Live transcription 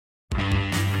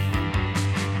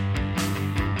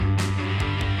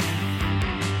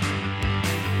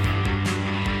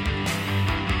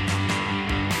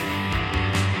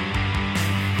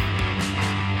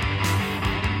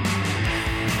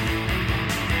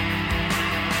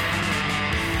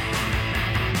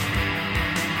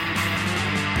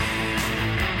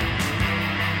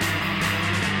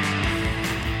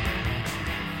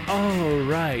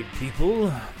right,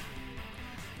 people.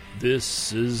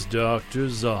 This is Dr.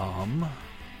 Zom.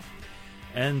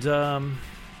 And, I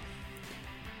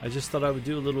just thought I would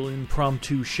do a little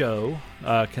impromptu show,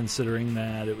 considering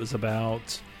that it was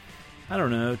about,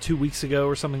 2 weeks ago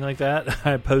or something like that.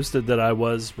 I posted that I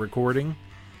was recording,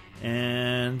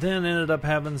 and then ended up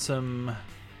having some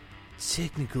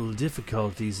technical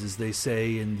difficulties, as they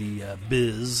say in the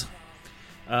biz.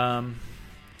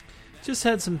 Just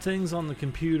had some things on the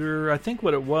computer. I think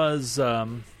what it was, I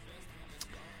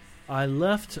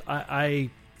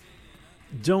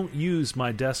don't use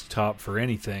my desktop for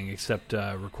anything except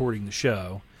recording the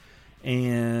show.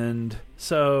 And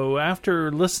so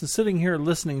after sitting here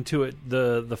listening to it,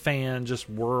 the fan just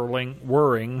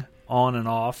whirring on and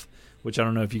off, which I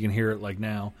don't know if you can hear it like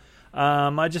now.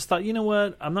 I just thought, you know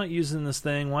what? I'm not using this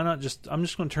thing. Why not I'm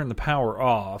just going to turn the power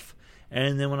off.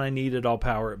 And then when I need it, I'll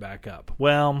power it back up.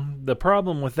 Well, the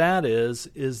problem with that is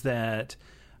that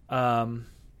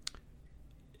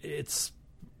it's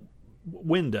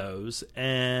Windows,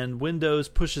 and Windows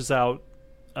pushes out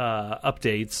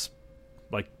updates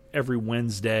like every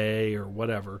Wednesday or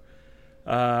whatever.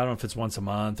 I don't know if it's once a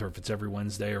month or if it's every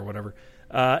Wednesday or whatever.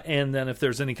 And then if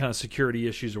there's any kind of security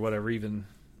issues or whatever, even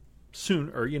soon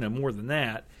or more than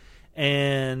that.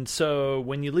 And so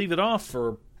when you leave it off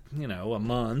for a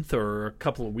month or a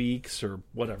couple of weeks or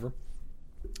whatever,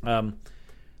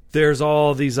 there's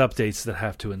all these updates that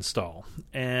have to install.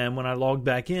 And when I logged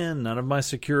back in, none of my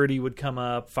security would come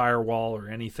up, firewall or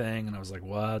anything. And I was like,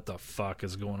 what the fuck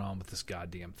is going on with this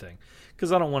goddamn thing?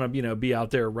 Because I don't want to, be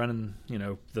out there running,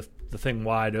 the thing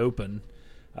wide open,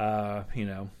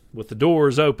 with the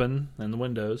doors open and the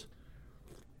windows.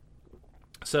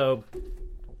 So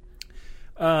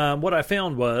what I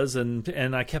found was,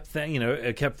 and I kept,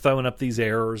 it kept throwing up these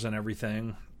errors and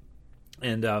everything.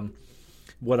 And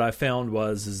what I found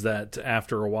is that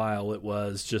after a while, it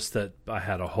was just that I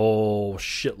had a whole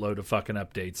shitload of fucking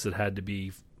updates that had to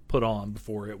be put on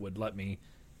before it would let me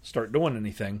start doing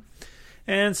anything.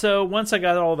 And so once I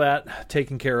got all that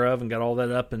taken care of and got all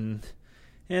that up and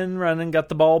running, got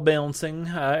the ball bouncing,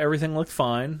 everything looked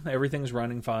fine. Everything's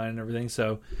running fine and everything.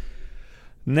 So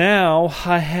now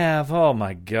I have, oh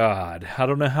my God, I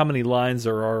don't know how many lines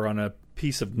there are on a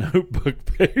piece of notebook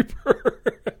paper,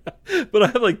 but I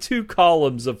have like 2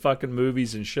 columns of fucking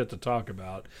movies and shit to talk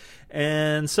about.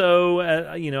 And so,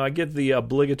 I give the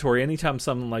obligatory, anytime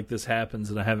something like this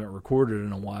happens and I haven't recorded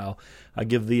in a while, I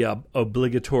give the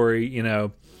obligatory,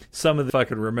 some of the, if I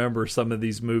could remember some of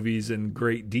these movies in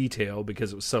great detail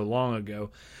because it was so long ago.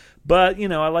 But,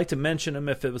 I like to mention them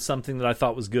if it was something that I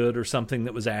thought was good or something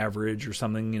that was average or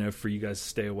something, for you guys to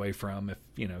stay away from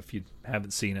if you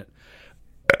haven't seen it.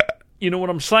 You know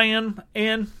what I'm saying?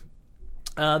 And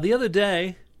the other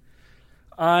day,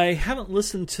 I haven't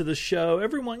listened to the show.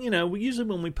 Everyone, usually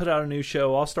when we put out a new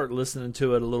show, I'll start listening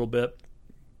to it a little bit.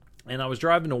 And I was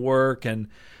driving to work, and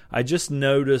I just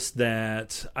noticed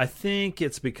that I think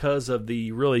it's because of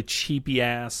the really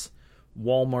cheapy-ass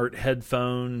Walmart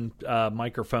headphone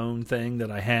microphone thing that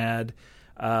I had,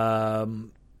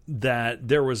 that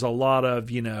there was a lot of,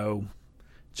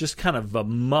 just kind of a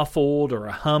muffled or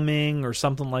a humming or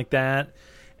something like that.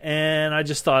 And I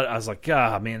just thought, I was like,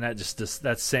 man,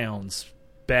 that sounds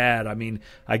bad. I mean,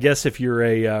 I guess if you're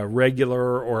a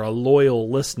regular or a loyal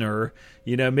listener,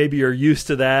 maybe you're used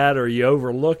to that or you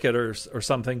overlook it or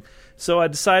something. So I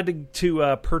decided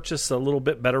to purchase a little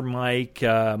bit better mic,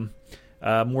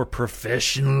 more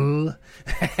professional,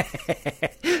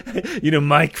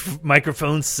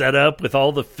 microphone setup with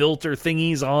all the filter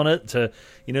thingies on it to,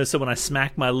 so when I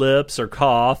smack my lips or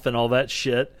cough and all that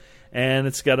shit, and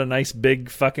it's got a nice big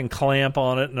fucking clamp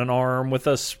on it and an arm with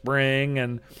a spring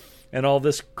and all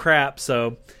this crap.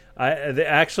 So they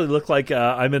actually look like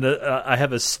I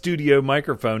have a studio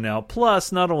microphone now.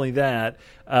 Plus, not only that,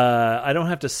 I don't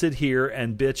have to sit here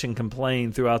and bitch and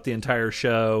complain throughout the entire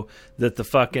show that the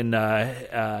fucking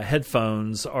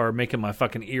headphones are making my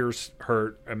fucking ears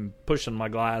hurt and pushing my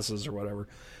glasses or whatever,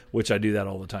 which I do that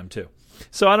all the time too.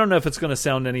 So I don't know if it's going to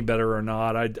sound any better or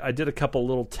not. I did a couple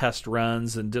little test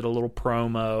runs and did a little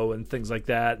promo and things like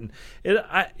that, and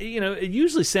it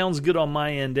usually sounds good on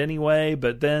my end anyway.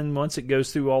 But then once it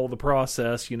goes through all the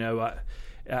process,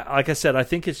 like I said, I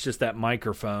think it's just that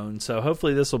microphone. So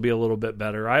hopefully this will be a little bit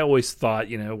better. I always thought,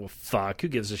 well, fuck, who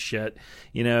gives a shit,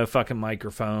 fucking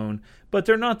microphone. But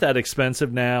they're not that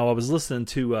expensive now. I was listening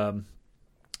to,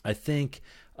 I think.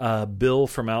 Bill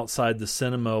from Outside the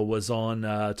Cinema was on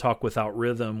Talk Without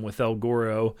Rhythm with El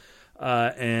Goro,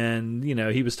 and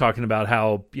he was talking about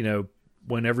how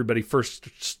when everybody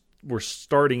first were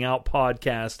starting out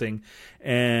podcasting,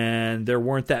 and there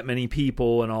weren't that many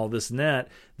people and all this and that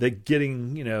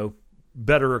getting,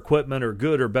 better equipment or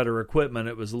good or better equipment,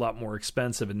 it was a lot more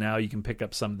expensive. And now you can pick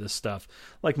up some of this stuff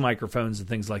like microphones and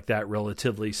things like that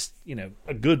relatively,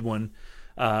 a good one.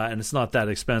 And it's not that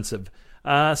expensive.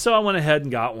 So I went ahead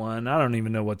and got one. I don't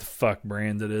even know what the fuck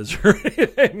brand it is or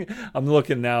anything. I'm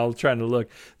looking now, trying to look.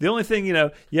 The only thing, you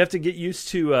have to get used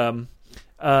to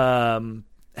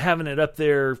having it up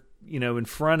there, in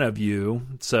front of you.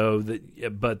 So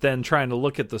that, but then trying to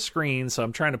look at the screen. So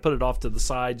I'm trying to put it off to the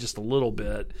side just a little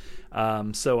bit,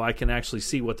 so I can actually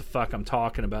see what the fuck I'm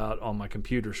talking about on my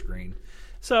computer screen.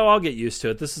 So I'll get used to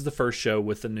it. This is the first show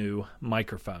with the new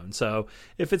microphone. So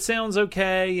if it sounds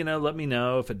okay, let me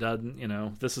know. If it doesn't,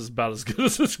 this is about as good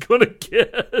as it's going to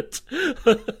get.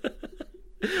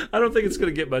 I don't think it's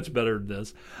going to get much better than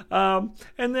this.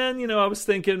 And then, I was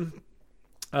thinking,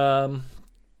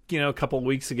 a couple of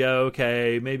weeks ago,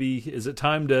 okay, maybe is it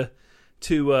time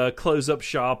to close up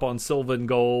shop on Sylvan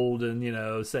Gold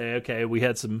and, say, okay, we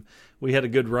had a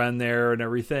good run there and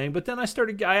everything. But then I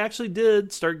actually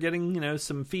did start getting,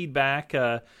 some feedback,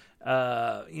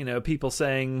 people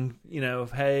saying,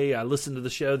 hey, I listened to the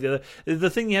show. The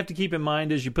thing you have to keep in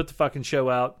mind is you put the fucking show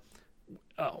out.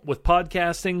 With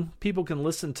podcasting, people can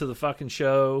listen to the fucking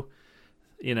show.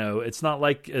 It's not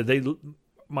like they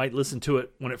might listen to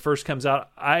it when it first comes out.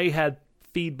 I had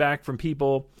feedback from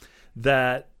people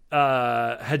that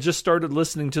had just started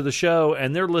listening to the show,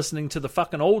 and they're listening to the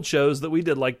fucking old shows that we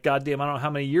did, like, goddamn, I don't know how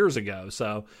many years ago.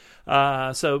 So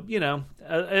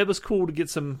it was cool to get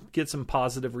some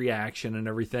positive reaction and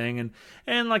everything.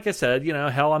 And like I said,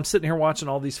 hell, I'm sitting here watching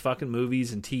all these fucking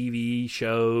movies and TV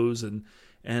shows and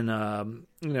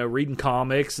reading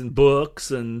comics and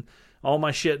books and all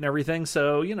my shit and everything.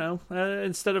 So,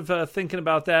 instead of thinking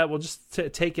about that, we'll just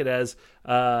take it as,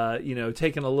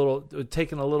 taking a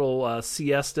little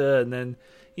siesta, and then,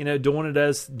 doing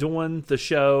the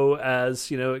show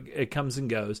as, it comes and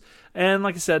goes. And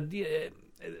like I said,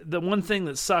 the one thing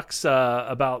that sucks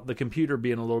about the computer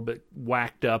being a little bit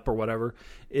whacked up or whatever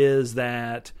is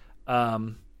that,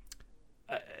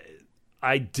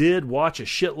 I did watch a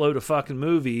shitload of fucking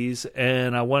movies,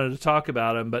 and I wanted to talk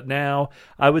about them, but now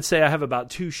I would say I have about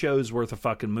 2 shows worth of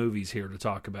fucking movies here to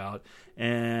talk about,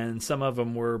 and some of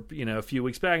them were, a few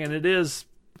weeks back, and it is,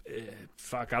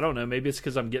 I don't know, maybe it's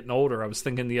because I'm getting older. I was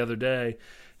thinking the other day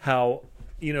how,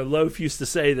 Loaf used to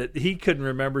say that he couldn't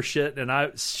remember shit,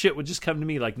 and shit would just come to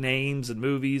me like names and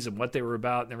movies and what they were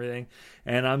about and everything,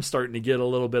 and I'm starting to get a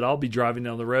little bit, I'll be driving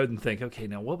down the road and think, okay,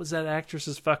 now what was that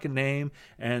actress's fucking name?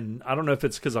 And I don't know if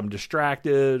it's because I'm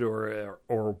distracted or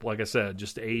like I said,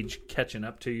 just age catching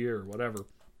up to you or whatever,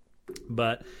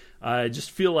 but I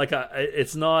just feel like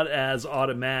it's not as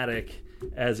automatic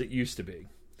as it used to be.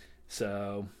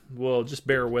 So we'll just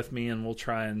bear with me, and we'll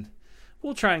try and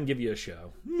give you a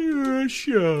show. A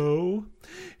show.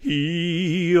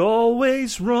 He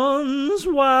always runs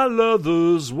while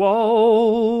others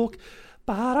walk.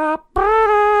 Ba-da-ba.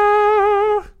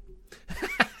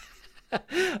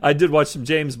 I did watch some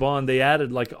James Bond. They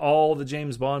added like all the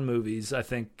James Bond movies. I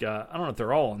think, I don't know if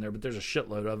they're all on there, but there's a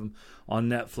shitload of them on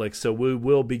Netflix. So we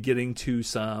will be getting to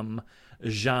some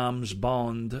James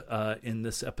Bond in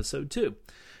this episode too.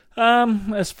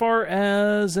 As far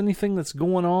as anything that's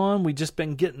going on, we just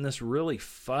been getting this really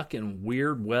fucking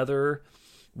weird weather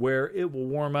where it will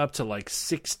warm up to like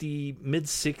 60, mid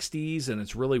 60s, and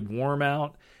it's really warm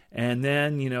out. And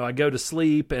then, I go to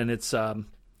sleep and it's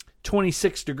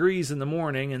 26 degrees in the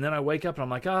morning, and then I wake up and I'm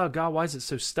like, oh God, why is it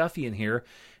so stuffy in here?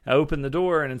 I open the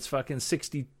door and it's fucking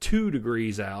 62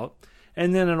 degrees out,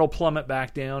 and then it'll plummet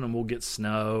back down and we'll get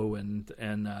snow and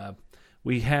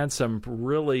we had some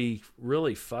really,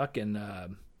 really fucking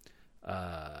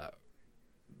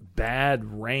bad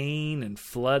rain and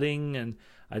flooding, and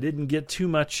I didn't get too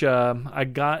much. I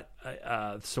got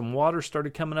some water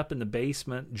started coming up in the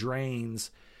basement drains,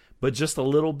 but just a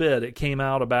little bit. It came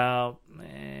out about,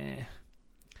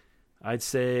 I'd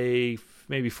say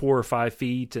maybe 4 or 5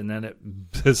 feet, and then it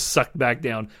sucked back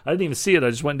down. I didn't even see it. I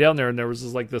just went down there, and there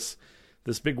was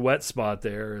this big wet spot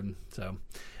there, and so.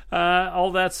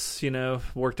 All that's,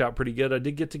 worked out pretty good. I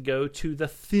did get to go to the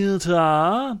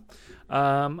theater.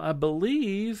 I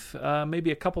believe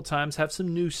maybe a couple times, have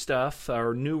some new stuff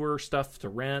or newer stuff to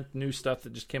rent, new stuff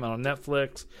that just came out on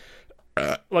Netflix.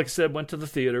 Like I said, went to the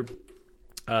theater.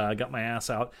 I got my ass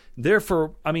out.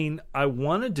 Therefore, I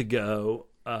wanted to go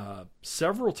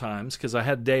several times because I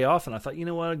had a day off, and I thought, you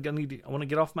know what, I want to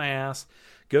get off my ass,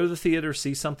 go to the theater,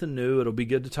 see something new. It'll be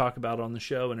good to talk about on the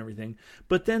show and everything.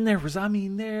 But then there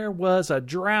was a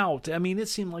drought. I mean, it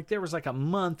seemed like there was like a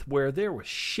month where there was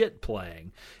shit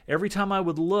playing. Every time I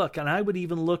would look, and I would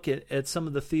even look at some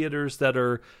of the theaters that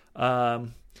are, I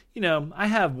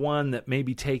have one that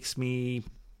maybe takes me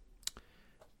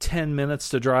 10 minutes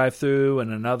to drive through,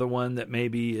 and another one that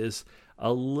maybe is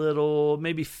a little,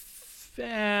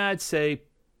 I'd say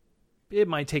it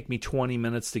might take me 20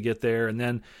 minutes to get there. And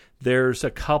then there's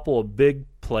a couple of big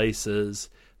places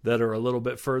that are a little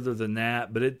bit further than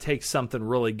that, but it takes something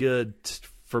really good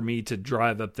for me to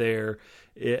drive up there.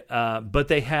 But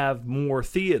they have more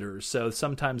theaters. So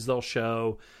sometimes they'll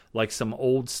show like some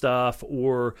old stuff,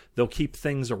 or they'll keep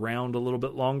things around a little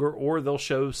bit longer, or they'll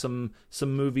show some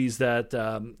movies that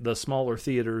the smaller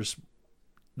theaters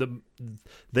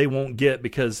they won't get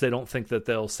because they don't think that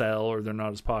they'll sell or they're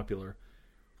not as popular.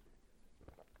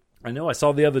 I know I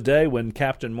saw the other day when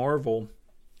Captain Marvel,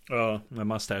 my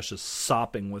mustache is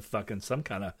sopping with fucking some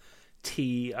kind of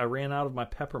tea. I ran out of my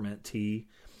peppermint tea,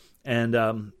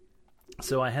 and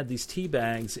so I had these tea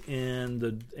bags in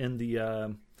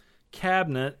the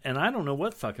cabinet, and I don't know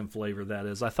what fucking flavor that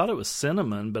is. I thought it was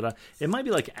cinnamon, but it might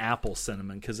be like apple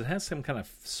cinnamon because it has some kind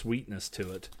of sweetness to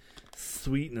it.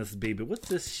 Sweetness, baby. What's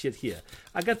this shit here?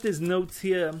 I got these notes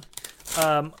here.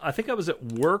 I think I was at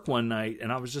work one night,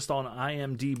 and I was just on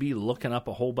IMDb looking up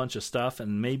a whole bunch of stuff,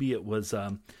 and maybe it was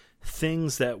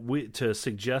things that to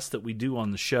suggest that we do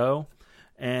on the show.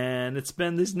 And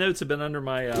these notes have been under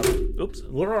my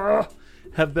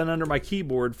have been under my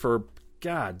keyboard for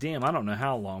god damn, I don't know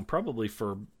how long, probably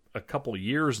for a couple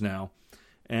years now.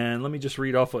 And let me just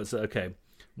read off what's okay.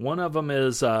 One of them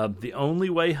is The Only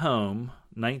Way Home,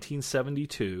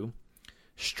 1972.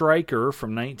 Striker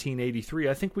from 1983.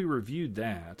 I think we reviewed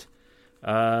that.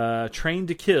 Train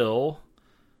to Kill,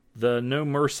 The No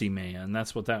Mercy Man.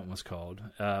 That's what that one was called.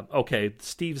 Okay,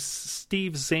 Steve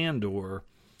Zandor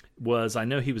was, I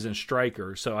know he was in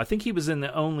Striker, so I think he was in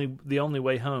The Only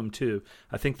Way Home too.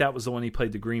 I think that was the one he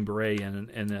played the Green Beret in,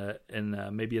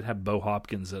 and maybe it had Bo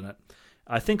Hopkins in it.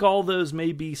 I think all those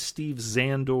may be Steve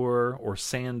Zandor or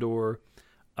Sandor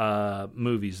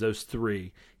movies, those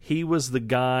three. He was the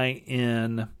guy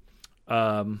in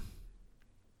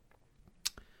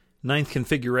Ninth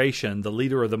Configuration, the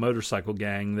leader of the motorcycle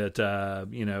gang that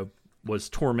was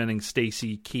tormenting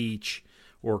Stacy Keach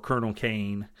or Colonel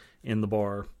Kane in the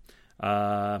bar. He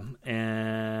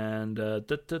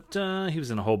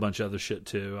was in a whole bunch of other shit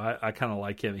too. I kind of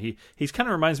like him. He's kind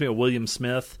of reminds me of William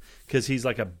Smith because he's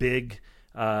like a big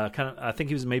I think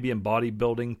he was maybe in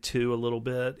bodybuilding too, a little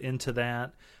bit into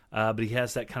that. But he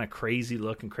has that kind of crazy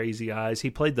look and crazy eyes. He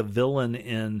played the villain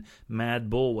in Mad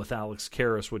Bull with Alex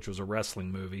Karras, which was a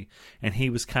wrestling movie. And he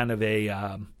was kind of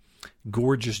a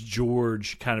Gorgeous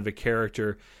George kind of a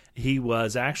character. He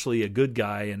was actually a good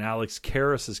guy, and Alex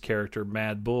Karras' character,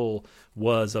 Mad Bull,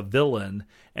 was a villain.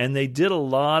 And they did a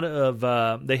lot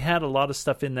of they had a lot of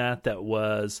stuff in that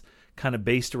was kind of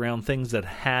based around things that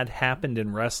had happened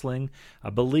in wrestling. I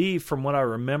believe, from what I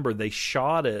remember, they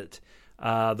shot it,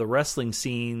 the wrestling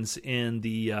scenes in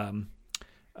the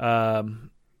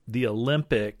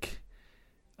Olympic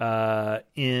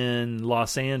in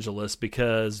Los Angeles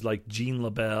because, like, Gene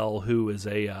LaBelle, who is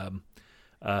a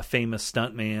famous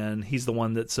stuntman, he's the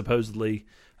one that supposedly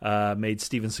made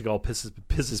Steven Seagal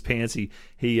piss his pants. He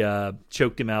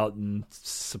choked him out, and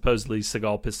supposedly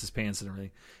Seagal pissed his pants and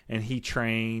everything. And he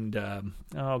trained, Ronda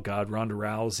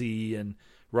Rousey and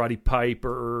Roddy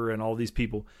Piper and all these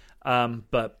people.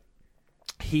 But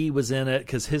he was in it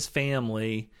because his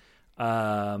family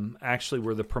actually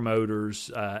were the promoters,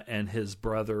 and his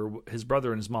brother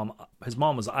and his mom. His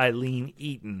mom was Eileen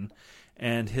Eaton,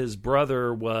 and his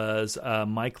brother was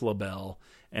Mike LaBelle,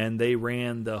 and they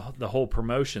ran the whole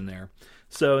promotion there.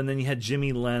 So, and then you had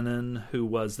Jimmy Lennon, who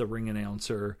was the ring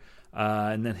announcer,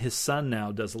 and then his son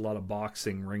now does a lot of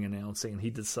boxing ring announcing, and he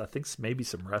does, I think, maybe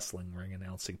some wrestling ring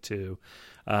announcing too.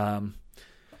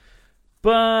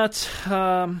 But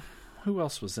who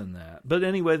else was in that? But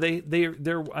anyway, they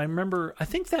I remember, I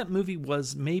think that movie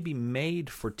was maybe made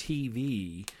for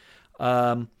TV.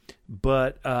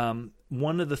 But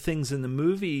one of the things in the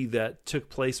movie that took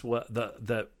place,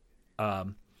 the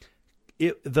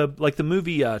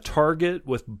movie Target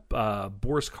with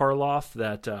Boris Karloff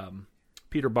that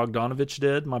Peter Bogdanovich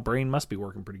did. My brain must be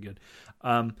working pretty good.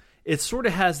 It sort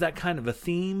of has that kind of a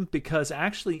theme because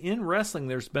actually in wrestling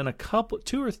there's been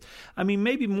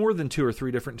maybe more than 2 or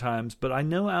 3 different times, but I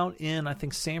know out in, I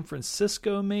think, San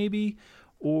Francisco maybe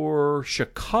or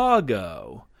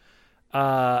Chicago,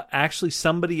 actually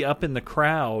somebody up in the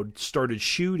crowd started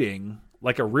shooting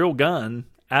like a real gun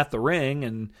at the ring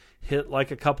and hit like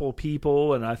a couple of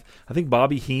people. And I think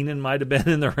Bobby Heenan might have been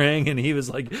in the ring, and he was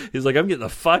like, I'm getting the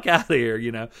fuck out of here,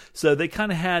 you know? So they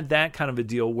kind of had that kind of a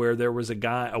deal where there was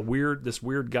this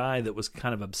weird guy that was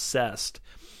kind of obsessed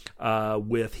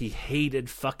he hated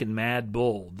fucking Mad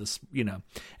Bull, this, you know,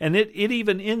 and it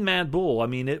even in Mad Bull, I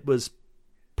mean, it was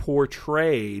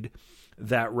portrayed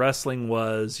that wrestling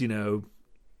was, you know,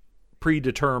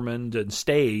 predetermined and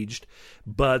staged,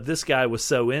 but this guy was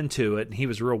so into it, and he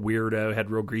was a real weirdo, had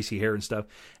real greasy hair and stuff,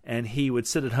 and he would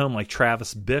sit at home like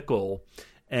Travis Bickle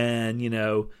and, you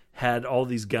know, had all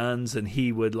these guns, and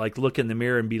he would like look in the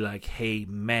mirror and be like, hey,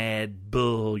 Mad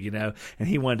Bull, you know, and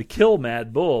he wanted to kill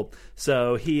Mad Bull.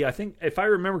 So I think if I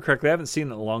remember correctly, I haven't seen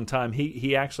it in a long time,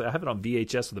 he actually, I have it on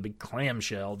VHS with a big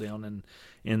clamshell down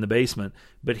in the basement,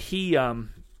 but he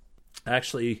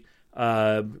actually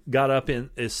got up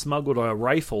smuggled a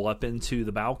rifle up into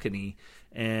the balcony,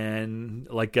 and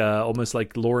like almost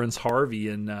like Lawrence Harvey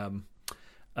and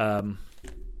the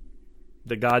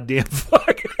goddamn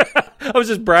fuck. I was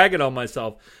just bragging on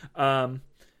myself.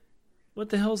 What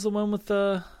the hell's the one with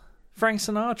Frank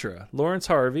Sinatra? Lawrence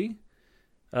Harvey.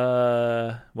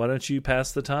 Why don't you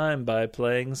pass the time by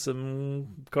playing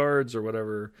some cards or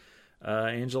whatever?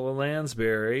 Angela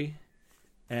Lansbury.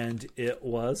 And it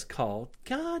was called,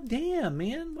 God damn,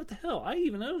 man, what the hell? I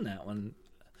even own that one.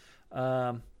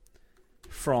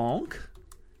 Frank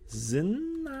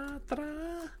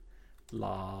Sinatra,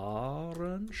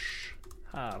 Lawrence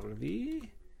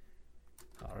Harvey,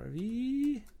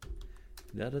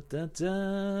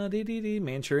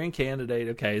 Manchurian Candidate.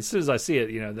 Okay, as soon as I see it,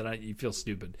 you know, then you feel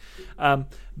stupid.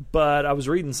 But I was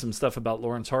reading some stuff about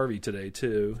Lawrence Harvey today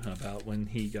too, about when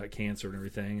he got cancer and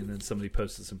everything, and then somebody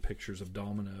posted some pictures of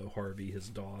Domino Harvey, his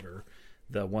daughter,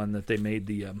 the one that they made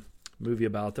the movie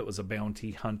about that was a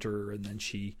bounty hunter, and then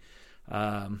she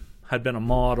had been a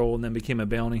model and then became a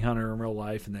bounty hunter in real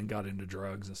life and then got into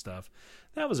drugs and stuff.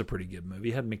 That was a pretty good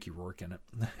movie. It had Mickey Rourke in it.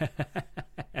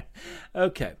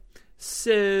 Okay.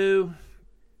 So,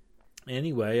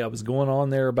 anyway, I was going on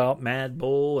there about Mad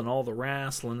Bull and all the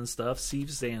wrestling and stuff. Steve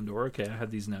Zandor. Okay, I have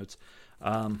these notes.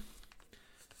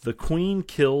 The Queen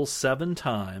kills 7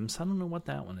 times. I don't know what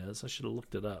that one is. I should have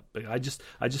looked it up. But I just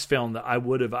found that I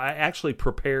actually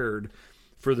prepared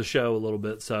for the show a little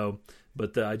bit. So,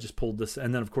 but I just pulled this,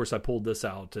 and then of course I pulled this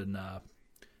out, and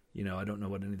you know, I don't know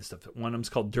what any of the stuff. One of them's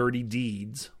called Dirty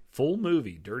Deeds. Full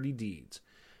movie, Dirty Deeds.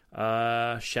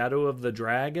 Shadow of the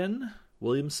Dragon,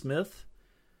 William Smith,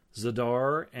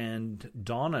 Zadar, and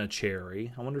Donna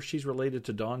Cherry. I wonder if she's related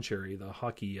to Don Cherry, the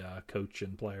hockey coach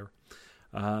and player.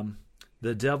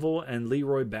 The Devil and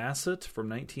Leroy Bassett from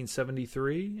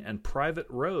 1973, and Private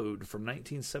Road from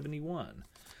 1971.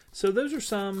 So those are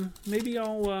some. Maybe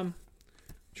I'll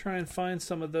try and find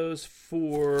some of those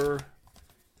for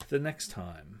the next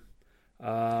time.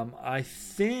 I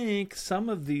think some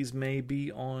of these may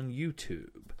be on YouTube,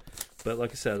 but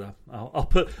like I said, I'll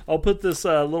put this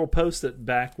little post-it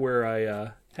back where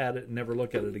I had it and never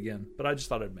look at it again. But I just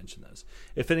thought I'd mention those.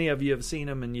 If any of you have seen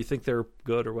them and you think they're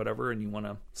good or whatever, and you want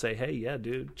to say, "Hey, yeah,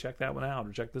 dude, check that one out,"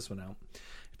 or check this one out,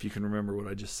 if you can remember what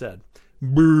I just said.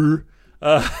 Brr.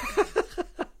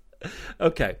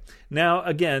 Okay, now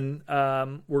again,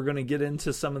 we're going to get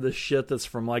into some of the shit that's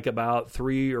from like about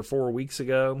 3 or 4 weeks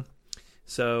ago.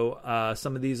 So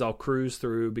some of these I'll cruise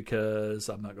through because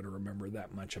I'm not going to remember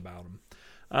that much about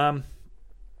them.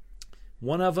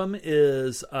 One of them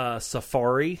is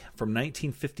Safari from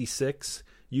 1956.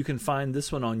 You can find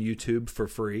this one on YouTube for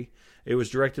free. It was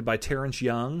directed by Terrence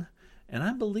Young, and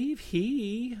I believe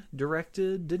he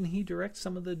directed. Didn't he direct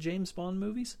some of the James Bond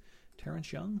movies?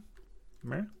 Terrence Young,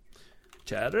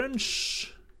 Terrence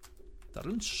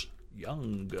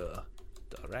Young,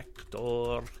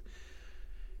 director.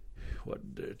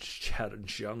 What did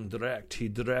Terrence Young direct? He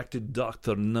directed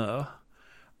Dr. No,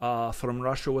 From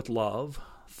Russia with Love,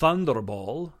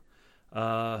 Thunderball,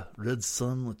 Red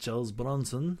Sun with Charles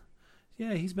Bronson.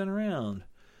 Yeah, he's been around.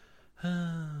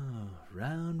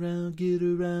 Round, round, get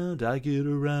around, I get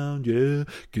around, yeah.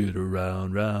 Get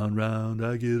around, round, round,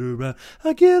 I get around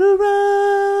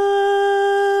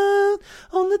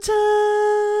on the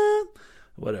time.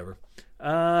 Whatever.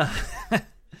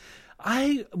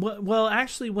 Well,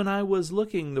 actually, when I was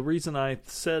looking, the reason I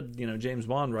said, James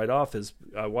Bond right off is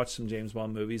I watched some James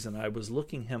Bond movies and I was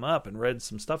looking him up and read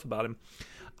some stuff about him.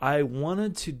 I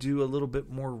wanted to do a little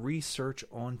bit more research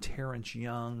on Terrence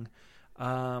Young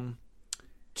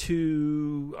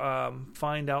to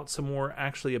find out some more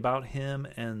actually about him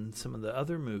and some of the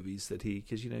other movies that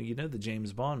because you know the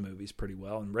James Bond movies pretty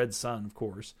well, and Red Sun, of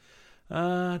course.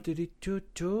 Did he do?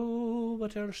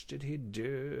 What else did he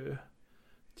do?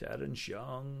 Terrence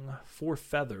Young, Four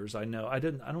Feathers. I know. I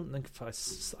don't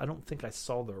think I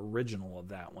saw the original of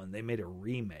that one. They made a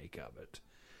remake of it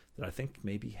that I think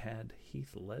maybe had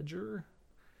Heath Ledger.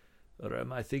 Or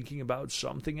am I thinking about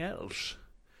something else?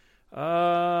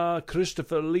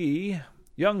 Christopher Lee.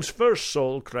 Young's first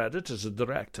sole credit as a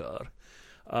director.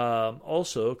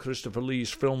 Also, Christopher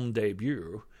Lee's film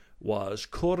debut was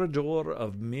Corridor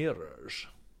of Mirrors.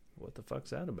 What the fuck's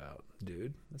that about,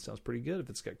 dude? That sounds pretty good if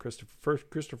it's got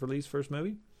Christopher Lee's first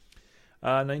movie.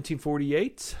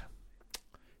 1948,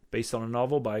 based on a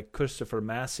novel by Christopher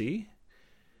Massey.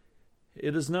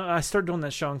 It is not. I start doing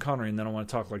that Sean Connery, and then I want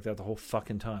to talk like that the whole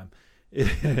fucking time.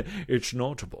 It's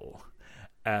notable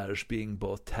as being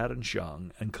both Terrence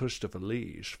Young and Christopher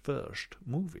Lee's first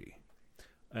movie.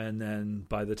 And then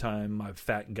by the time my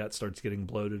fat gut starts getting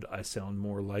bloated, I sound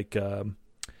more like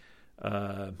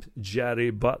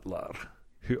Jerry Butler,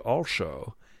 who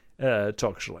also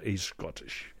talks like he's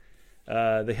Scottish.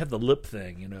 They have the lip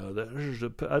thing, you know.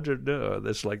 I don't know.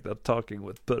 That's like they're talking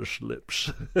with pursed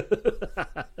lips.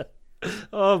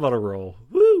 Oh, I'm on a roll.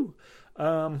 Woo!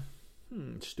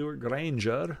 Stuart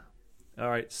Granger. All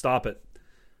right, stop it.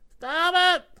 Stop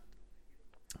it!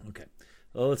 Okay.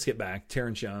 Well, let's get back.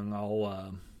 Terrence Young.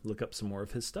 I'll look up some more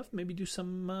of his stuff. Maybe do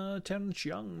some Terrence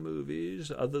Young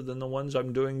movies other than the ones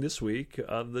I'm doing this week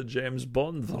of the James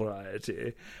Bond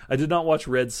variety. I did not watch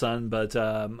Red Sun, but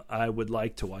I would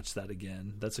like to watch that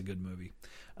again. That's a good movie.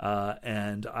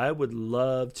 And I would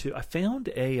love to. I found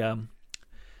a.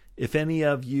 If any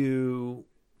of you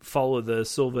follow the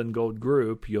Sylvan Gold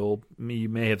group, you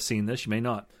may have seen this. You may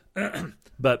not.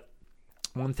 But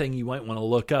one thing you might want to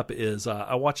look up is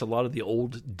I watch a lot of the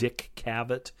old Dick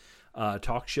Cavett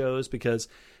talk shows because,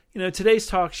 you know, today's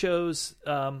talk shows,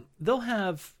 they'll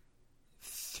have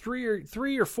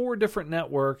three or four different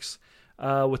networks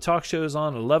with talk shows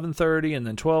on 11:30 and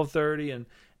then 12:30,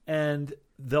 and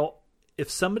they'll,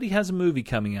 if somebody has a movie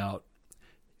coming out,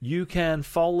 you can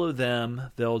follow them.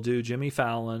 They'll do Jimmy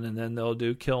Fallon, and then they'll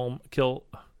do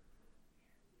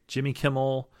Jimmy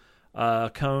Kimmel,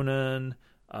 Conan,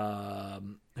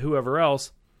 whoever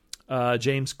else,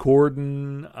 James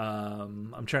Corden.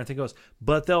 I'm trying to think of those,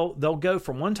 but they'll go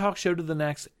from one talk show to the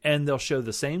next, and they'll show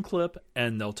the same clip,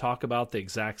 and they'll talk about the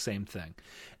exact same thing.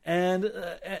 And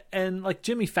like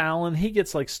Jimmy Fallon, he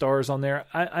gets like stars on there.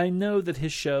 I know that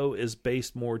his show is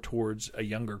based more towards a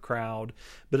younger crowd,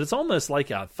 but it's almost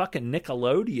like a fucking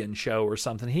Nickelodeon show or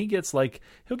something. He'll get like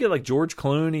George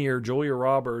Clooney or Julia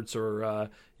Roberts or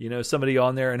somebody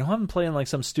on there, and I'm playing like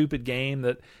some stupid game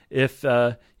that if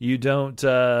you don't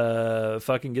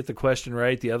fucking get the question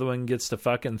right, the other one gets to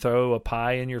fucking throw a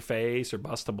pie in your face or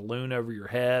bust a balloon over your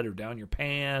head or down your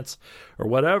pants or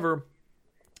whatever.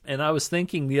 And I was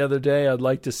thinking the other day, I'd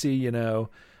like to see,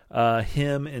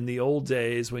 him in the old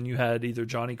days when you had either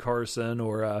Johnny Carson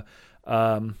or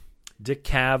Dick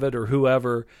Cavett or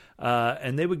whoever,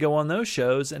 and they would go on those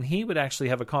shows, and he would actually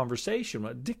have a conversation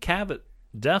with Dick Cavett,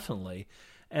 definitely,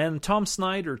 and Tom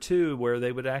Snyder too, where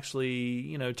they would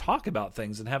actually, talk about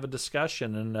things and have a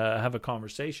discussion and have a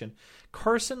conversation.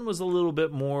 Carson was a little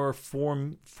bit more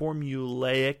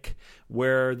formulaic,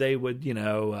 where they would,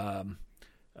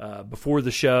 before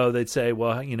the show, they'd say,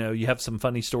 well, you have some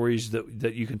funny stories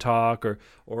that you can talk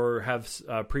or have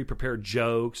pre-prepared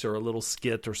jokes or a little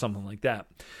skit or something like that.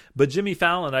 But Jimmy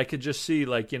Fallon, I could just see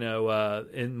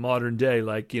in modern day,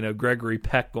 Gregory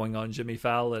Peck going on Jimmy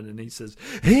Fallon, and he says,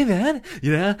 "Hey man,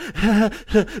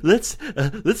 let's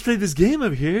play this game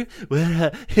over here.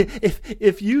 Where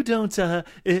if you don't,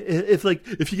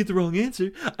 if you get the wrong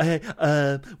answer,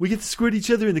 we get to squirt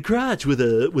each other in the crotch with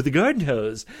a garden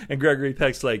hose." And Gregory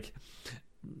Peck's like,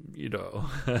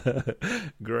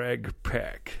 Greg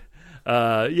Peck.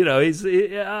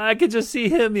 I could just see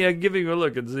him, giving a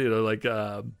look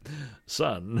and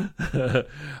son,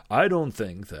 I don't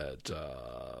think that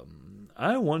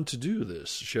I want to do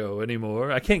this show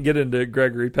anymore. I can't get into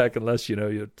Gregory Peck unless,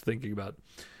 you're thinking about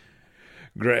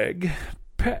Greg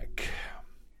Peck.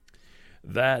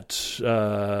 That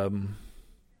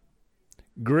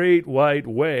great white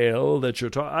whale that you're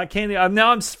talking. I can't.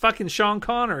 Now I'm fucking Sean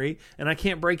Connery, and I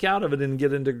can't break out of it and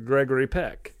get into Gregory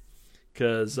Peck.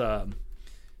 Because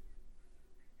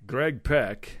Greg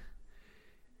Peck,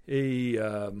 he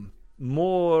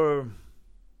more...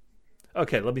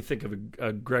 Okay, let me think of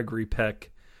a Gregory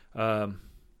Peck.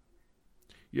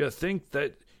 You think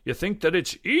that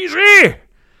it's easy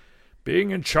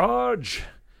being in charge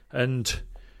and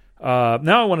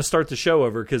Now I want to start the show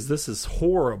over because this is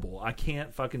horrible. I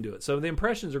can't fucking do it. So the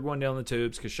impressions are going down the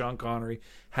tubes because Sean Connery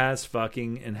has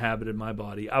fucking inhabited my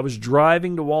body. I was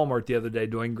driving to Walmart the other day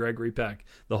doing Gregory Peck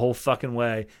the whole fucking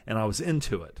way, and I was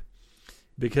into it.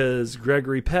 Because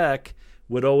Gregory Peck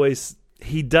would always...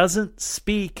 He doesn't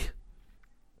speak...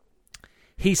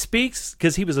 He speaks,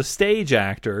 because he was a stage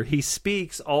actor, he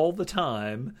speaks all the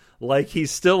time like he's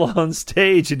still on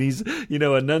stage and he's,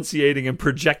 enunciating and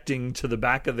projecting to the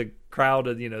back of the crowd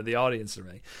of, the audience and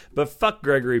everything. But fuck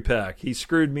Gregory Peck. He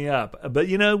screwed me up.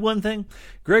 But one thing?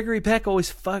 Gregory Peck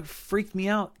always freaked me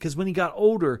out because when he got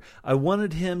older, I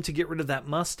wanted him to get rid of that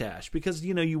mustache because,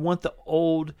 you want the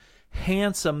old,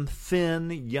 handsome,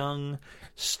 thin, young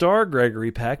star Gregory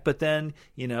Peck, but then,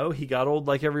 he got old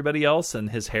like everybody else and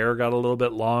his hair got a little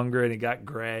bit longer and it got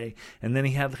gray and then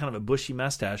he had kind of a bushy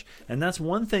mustache. And that's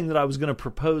one thing that I was going to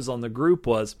propose on the group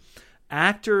was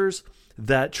actors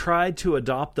that tried to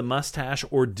adopt the mustache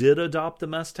or did adopt the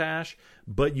mustache,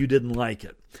 but you didn't like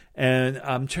it. And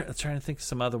I'm trying to think of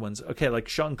some other ones. Okay, like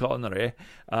Sean Connery.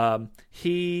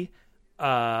 He...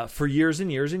 for years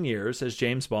and years and years, as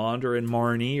James Bond or in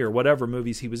Marnie or whatever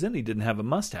movies he was in, he didn't have a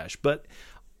mustache. But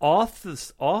off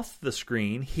the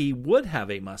screen, he would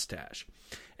have a mustache.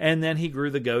 And then he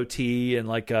grew the goatee and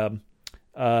like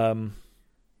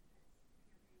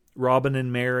Robin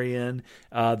and Marion,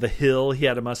 The Hill, he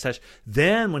had a mustache.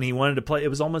 Then when he wanted to play, it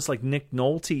was almost like Nick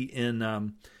Nolte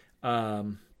in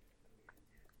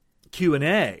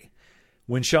Q&A.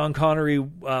 When Sean Connery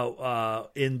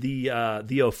in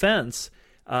the Offense,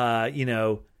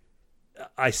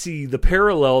 I see the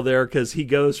parallel there because he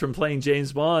goes from playing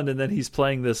James Bond and then he's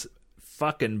playing this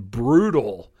fucking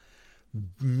brutal,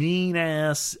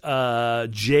 mean-ass,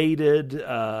 jaded,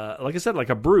 like I said, like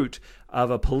a brute of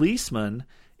a policeman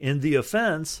in The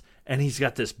Offense, and he's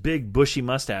got this big bushy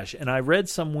mustache. And I read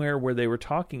somewhere where they were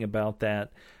talking about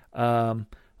that,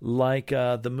 like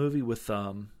the movie with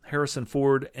Harrison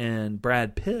Ford and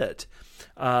Brad Pitt,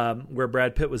 where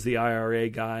Brad Pitt was the IRA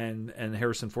guy and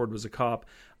Harrison Ford was a cop.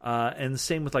 And the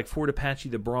same with like Fort Apache,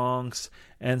 The Bronx,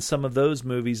 and some of those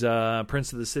movies,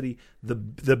 Prince of the City,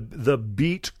 the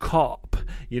beat cop,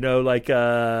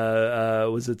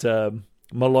 was it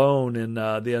Malone in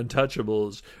The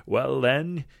Untouchables? Well,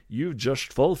 then you've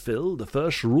just fulfilled the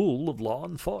first rule of law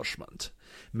enforcement.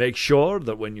 Make sure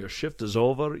that when your shift is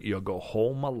over, you go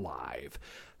home alive.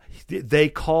 They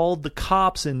called the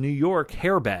cops in New York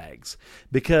hairbags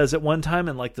because at one time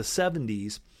in like the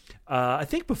 70s, I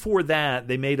think before that,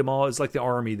 they made them all, it's like the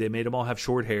Army, they made them all have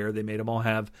short hair. They made them all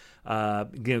have,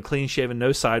 clean shaven,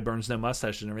 no sideburns, no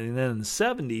mustaches and everything. And then in the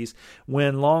 70s,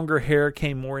 when longer hair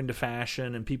came more into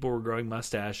fashion and people were growing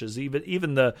mustaches,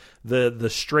 even the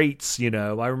straights,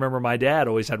 I remember my dad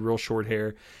always had real short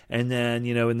hair. And then,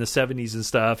 in the 70s and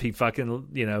stuff, he fucking,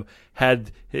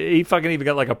 he fucking even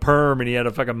got like a perm and he had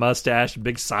a fucking mustache,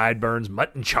 big sideburns,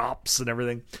 mutton chops and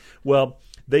everything. Well,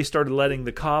 they started letting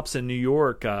the cops in New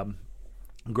York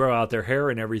grow out their hair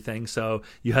and everything. So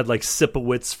you had like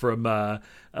Sipowicz from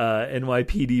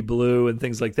NYPD Blue and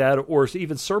things like that, or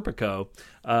even Serpico.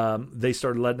 They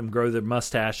started letting them grow their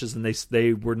mustaches, and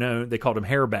they called them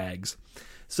hair bags.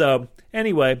 So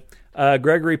anyway,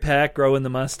 Gregory Peck growing the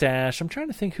mustache. I'm trying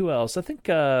to think who else. I think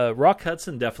Rock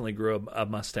Hudson definitely grew a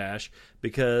mustache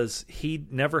because he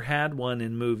never had one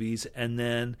in movies. And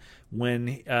then when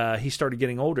he started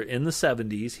getting older in the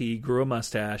 70s, he grew a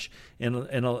mustache. And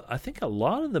I think a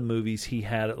lot of the movies he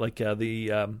had, like not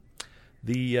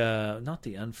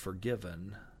The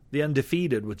Unforgiven, The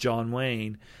Undefeated with John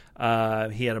Wayne.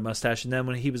 He had a mustache, and then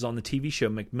when he was on the TV show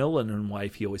Macmillan and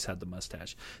Wife, he always had the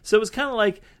mustache. So it was kind of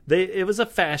like it was a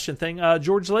fashion thing.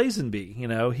 George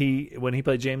Lazenby, when he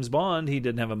played James Bond, he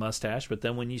didn't have a mustache, but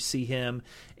then when you see him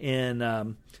in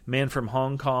Man from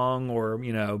Hong Kong, or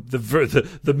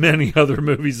the many other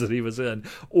movies that he was in,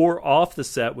 or off the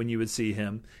set when you would see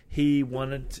him, he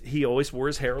always wore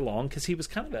his hair long because he was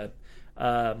kind of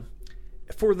a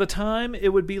for the time, it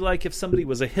would be like if somebody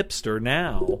was a hipster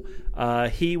now.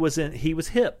 He was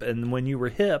hip, and when you were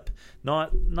hip,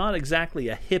 not exactly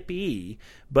a hippie,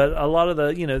 but a lot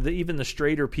of even the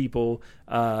straighter people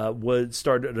would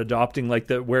start adopting like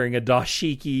wearing a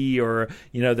dashiki or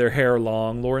their hair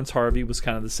long. Lawrence Harvey was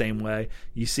kind of the same way.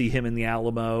 You see him in the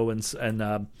Alamo and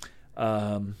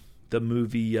the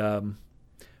movie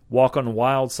Walk on the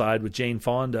Wild Side with Jane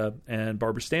Fonda and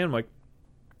Barbara Stanwyck.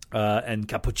 And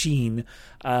Capuchin,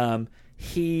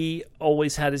 he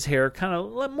always had his hair kind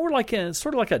of more like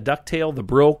sort of like a ducktail, the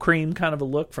Brill cream kind of a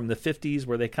look from the 50s,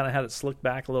 where they kind of had it slicked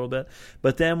back a little bit.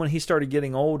 But then when he started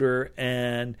getting older,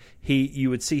 and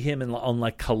you would see him on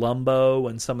like Columbo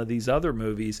and some of these other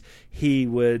movies, he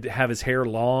would have his hair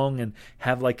long and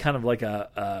have like kind of like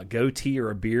a goatee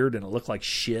or a beard, and it looked like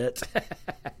shit.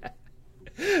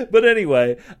 But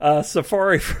anyway,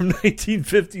 Safari from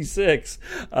 1956.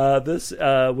 This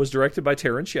was directed by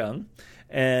Terrence Young.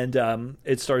 And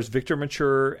it stars Victor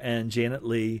Mature and Janet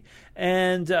Leigh.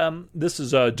 And this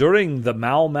is during the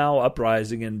Mau Mau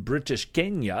uprising in British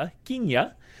Kenya.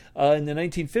 In the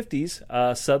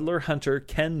 1950s, settler hunter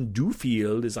Ken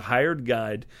Duffield is a hired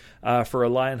guide for a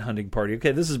lion hunting party.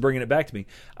 Okay, this is bringing it back to me.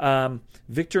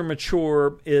 Victor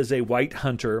Mature is a white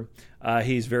hunter.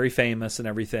 He's very famous and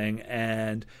everything.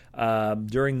 And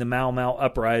during the Mau Mau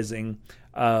uprising,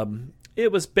 it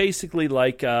was basically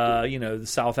like,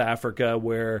 South Africa,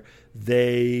 where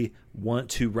they want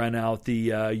to run out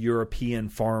the European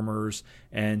farmers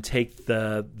and take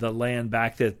the land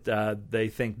back that they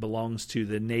think belongs to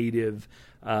the native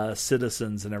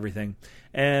citizens and everything.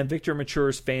 And Victor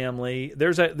Mature's family,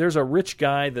 there's a rich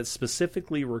guy that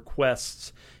specifically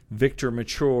requests Victor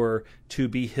Mature to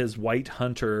be his white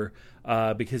hunter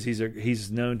because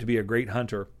he's known to be a great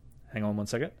hunter. Hang on one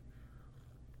second.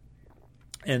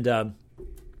 And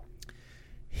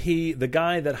the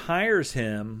guy that hires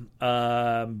him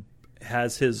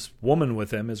has his woman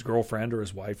with him, his girlfriend or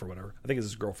his wife or whatever. I think it's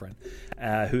his girlfriend,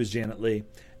 who's Janet Leigh.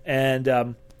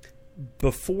 And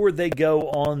before they go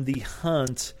on the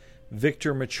hunt,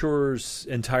 Victor Mature's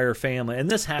entire family, and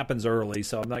this happens early,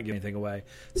 so I'm not giving anything away.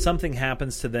 Something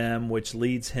happens to them which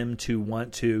leads him to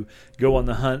want to go on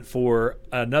the hunt for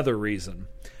another reason.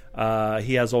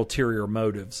 He has ulterior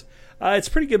motives. It's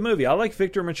a pretty good movie. I like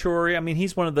Victor Mature. I mean,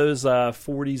 he's one of those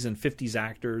 40s and 50s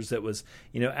actors that was,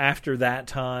 after that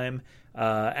time,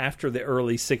 after the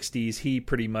early 60s, he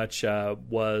pretty much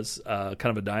was kind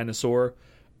of a dinosaur.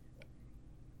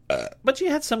 But you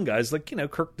had some guys like,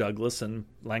 Kirk Douglas and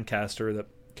Lancaster that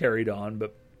carried on.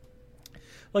 But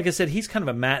like I said, he's kind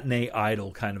of a matinee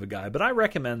idol kind of a guy. But I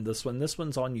recommend this one. This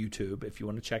one's on YouTube if you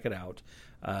want to check it out.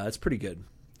 It's pretty good.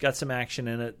 Got some action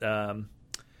in it.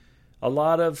 A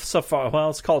lot of safari. Well,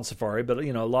 it's called safari, but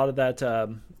a lot of that,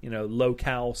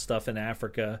 locale stuff in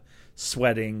Africa,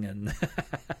 sweating and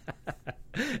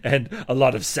and a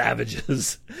lot of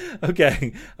savages.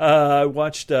 Okay, I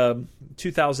watched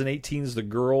 2018's The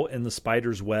Girl in the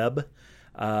Spider's Web.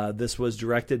 This was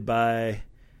directed by,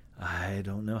 I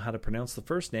don't know how to pronounce the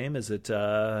first name. Is it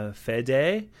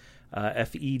Fede?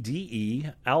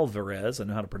 Fede Alvarez. I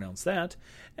know how to pronounce that.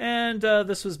 And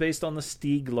this was based on the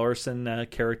Stieg Larsson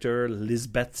character,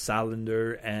 Lisbeth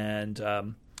Salander, and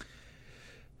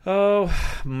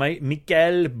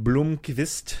Mikael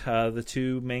Blomkvist, the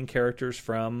two main characters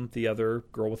from the other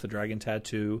Girl with the Dragon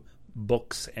Tattoo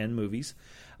books and movies.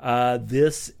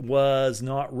 This was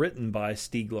not written by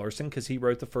Stieg Larsson because he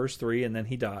wrote the first three and then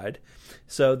he died.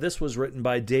 So this was written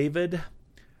by David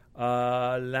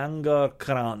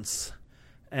Langerkrantz,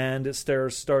 and it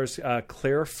stars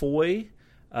Claire Foy,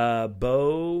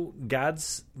 Bo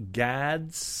Gadsden,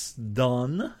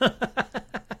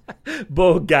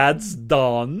 Bo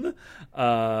Gadsden.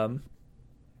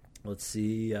 Let's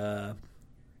see,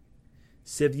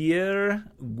 Xavier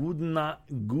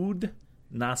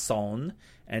Gudnason,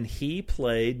 and he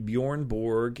played Bjorn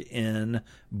Borg in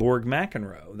Borg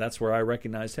McEnroe. That's where I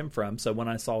recognized him from. So when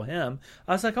I saw him,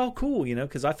 I was like, oh, cool,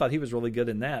 because I thought he was really good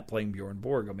in that, playing Bjorn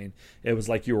Borg. I mean, it was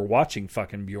like you were watching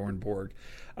fucking Bjorn Borg.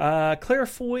 Claire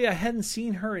Foy, I hadn't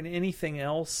seen her in anything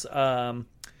else.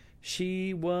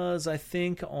 She was, I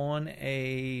think, on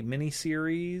a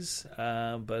miniseries,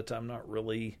 but I'm not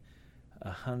really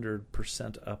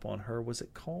 100% up on her. Was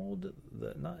it called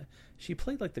she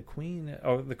played like the Queen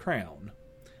or the Crown.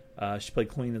 She played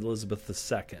Queen Elizabeth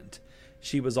II.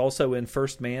 She was also in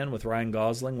First Man with Ryan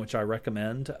Gosling, which I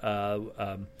recommend,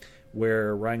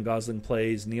 where Ryan Gosling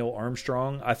plays Neil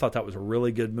Armstrong. I thought that was a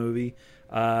really good movie.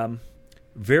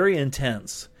 Very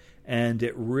intense, and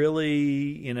it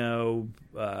really,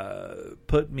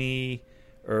 put me,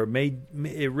 or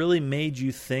it really made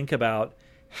you think about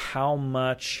how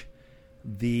much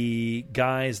the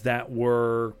guys that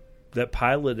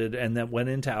piloted and that went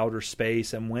into outer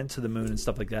space and went to the moon and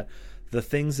stuff like that, the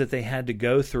things that they had to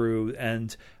go through,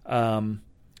 and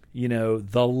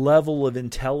the level of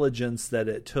intelligence that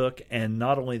it took, and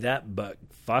not only that, but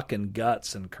fucking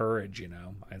guts and courage.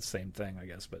 Same thing, I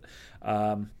guess. But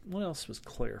what else was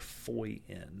Claire Foy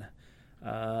in?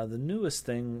 The newest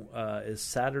thing is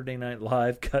Saturday Night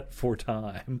Live Cut for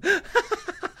Time.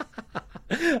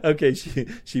 Okay,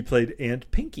 she played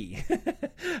Aunt Pinky.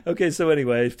 Okay, so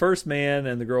anyway, First Man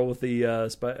and the girl with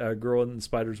the girl in the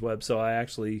spider's web. So I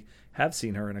actually have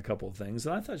seen her in a couple of things,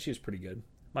 and I thought she was pretty good.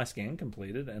 My scan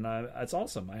completed, and that's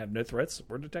awesome. I have no threats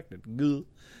were detected. Gah.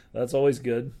 That's always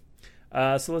good.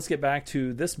 So let's get back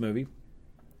to this movie,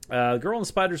 Girl in the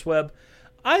Spider's Web.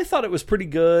 I thought it was pretty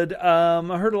good.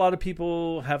 I heard a lot of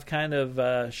people have kind of,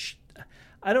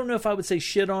 I don't know if I would say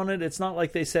shit on it. It's not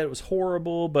like they said it was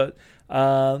horrible, but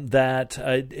that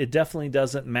it definitely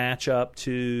doesn't match up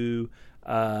to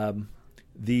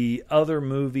the other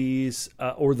movies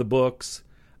or the books.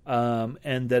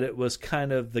 And that it was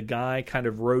kind of, the guy kind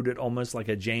of wrote it almost like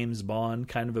a James Bond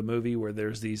kind of a movie where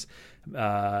there's these,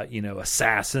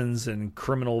 assassins and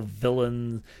criminal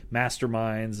villain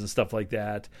masterminds and stuff like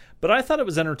that. But I thought it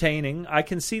was entertaining. I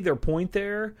can see their point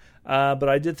there, but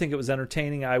I did think it was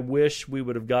entertaining. I wish we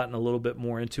would have gotten a little bit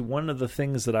more into one of the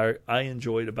things that I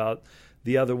enjoyed about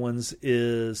the other ones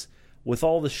is with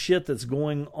all the shit that's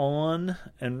going on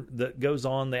and that goes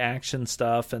on, the action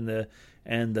stuff and the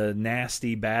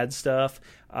nasty bad stuff,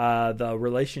 the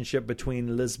relationship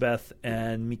between Lisbeth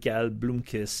and Mikael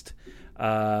Blomkvist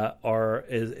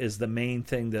is the main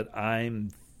thing that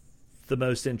I'm the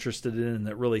most interested in, and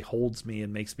that really holds me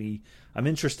and makes me, I'm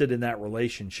interested in that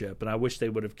relationship, and I wish they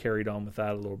would have carried on with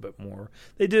that a little bit more.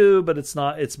 They do, but it's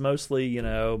mostly,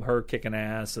 her kicking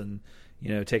ass and,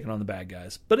 taking on the bad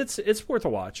guys. But it's worth a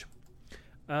watch.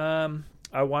 I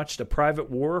watched A Private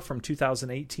War from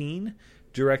 2018,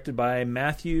 directed by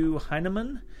Matthew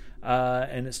Heineman,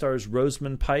 and it stars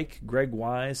Rosamund Pike, Greg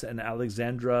Wise, and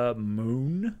Alexandra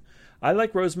Moon. I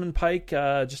like Rosamund Pike,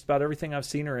 just about everything I've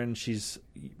seen her in. She's,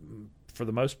 for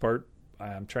the most part,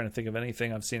 I'm trying to think of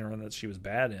anything I've seen her in that she was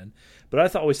bad in.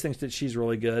 But I always think that she's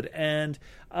really good. And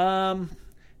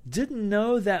didn't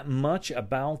know that much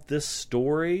about this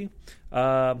story.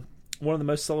 One of the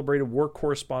most celebrated war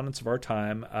correspondents of our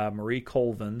time, Marie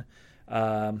Colvin,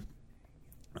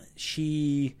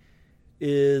 she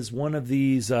is one of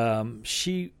these.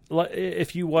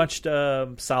 If you watched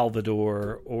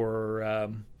Salvador, or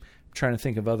I'm trying to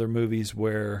think of other movies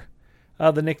where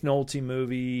the Nick Nolte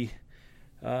movie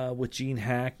with Gene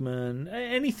Hackman,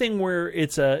 anything where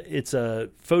it's a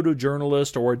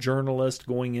photojournalist or a journalist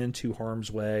going into harm's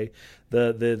way.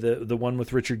 The one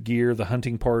with Richard Gere, The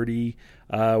Hunting Party,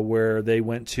 where they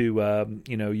went to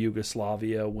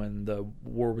Yugoslavia when the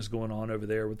war was going on over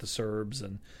there with the Serbs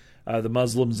and the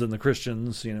Muslims and the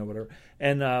Christians, whatever.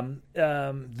 And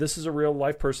this is a real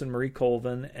life person, Marie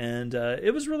Colvin, and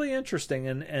it was really interesting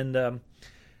and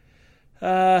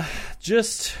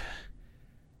just.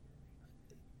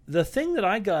 The thing that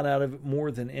I got out of it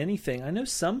more than anything, I know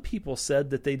some people said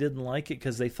that they didn't like it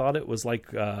because they thought it was like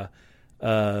kind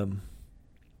of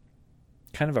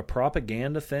a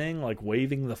propaganda thing, like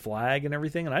waving the flag and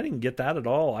everything, and I didn't get that at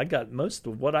all. I got most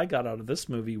of what I got out of this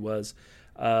movie was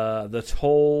the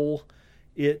toll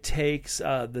it takes.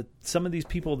 Some of these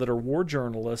people that are war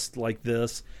journalists like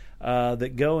this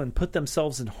that go and put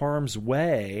themselves in harm's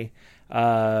way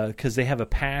because they have a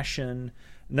passion.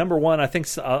 Number one, I think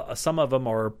some of them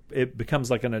it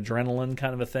becomes like an adrenaline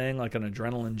kind of a thing, like an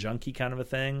adrenaline junkie kind of a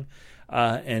thing,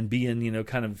 and being,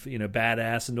 kind of,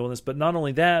 badass and doing this. But not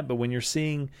only that, but when you're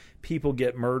seeing people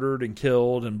get murdered and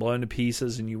killed and blown to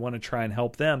pieces and you want to try and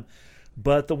help them.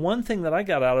 But the one thing that I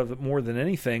got out of it more than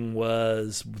anything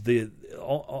was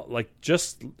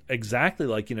just exactly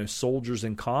like, soldiers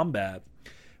in combat,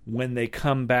 when they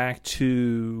come back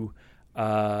to...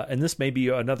 and this may be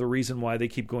another reason why they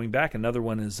keep going back. Another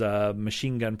one is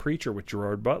Machine Gun Preacher with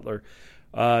Gerard Butler.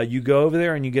 You go over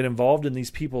there and you get involved in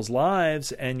these people's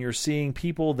lives, and you're seeing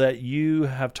people that you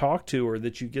have talked to or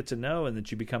that you get to know and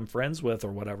that you become friends with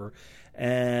or whatever.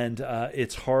 And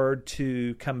it's hard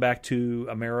to come back to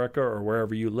America or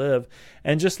wherever you live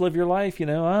and just live your life,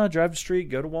 drive the street,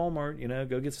 go to Walmart,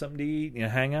 go get something to eat,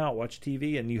 hang out, watch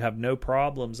TV, and you have no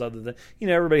problems other than,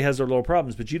 everybody has their little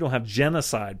problems, but you don't have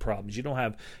genocide problems. You don't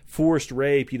have forced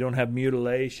rape. You don't have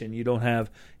mutilation. You don't have,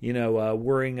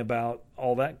 worrying about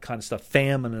all that kind of stuff,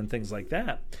 famine and things like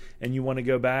that. And you want to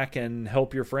go back and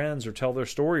help your friends or tell their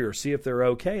story or see if they're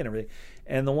okay and everything.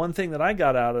 And the one thing that I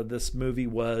got out of this movie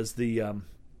was the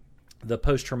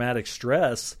post-traumatic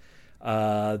stress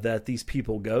that these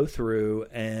people go through,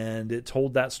 and it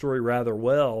told that story rather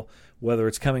well, whether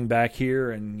it's coming back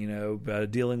here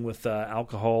and, dealing with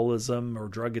alcoholism or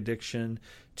drug addiction,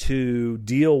 to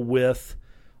deal with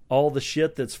all the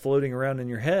shit that's floating around in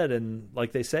your head. And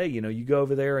like they say, you go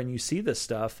over there and you see this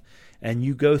stuff, and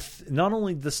you go not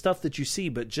only the stuff that you see,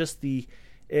 but just the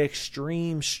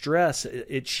extreme stress.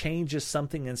 It changes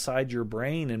something inside your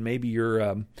brain, and maybe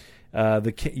your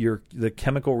the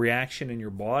chemical reaction in your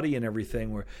body and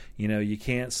everything, where you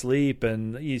can't sleep,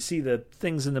 and you see the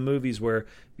things in the movies where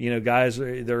guys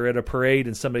they're at a parade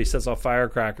and somebody sets off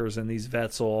firecrackers and these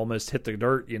vets will almost hit the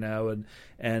dirt,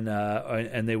 and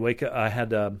they wake up. I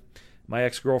had my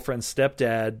ex-girlfriend's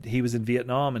stepdad. He was in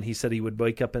Vietnam, and he said he would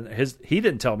wake up he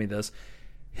didn't tell me this.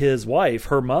 His wife,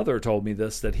 her mother, told me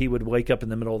this, that he would wake up in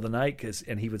the middle of the night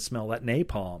and he would smell that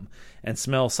napalm and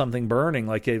smell something burning,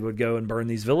 like they would go and burn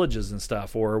these villages and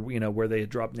stuff, or where they had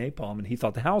dropped napalm, and he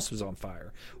thought the house was on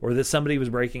fire, or that somebody was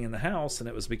breaking in the house, and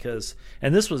it was because.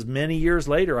 And this was many years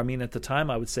later. I mean, at the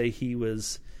time, I would say he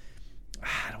was.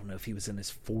 I don't know if he was in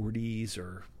his 40s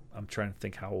or. I'm trying to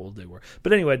think how old they were.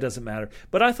 But anyway, it doesn't matter.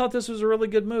 But I thought this was a really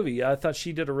good movie. I thought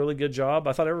she did a really good job.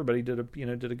 I thought everybody did a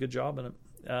good job in it.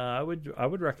 I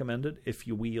would recommend it if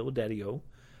you will, Daddy-O.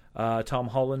 Tom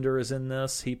Hollander is in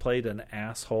this. He played an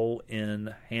asshole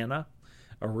in Hannah,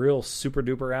 a real super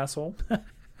duper asshole.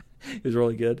 He was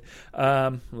really good.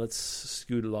 Let's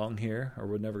scoot along here, or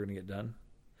we're never going to get done.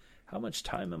 How much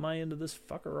time am I into this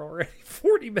fucker already?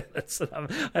 40 minutes, and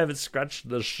I haven't scratched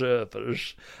the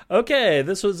surface. Okay,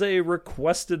 this was a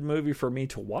requested movie for me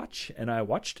to watch, and I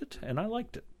watched it, and I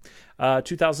liked it.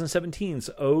 2017's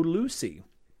Oh, Lucy.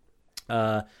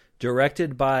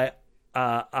 Directed by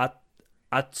Atsuko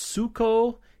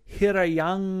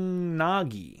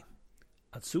Hirayanagi.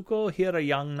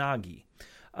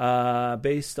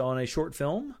 Based on a short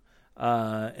film,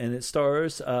 and it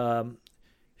stars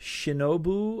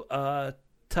Shinobu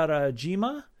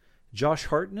Tarajima, Josh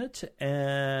Hartnett,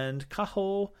 and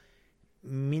Kaho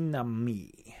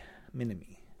Minami.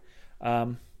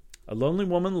 A lonely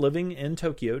woman living in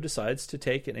Tokyo decides to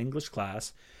take an English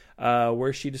class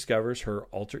where she discovers her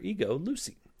alter ego,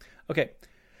 Lucy. Okay.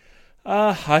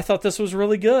 I thought this was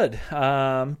really good.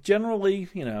 Generally,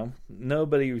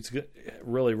 nobody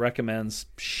really recommends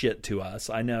shit to us.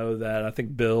 I know that I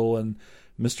think Bill and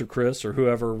Mr. Chris or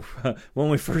whoever, when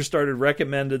we first started,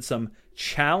 recommended some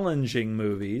challenging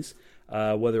movies,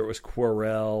 whether it was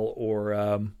Querelle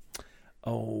or,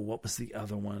 what was the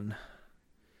other one?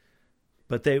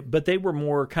 But they were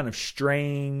more kind of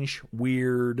strange,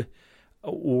 weird,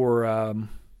 or I'm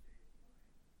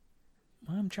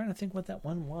trying to think what that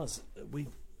one was.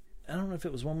 I don't know if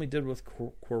it was one we did with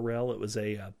Querelle.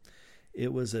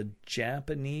 It was a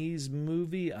Japanese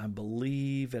movie, I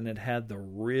believe, and it had the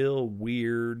real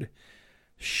weird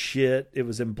shit. It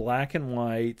was in black and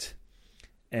white,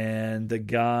 and the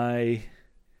guy,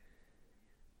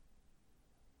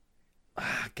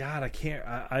 God, I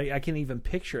can't even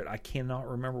picture it. I cannot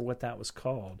remember what that was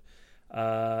called.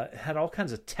 It had all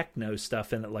kinds of techno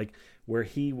stuff in it, like where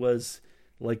he was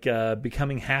like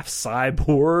becoming half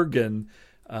cyborg, and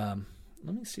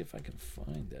let me see if I can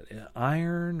find that.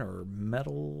 Iron or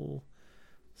metal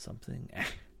something.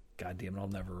 God damn it, I'll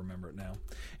never remember it now.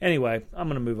 Anyway, I'm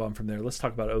going to move on from there. Let's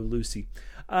talk about Oh, Lucy.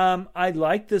 I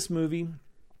like this movie.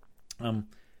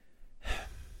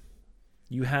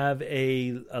 You have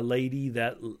a lady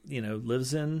that,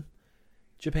 lives in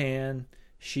Japan.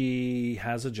 She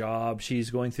has a job.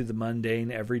 She's going through the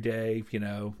mundane everyday,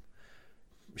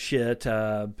 shit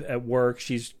at work.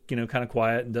 She's kind of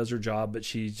quiet and does her job, but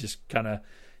she's just kind of,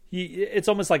 it's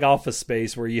almost like Office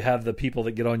Space, where you have the people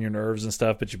that get on your nerves and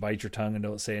stuff, but you bite your tongue and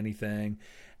don't say anything.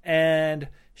 And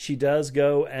she does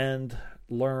go and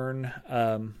learn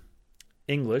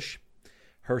English.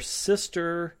 Her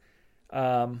sister,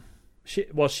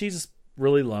 she's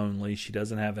really lonely. She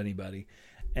doesn't have anybody,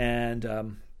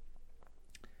 and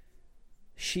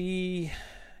she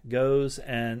goes,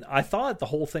 and I thought the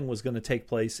whole thing was going to take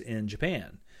place in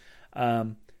Japan.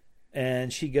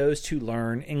 And she goes to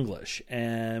learn English.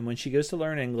 And when she goes to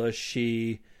learn English,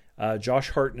 Josh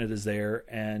Hartnett is there,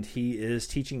 and he is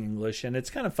teaching English. And it's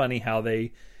kind of funny how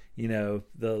they,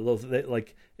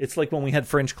 it's like when we had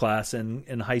French class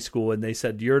in high school, and they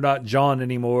said, "You're not John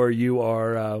anymore. You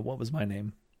are," what was my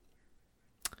name?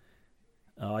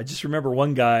 I just remember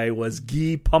one guy was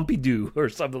Guy Pompidou or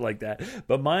something like that.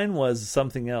 But mine was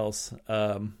something else.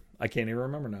 I can't even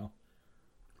remember now.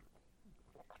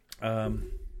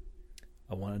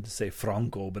 I wanted to say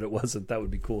Franco, but it wasn't. That would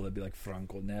be cool. That'd be like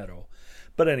Franco Nero.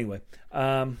 But anyway.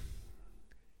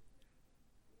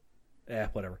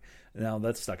 Whatever. Now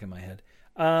that's stuck in my head.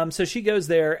 So she goes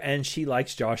there, and she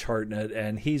likes Josh Hartnett,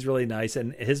 and he's really nice.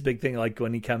 And his big thing, like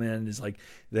when he come in, is like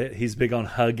that he's big on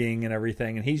hugging and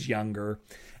everything, and he's younger,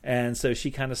 and so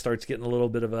she kind of starts getting a little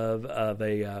bit of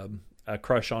a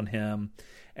crush on him.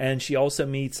 And she also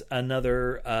meets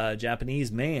another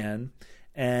Japanese man,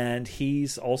 and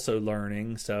he's also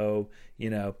learning. So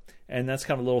and that's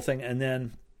kind of a little thing. And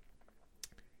then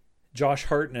Josh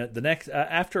Hartnett, the next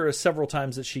after several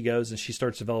times that she goes and she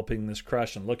starts developing this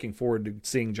crush and looking forward to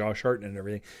seeing Josh Hartnett and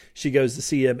everything, she goes to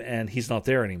see him and he's not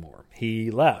there anymore.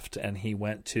 He left and he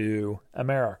went to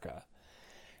America.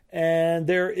 And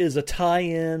there is a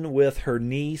tie-in with her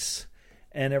niece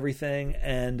and everything.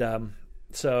 And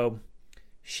so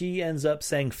she ends up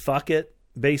saying, fuck it,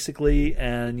 basically.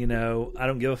 And, you know, I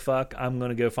don't give a fuck. I'm going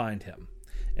to go find him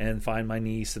and find my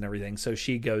niece and everything. So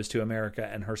she goes to America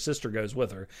and her sister goes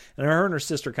with her. And her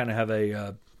sister kind of have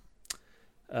a,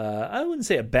 I wouldn't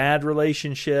say a bad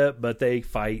relationship, but they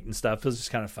fight and stuff. It was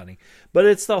just kind of funny. But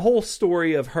it's the whole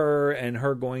story of her and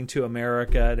her going to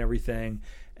America and everything.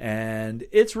 And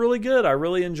it's really good. I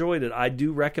really enjoyed it. I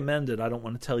do recommend it. I don't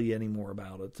want to tell you any more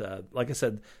about it. Like I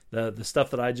said, the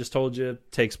stuff that I just told you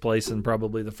takes place in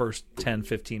probably the first 10,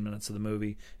 15 minutes of the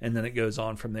movie, and then it goes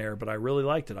on from there. But I really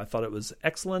liked it. I thought it was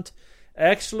excellent.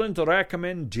 Excellent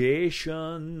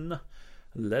recommendation.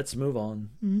 Let's move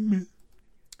on.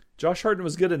 Josh Hartnett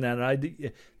was good in that.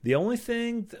 And the only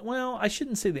thing, well, I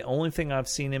shouldn't say the only thing I've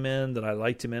seen him in that I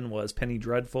liked him in was Penny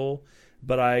Dreadful.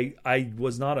 But I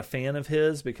was not a fan of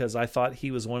his because I thought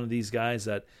he was one of these guys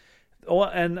that... Oh,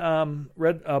 and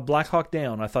Black Hawk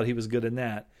Down, I thought he was good in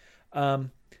that.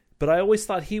 But I always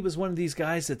thought he was one of these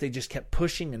guys that they just kept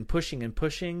pushing and pushing and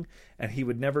pushing, and he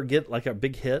would never get like a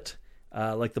big hit,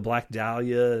 like the Black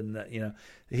Dahlia, and you know,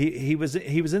 he was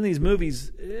in these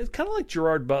movies. It's kind of like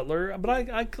Gerard Butler, but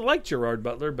I like Gerard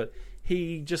Butler, but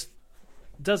he just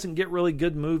doesn't get really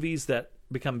good movies that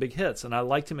become big hits, and I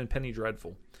liked him in Penny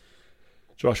Dreadful.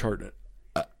 Josh Hartnett.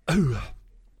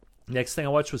 Next thing I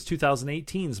watched was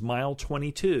 2018's Mile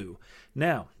 22.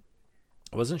 Now,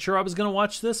 I wasn't sure I was going to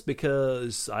watch this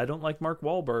because I don't like Mark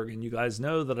Wahlberg, and you guys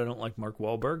know that I don't like Mark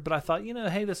Wahlberg, but I thought, you know,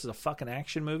 hey, this is a fucking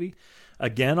action movie.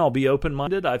 Again, I'll be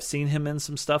open-minded. I've seen him in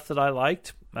some stuff that I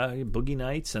liked, Boogie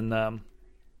Nights, and that's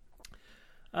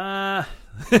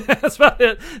about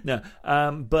it. No,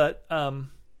 but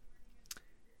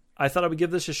I thought I would give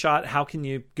this a shot. How can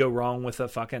you go wrong with a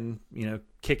fucking, you know,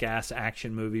 kick-ass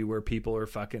action movie where people are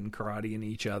fucking karateing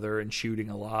each other and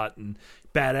shooting a lot and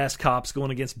badass cops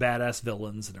going against badass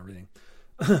villains and everything.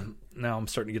 Now I'm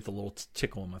starting to get the little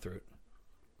tickle in my throat.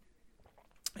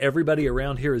 Everybody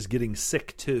around here is getting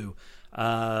sick too.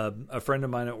 A friend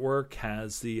of mine at work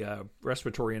has the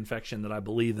respiratory infection that I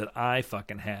believe that I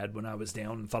fucking had when I was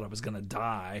down and thought I was going to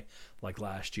die like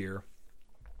last year.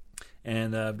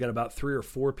 And I've got about 3 or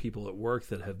 4 people at work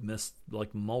that have missed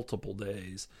like multiple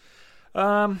days.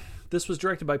 This was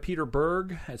directed by Peter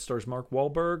Berg. It stars Mark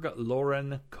Wahlberg,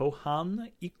 Lauren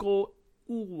Cohan, Iko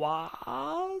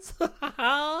Uwaz,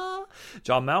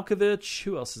 John Malkovich.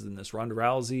 Who else is in this? Ronda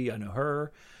Rousey. I know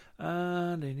her.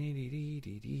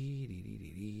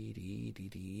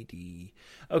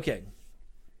 Okay.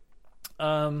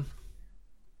 I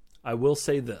will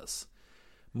say this.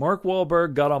 Mark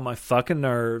Wahlberg got on my fucking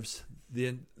nerves.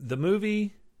 The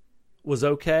movie was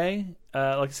okay.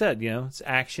 Like I said, you know, it's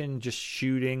action, just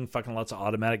shooting, fucking lots of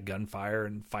automatic gunfire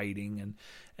and fighting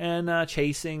and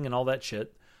chasing and all that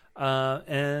shit.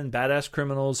 And badass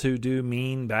criminals who do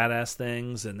mean badass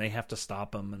things and they have to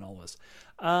stop them and all this.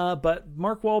 But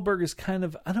Mark Wahlberg is kind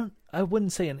of, I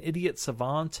wouldn't say an idiot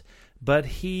savant, but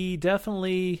he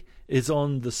definitely is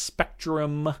on the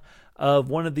spectrum of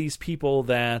one of these people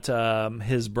that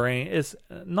his brain is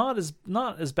not as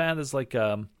bad as like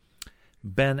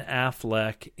Ben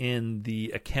Affleck in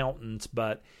The Accountant,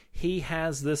 but he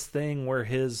has this thing where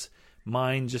his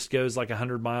mind just goes like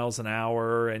 100 miles an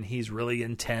hour and he's really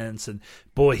intense, and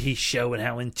boy, he's showing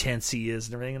how intense he is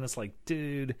and everything, and it's like,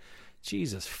 dude,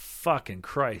 Jesus fucking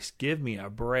Christ, give me a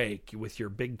break with your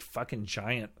big fucking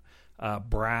giant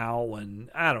brow. And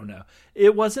I don't know,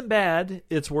 it wasn't bad.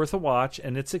 It's worth a watch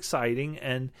and it's exciting,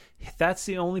 and that's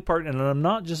the only part. And I'm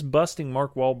not just busting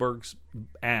Mark Wahlberg's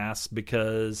ass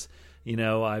because, you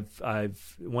know,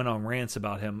 I've went on rants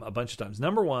about him a bunch of times.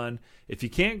 Number one, if you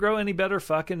can't grow any better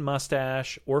fucking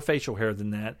mustache or facial hair than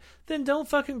that, then don't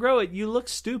fucking grow it. You look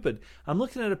stupid. I'm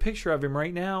looking at a picture of him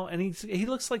right now, and he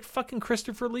looks like fucking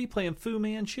Christopher Lee playing Fu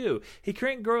Manchu. He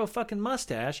can't grow a fucking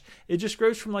mustache. It just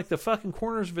grows from like the fucking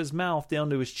corners of his mouth down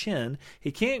to his chin.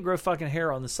 He can't grow fucking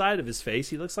hair on the side of his face.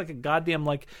 He looks like a goddamn,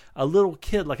 like a little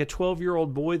kid, like a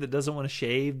 12-year-old boy that doesn't want to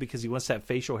shave because he wants to have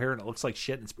facial hair and it looks like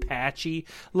shit and it's patchy.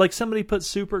 Like somebody put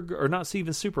or not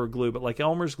even super glue, but like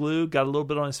Elmer's glue, got a little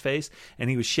bit on his face,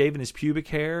 and he was shaving his pubic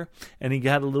hair, and he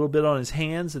got a little bit on his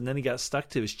hands, and then he got stuck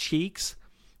to his cheeks,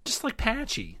 just like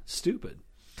patchy. Stupid.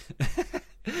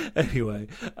 Anyway,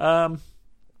 I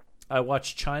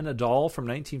watched China Doll from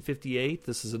 1958.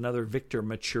 This is another Victor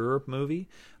Mature movie,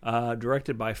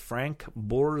 directed by Frank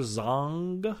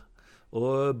Borzong.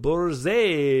 or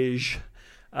Borzage.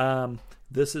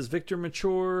 This is Victor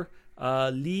Mature,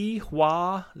 Li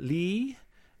Hua Li,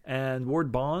 and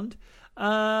Ward Bond.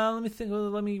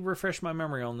 Let me refresh my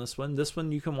memory on this one. This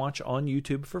one you can watch on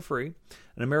YouTube for free.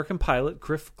 An American pilot,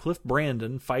 Cliff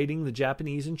Brandon, fighting the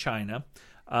Japanese in China,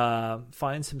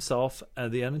 finds himself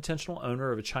the unintentional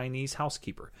owner of a Chinese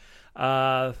housekeeper.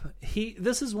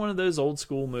 This is one of those old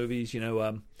school movies,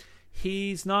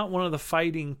 he's not one of the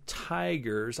fighting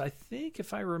tigers. I think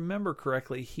if I remember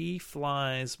correctly, he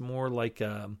flies more like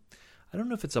I don't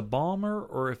know if it's a bomber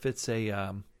or if it's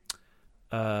a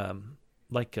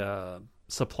like a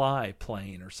supply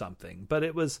plane or something. But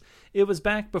it was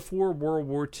back before World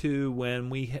War II when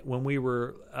we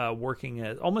were working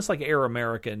at almost like Air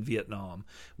America in Vietnam.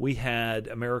 We had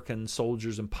American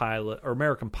soldiers and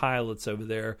American pilots over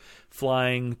there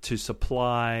flying to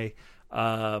supply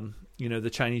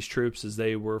the Chinese troops as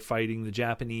they were fighting the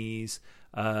Japanese.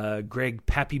 Greg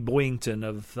Pappy Boyington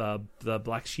of the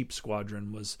Black Sheep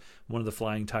Squadron was one of the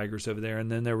Flying Tigers over there.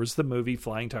 And then there was the movie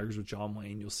Flying Tigers with John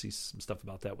Wayne. You'll see some stuff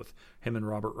about that with him and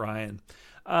Robert Ryan.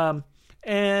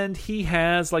 And he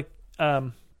has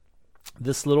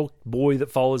this little boy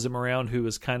that follows him around who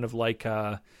is kind of like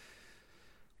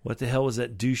what the hell was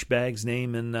that douchebag's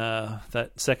name in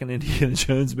that second Indiana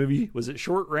Jones movie? Was it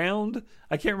Short Round?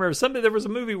 I can't remember. There was a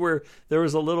movie where there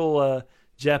was a little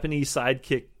Japanese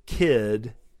sidekick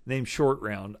kid named Short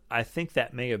Round. I think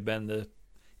that may have been the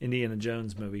Indiana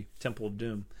Jones movie, Temple of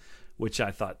Doom, which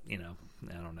I thought, I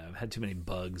don't know, had too many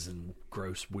bugs and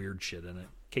gross, weird shit in it.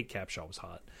 Kate Capshaw was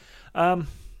hot.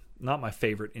 Not my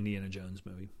favorite Indiana Jones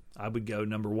movie. I would go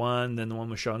number 1, then the one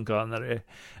with Sean Connery.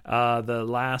 The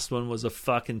last one was a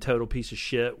fucking total piece of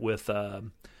shit with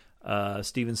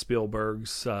Steven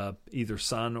Spielberg's either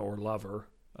son or lover.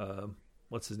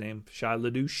 What's his name? Shia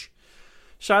LaDouche.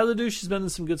 Shia LaDouche has been in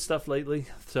some good stuff lately,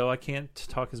 so I can't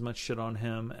talk as much shit on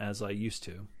him as I used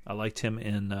to. I liked him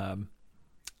in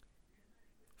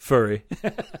Furry.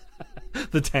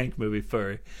 The tank movie,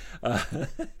 Furry.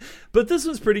 But this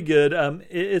one's pretty good.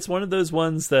 It's one of those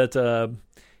ones that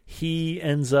he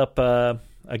ends up,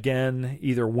 again,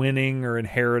 either winning or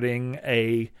inheriting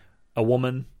a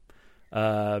woman,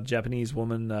 Japanese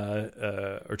woman,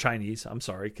 or Chinese. I'm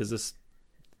sorry, because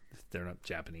they're not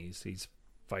Japanese. He's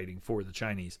fighting for the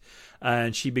Chinese,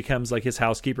 and she becomes like his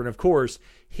housekeeper. And of course,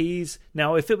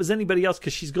 now if it was anybody else,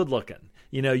 because she's good looking,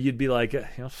 you'd be like,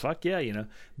 fuck yeah,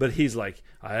 but he's like,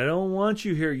 I don't want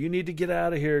you here, you need to get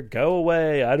out of here, go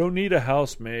away, I don't need a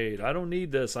housemaid, I don't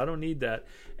need this, I don't need that.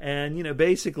 And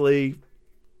basically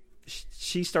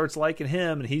she starts liking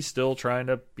him, and he's still trying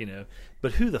to,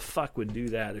 but who the fuck would do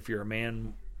that if you're a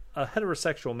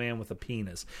heterosexual man with a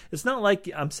penis? It's not like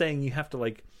I'm saying you have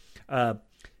to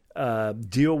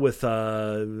deal with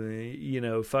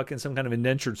fucking some kind of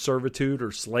indentured servitude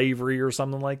or slavery or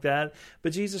something like that,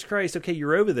 but Jesus Christ, okay,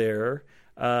 you're over there.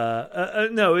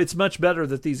 No, it's much better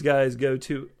that these guys go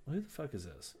to, who the fuck is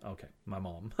this? Okay, my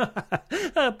mom.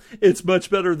 It's much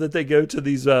better that they go to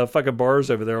these fucking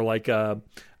bars over there, like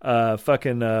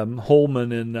fucking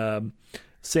Holman and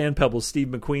Sand Pebbles, Steve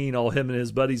McQueen, all him and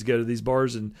his buddies go to these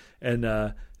bars and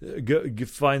go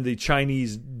find the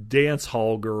Chinese dance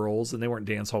hall girls, and they weren't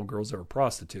dance hall girls, they were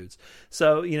prostitutes.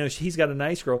 So, he's got a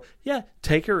nice girl. Yeah,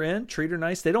 take her in, treat her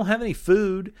nice. They don't have any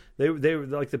food. They were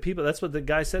like the people, that's what the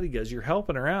guy said. He goes, you're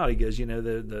helping her out. He goes,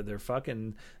 they're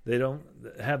fucking, they don't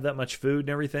have that much food and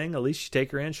everything. At least you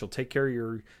take her in, she'll take care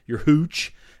of your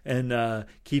hooch and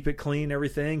keep it clean,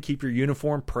 everything, keep your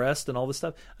uniform pressed and all this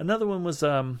stuff. Another one was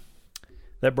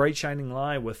that Bright Shining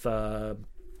Lie with Bill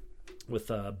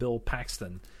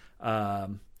Paxton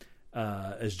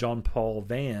as John Paul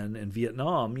Van in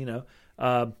Vietnam.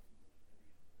 Of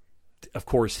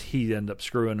course, he ended up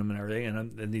screwing him and everything,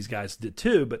 and these guys did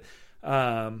too. But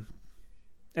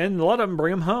and a lot of them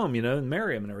bring him home, and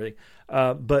marry him and everything.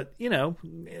 But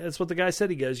that's what the guy said.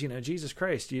 He goes, Jesus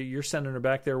Christ, you're sending her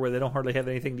back there where they don't hardly have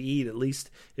anything to eat. At least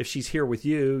if she's here with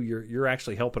you, you're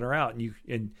actually helping her out,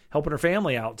 and helping her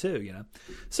family out too.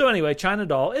 So anyway, China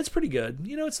Doll, it's pretty good.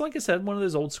 It's like I said, one of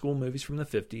those old school movies from the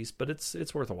 50s, but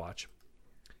it's worth a watch.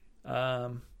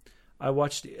 I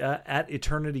watched At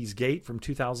Eternity's Gate from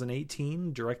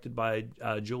 2018, directed by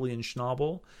Julian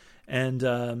Schnabel,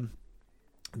 and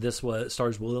this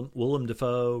stars Willem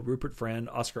Dafoe, Rupert Friend,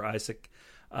 Oscar Isaac.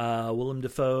 Willem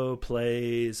Dafoe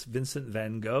plays Vincent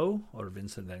Van Gogh,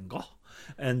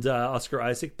 and Oscar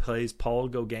Isaac plays Paul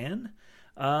Gauguin.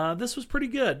 This was pretty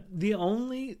good.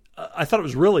 I thought it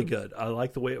was really good. I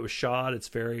like the way it was shot. It's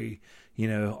very,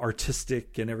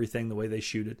 artistic and everything, the way they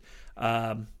shoot it.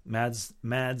 Mads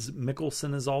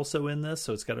Mikkelsen is also in this,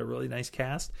 so it's got a really nice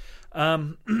cast.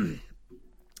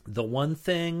 The one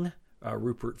thing,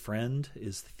 Rupert Friend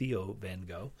is Theo Van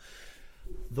Gogh.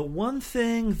 The one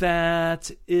thing that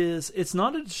it's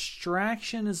not a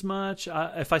distraction as much.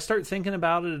 If I start thinking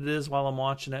about it, it is while I'm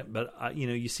watching it. But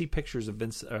you see pictures of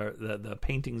the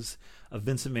paintings of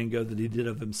Vincent Van Gogh that he did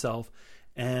of himself,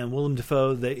 and Willem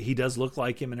Dafoe. That he does look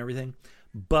like him and everything.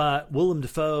 But Willem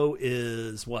Dafoe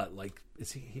is what, like,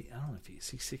 is he? I don't know if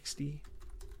he's 60.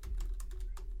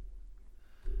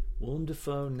 Willem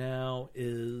Dafoe now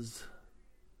is.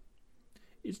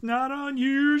 It's not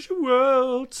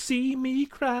unusual to see me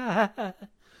cry.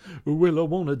 Well, I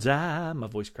want to die. My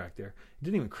voice cracked there. It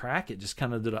didn't even crack. It just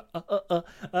kind of did a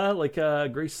like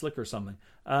Grace Slick or something.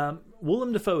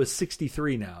 Willem Dafoe is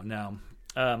 63 now. Now,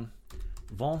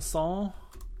 Vincent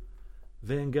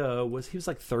Van Gogh was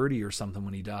like 30 or something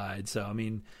when he died. So, I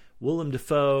mean, Willem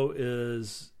Dafoe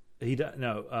is...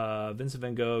 Vincent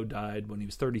Van Gogh died when he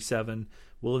was 37.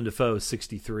 Willem Dafoe is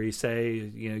 63.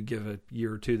 Say, give a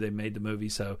year or two, they made the movie.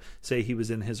 So say he was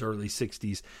in his early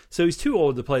 60s. So he's too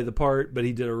old to play the part, but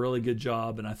he did a really good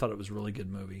job, and I thought it was a really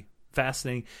good movie.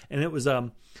 Fascinating. And it was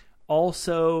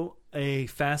also a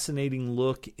fascinating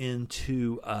look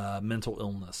into mental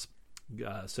illness.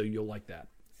 So you'll like that.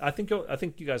 I think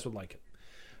you guys would like it.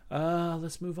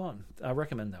 Let's move on. I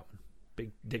recommend that one.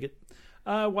 Big dig it.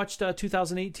 I watched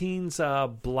 2018's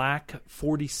Black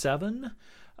 47.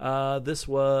 This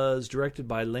was directed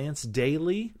by Lance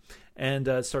Daly, and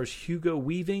it stars Hugo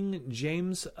Weaving,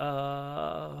 James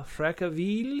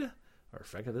Fricaville,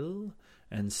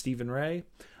 and Stephen Ray.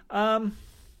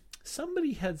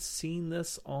 Somebody had seen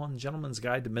this on Gentleman's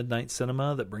Guide to Midnight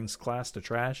Cinema that brings class to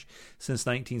trash since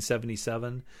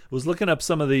 1977. Was looking up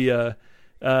some of the...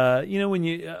 when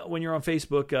you're on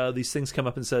Facebook, these things come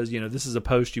up and says, this is a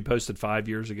post you posted 5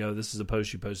 years ago. This is a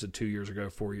post you posted 2 years ago,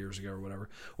 4 years ago, or whatever,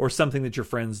 or something that your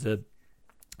friends did.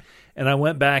 And I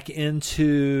went back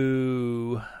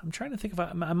into, I'm trying to think if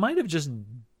I might have just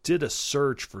did a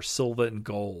search for Silva and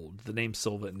Gold, the name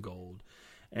Silva and Gold.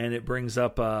 And it brings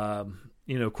up, of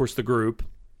course, the group.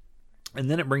 And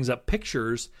then it brings up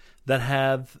pictures that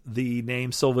have the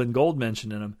name Silva and Gold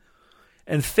mentioned in them.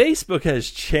 And Facebook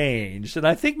has changed, and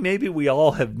I think maybe we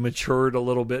all have matured a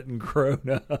little bit and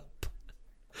grown up.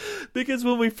 Because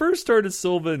when we first started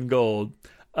Silva and Gold,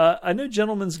 I know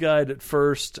Gentleman's Guide at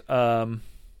first,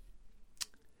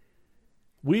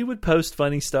 we would post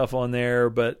funny stuff on there,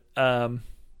 but when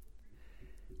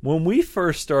we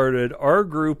first started, our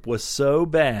group was so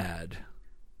bad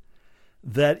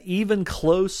that even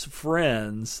close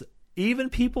friends, even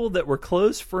people that were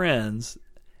close friends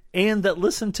and that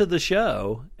listened to the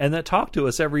show and that talked to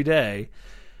us every day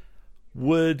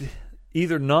would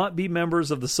either not be members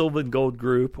of the Silva and Gold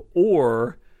group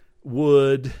or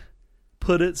would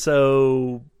put it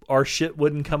so our shit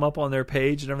wouldn't come up on their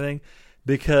page and everything,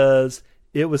 because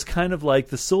it was kind of like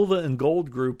the Silva and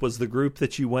Gold group was the group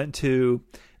that you went to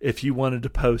if you wanted to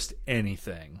post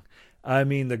anything. I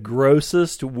mean, the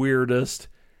grossest, weirdest.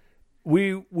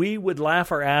 We would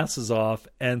laugh our asses off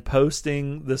and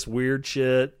posting this weird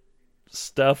shit,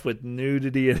 stuff with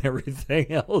nudity and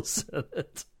everything else in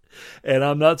it. And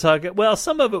I'm not talking, well,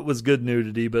 some of it was good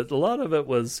nudity, but a lot of it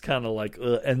was kind of like,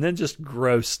 and then just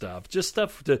gross stuff, just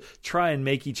stuff to try and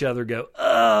make each other go,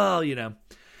 oh,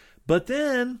 But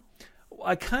then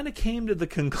I kind of came to the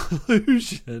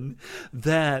conclusion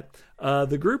that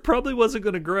the group probably wasn't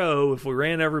going to grow if we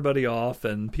ran everybody off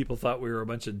and people thought we were a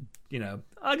bunch of,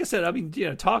 like I said,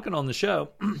 talking on the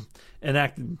show and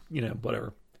acting,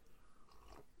 whatever.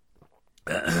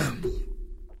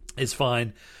 It's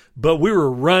fine. But we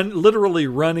were literally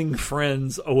running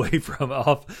friends away from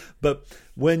off. But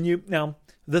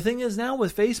the thing is now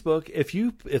with Facebook,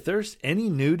 if there's any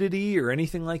nudity or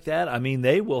anything like that, I mean,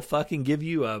 they will fucking give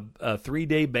you a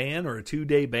 3-day ban or a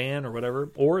 2-day ban or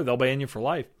whatever, or they'll ban you for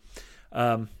life.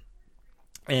 But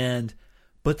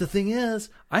the thing is,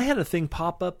 I had a thing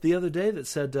pop up the other day that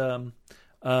said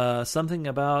something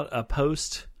about a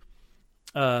post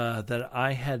that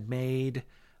I had made.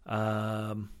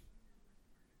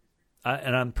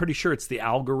 And I'm pretty sure it's the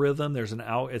algorithm.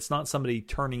 It's not somebody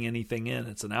turning anything in.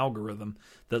 It's an algorithm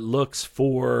that looks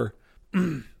for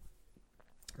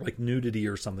like nudity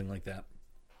or something like that.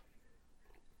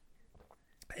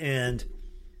 And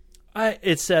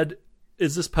it said,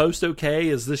 is this post okay?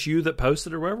 Is this you that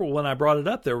posted or whatever? Well, when I brought it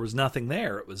up, there was nothing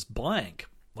there. It was blank,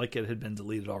 like it had been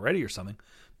deleted already or something.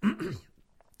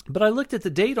 But I looked at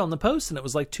the date on the post and it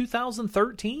was like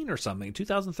 2013 or something,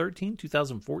 2013,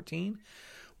 2014.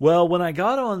 Well, when I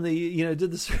got on did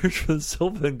the search for the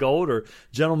Silva and Gold or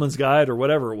Gentleman's Guide or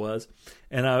whatever it was,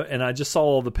 and I just saw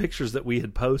all the pictures that we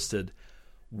had posted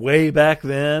way back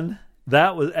then,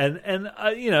 that was, and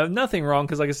you know, nothing wrong,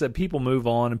 because like I said, people move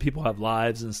on and people have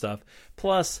lives and stuff.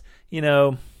 Plus, you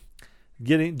know,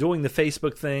 doing the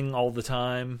Facebook thing all the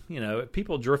time, you know,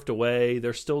 people drift away.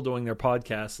 They're still doing their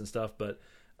podcasts and stuff, but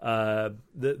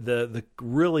the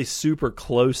really super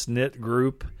close knit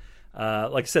group,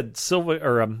 like I said,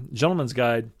 Gentleman's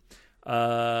Guide,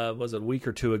 was it a week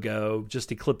or two ago,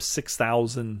 just eclipsed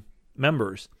 6,000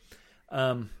 members.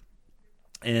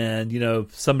 And, you know,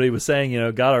 somebody was saying, you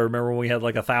know, God, I remember when we had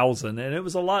like 1,000, and it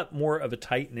was a lot more of a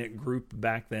tight knit group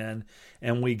back then.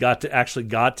 And we got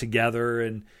together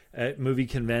and at movie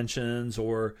conventions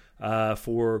or,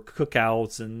 for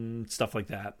cookouts and stuff like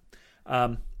that.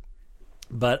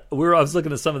 But I was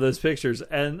looking at some of those pictures,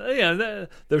 and, you know,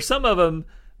 there's some of them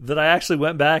that I actually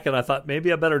went back and I thought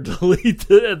maybe I better delete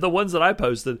the ones that I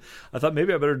posted. I thought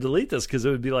maybe I better delete this, because it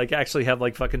would be like actually have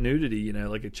like fucking nudity, you know,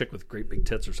 like a chick with great big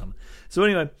tits or something. So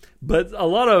anyway, but a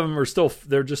lot of them are still,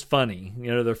 they're just funny,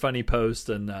 you know, they're funny posts,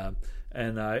 and I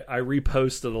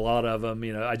reposted a lot of them,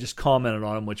 you know, I just commented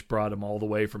on them, which brought them all the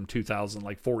way from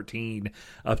 2014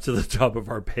 up to the top of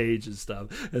our page and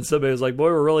stuff. And somebody was like, boy,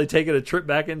 we're really taking a trip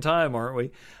back in time, aren't we?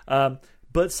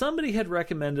 But somebody had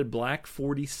recommended Black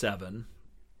 47.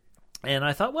 And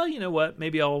I thought, well, you know what?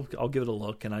 Maybe I'll give it a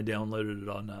look, and I downloaded it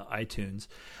on iTunes.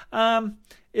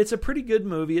 It's a pretty good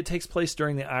movie. It takes place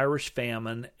during the Irish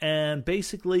famine, and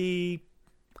basically,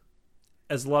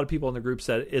 as a lot of people in the group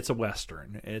said, it's a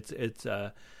Western. It's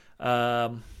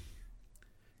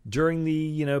during the,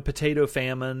 you know, potato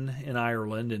famine in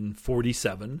Ireland in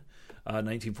 1947.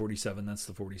 That's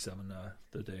the 47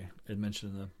 that they had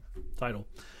mentioned in the title.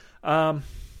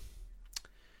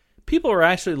 People are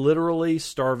actually literally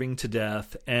starving to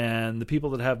death, and the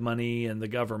people that have money and the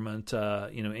government,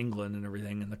 you know, England and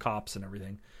everything, and the cops and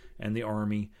everything, and the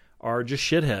army are just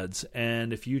shitheads.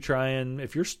 And if you're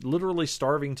literally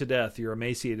starving to death, you're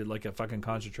emaciated like a fucking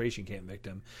concentration camp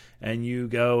victim, and you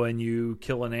go and you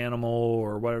kill an animal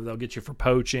or whatever, they'll get you for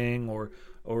poaching, or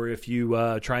if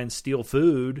you try and steal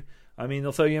food, I mean,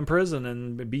 they'll throw you in prison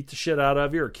and beat the shit out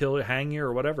of you or kill you, hang you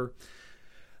or whatever.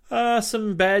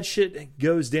 Some bad shit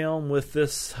goes down with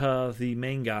this, the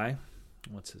main guy.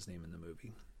 What's his name in the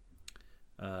movie?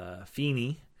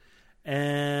 Feeney.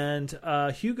 And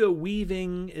Hugo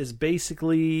Weaving is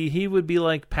basically, he would be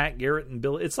like Pat Garrett and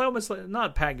Billy. It's almost like,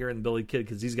 not Pat Garrett and Billy Kid,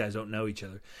 because these guys don't know each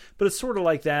other. But it's sort of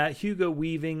like that. Hugo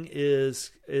Weaving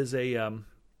is a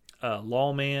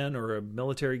lawman or a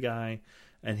military guy,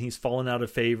 and he's fallen out of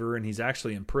favor, and he's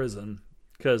actually in prison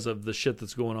because of the shit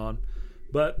that's going on.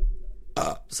 But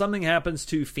something happens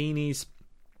to Feeney's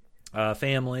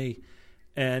family,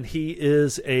 and he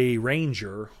is a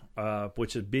ranger,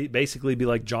 which would basically be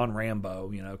like John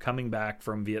Rambo, you know, coming back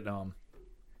from Vietnam.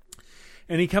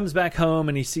 And he comes back home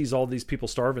and he sees all these people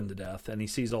starving to death, and he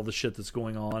sees all the shit that's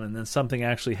going on, and then something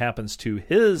actually happens to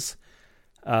his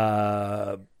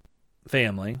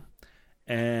family,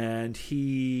 and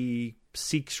he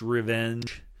seeks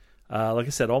revenge. Like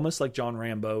I said, almost like John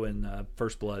Rambo in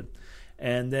First Blood.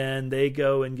 And then they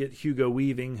go and get Hugo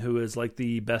Weaving, who is like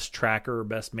the best tracker,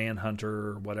 best manhunter,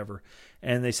 or whatever.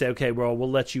 And they say, okay, well,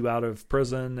 we'll let you out of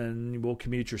prison and we'll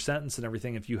commute your sentence and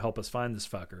everything if you help us find this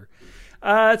fucker.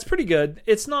 It's pretty good.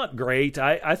 It's not great.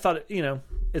 I thought, you know,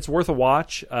 it's worth a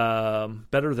watch.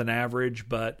 Better than average,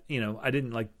 but, you know, I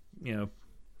didn't like, you know,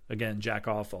 again, jack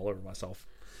off all over myself.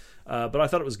 But I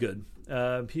thought it was good.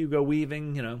 Hugo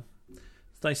Weaving, you know,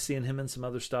 nice seeing him in some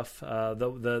other stuff.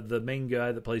 The main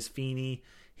guy that plays Feeney,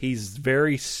 he's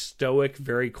very stoic,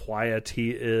 very quiet. He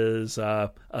is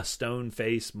a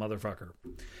stone-faced motherfucker.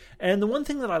 And the one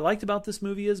thing that I liked about this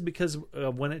movie is because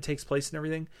when it takes place and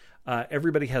everything,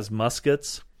 everybody has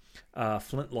muskets,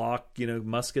 flintlock, you know,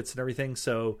 muskets and everything.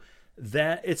 So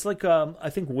that it's like I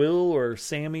think Will or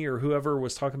Sammy or whoever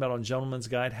was talking about on Gentleman's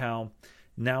Guide how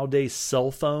nowadays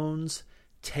cell phones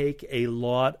take a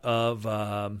lot of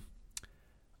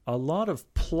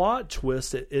plot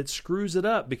twists. It screws it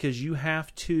up because you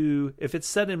have to, if it's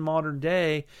set in modern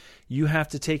day, you have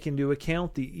to take into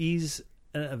account the ease,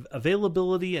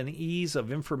 availability and ease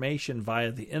of information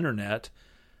via the internet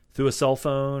through a cell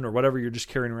phone or whatever you're just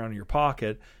carrying around in your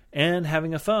pocket, and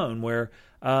having a phone where,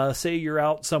 say you're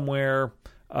out somewhere,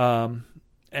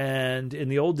 and in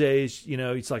the old days, you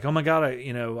know, it's like, oh my God,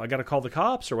 I got to call the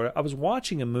cops or whatever. I was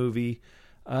watching a movie,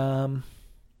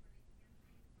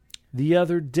 the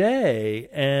other day,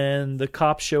 and the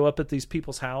cops show up at these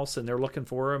people's house and they're looking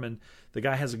for him, and the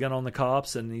guy has a gun on the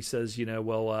cops, and he says, you know,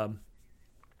 well,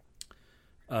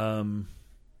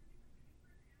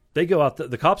 they go out,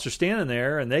 the cops are standing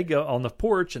there, and they go on the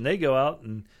porch, and they go out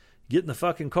and get in the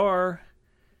fucking car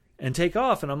and take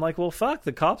off. And I'm like, well, fuck,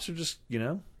 the cops are just, you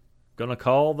know, gonna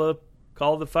call the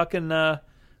call the fucking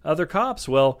other cops.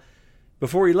 Well,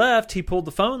 before he left, he pulled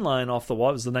the phone line off the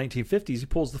wall. It was the 1950s. He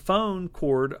pulls the phone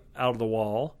cord out of the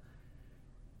wall,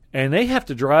 and they have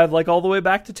to drive like all the way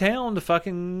back to town to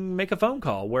fucking make a phone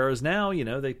call. Whereas now, you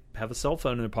know, they have a cell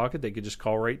phone in their pocket. They could just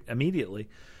call right immediately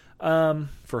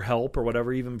for help or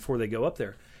whatever, even before they go up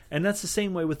there. And that's the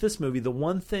same way with this movie. The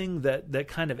one thing that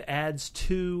kind of adds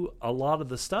to a lot of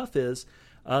the stuff is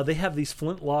they have these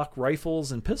flintlock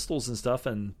rifles and pistols and stuff,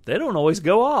 and they don't always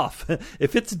go off.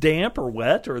 If it's damp or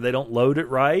wet or they don't load it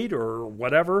right or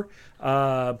whatever,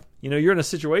 you know, you're in a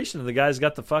situation and the guy's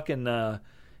got the fucking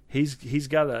he's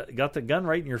got the gun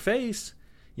right in your face.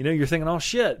 You know, you're thinking, oh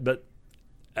shit, but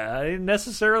ain't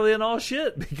necessarily an all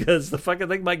shit, because the fucking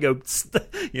thing might go,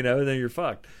 you know, and then you're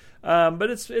fucked. But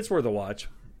it's worth a watch.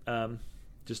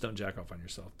 Just don't jack off on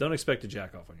yourself. Don't expect to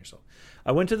jack off on yourself.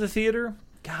 I went to the theater.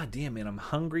 God damn, man, I'm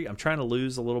hungry. I'm trying to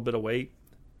lose a little bit of weight.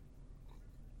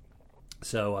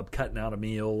 So I'm cutting out a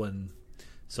meal, and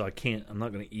so I'm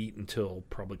not going to eat until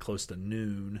probably close to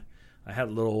noon. I had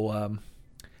a little,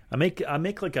 I make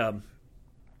like I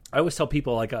always tell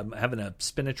people like I'm having a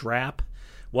spinach wrap.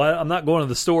 Well, I'm not going to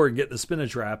the store and getting a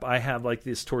spinach wrap. I have like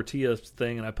this tortilla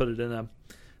thing, and I put it in a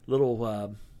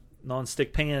little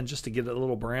non-stick pan just to get it a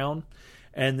little brown.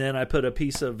 And then I put a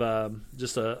piece of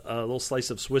just a little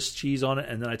slice of Swiss cheese on it,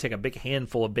 and then I take a big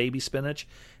handful of baby spinach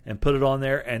and put it on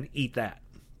there and eat that.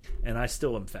 And I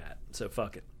still am fat, so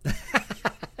fuck it.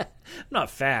 I'm not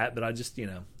fat, but I just, you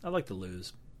know, I like to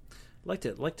lose. I like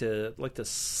to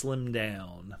slim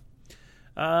down,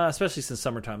 especially since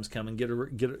summertime's coming. Get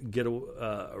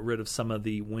rid of some of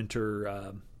the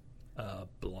winter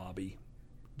blobby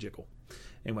jiggle.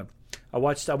 Anyway, I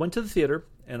went to the theater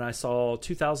and I saw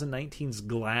 2019's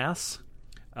Glass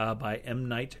by M.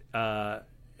 Night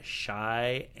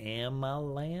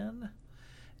Shyamalan,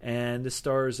 and this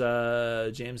stars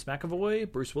James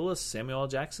McAvoy, Bruce Willis, Samuel L.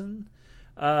 Jackson.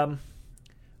 I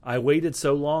waited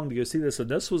so long to go see this, and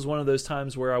this was one of those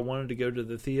times where I wanted to go to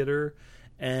the theater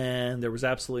and there was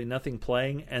absolutely nothing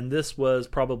playing, and this was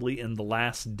probably in the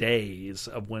last days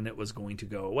of when it was going to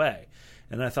go away.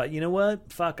 And I thought, you know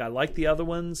what? Fuck, I like the other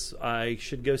ones. I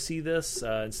should go see this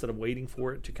instead of waiting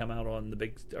for it to come out on the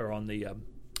big or on the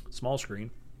small screen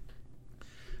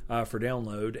for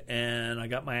download. And I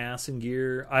got my ass in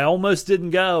gear. I almost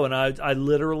didn't go, and I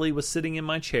literally was sitting in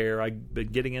my chair. I've been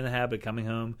getting in the habit of coming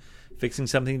home, fixing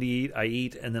something to eat. I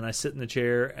eat, and then I sit in the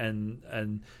chair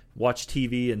and watch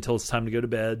TV until it's time to go to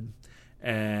bed.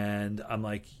 And I'm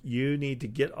like, you need to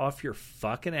get off your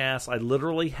fucking ass. I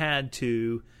literally had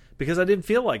to, because I didn't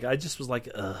feel like, I just was like,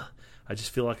 ugh, I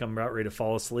just feel like I'm about ready to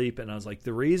fall asleep. And I was like,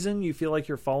 the reason you feel like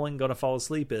you're going to fall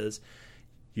asleep is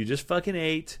you just fucking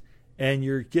ate and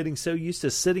you're getting so used to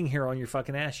sitting here on your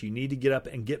fucking ass. You need to get up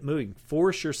and get moving.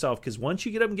 Force yourself, because once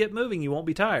you get up and get moving, you won't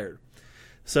be tired.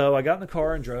 So I got in the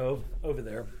car and drove over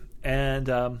there.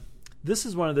 And this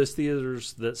is one of those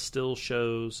theaters that still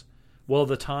shows, well,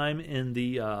 the time in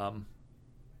the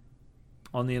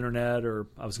on the internet, or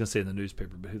I was going to say in the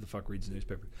newspaper, but who the fuck reads the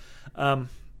newspaper?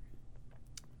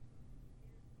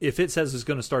 If it says it's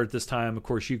going to start at this time, of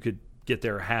course you could get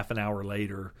there half an hour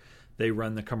later. They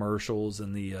run the commercials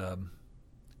and the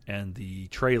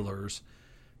trailers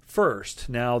first.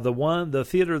 Now the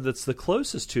theater that's the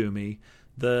closest to me,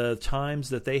 the times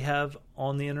that they have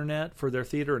on the internet for their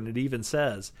theater, and it even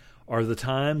says, are the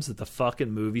times that the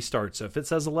fucking movie starts. So if it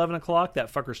says 11 o'clock,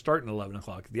 that fucker's starting at 11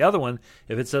 o'clock. The other one,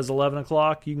 if it says 11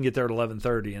 o'clock, you can get there at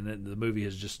 11:30 and then the movie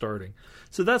is just starting.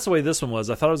 So that's the way this one was.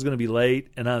 I thought it was going to be late,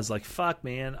 and I was like, fuck,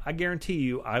 man, I guarantee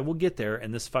you I will get there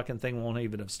and this fucking thing won't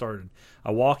even have started.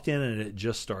 I walked in and it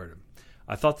just started.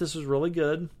 I thought this was really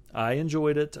good. I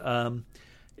enjoyed it.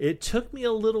 It took me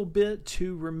a little bit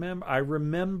to remember. I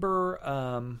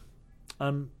remember,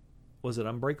 was it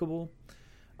Unbreakable?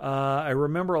 I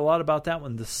remember a lot about that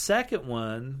one. The second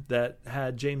one that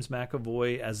had James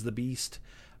McAvoy as the Beast,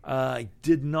 I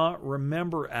did not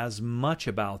remember as much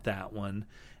about that one.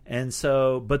 And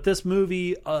so, but this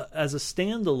movie as a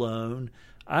standalone,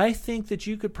 I think that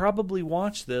you could probably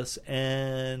watch this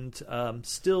and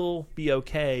still be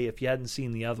okay if you hadn't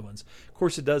seen the other ones. Of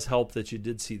course, it does help that you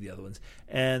did see the other ones.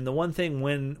 And the one thing,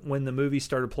 when the movie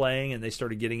started playing and they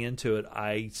started getting into it,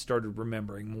 I started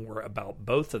remembering more about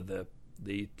both of the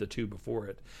two before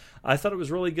it. I thought it was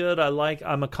really good.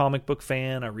 I'm a comic book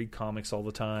fan. I read comics all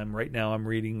the time. Right now I'm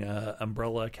reading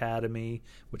Umbrella Academy,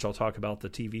 which I'll talk about the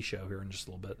TV show here in just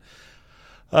a little bit.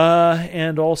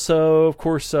 And also, of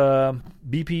course,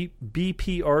 BPRD,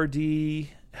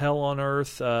 Hell on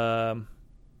Earth. Hell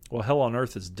on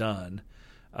Earth is done,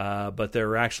 but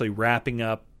they're actually wrapping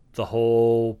up the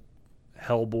whole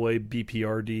Hellboy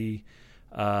BPRD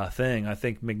thing. I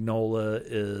think Mignola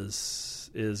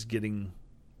is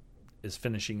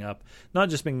finishing up. Not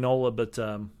just Mignola, but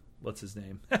what's his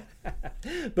name?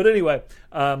 But anyway,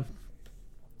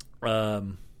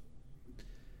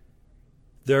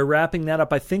 they're wrapping that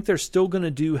up. I think they're still going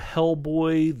to do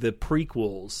Hellboy, the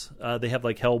prequels. They have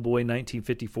like Hellboy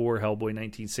 1954, Hellboy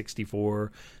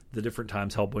 1964, the different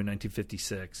times, Hellboy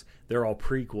 1956. They're all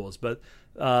prequels. But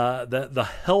the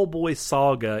Hellboy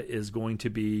saga is going to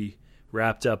be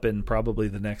wrapped up in probably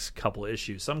the next couple of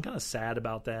issues. So I'm kind of sad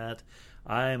about that.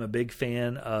 I am a big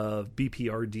fan of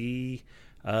BPRD,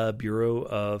 Bureau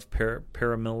of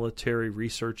Paramilitary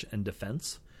Research and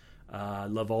Defense. I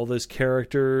love all those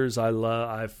characters.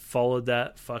 I've followed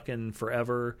that fucking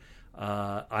forever.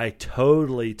 I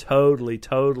totally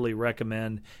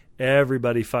recommend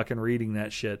everybody fucking reading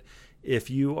that shit. If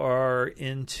you are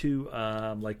into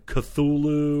like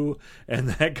Cthulhu and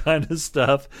that kind of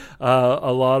stuff,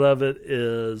 a lot of it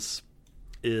is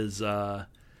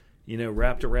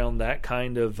wrapped around that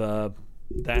kind of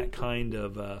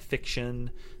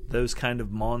fiction, those kind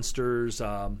of monsters.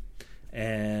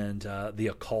 And the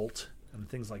occult and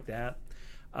things like that.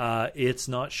 It's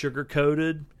not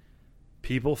sugar-coated.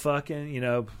 People fucking,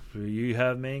 you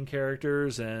have main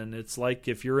characters, and it's like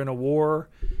if you're in a war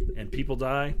and people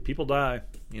die,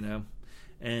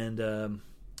 And,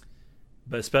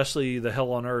 but especially the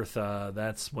Hell on Earth,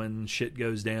 that's when shit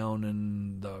goes down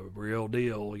and the real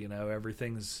deal,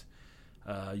 everything's,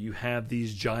 you have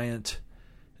these giant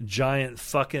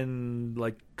fucking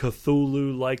like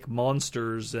Cthulhu like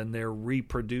monsters, and they're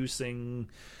reproducing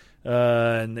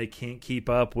and they can't keep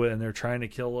up with, and they're trying to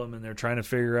kill them, and they're trying to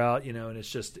figure out, and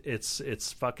it's just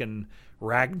it's fucking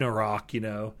Ragnarok,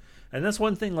 and that's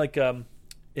one thing like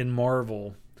in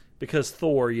Marvel, because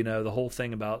Thor, the whole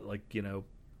thing about like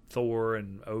Thor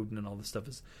and Odin and all this stuff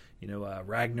is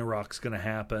Ragnarok's gonna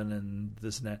happen and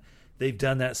this and that. They've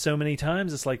done that so many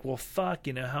times. It's like, well, fuck,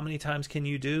 how many times can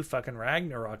you do fucking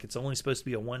Ragnarok? It's only supposed to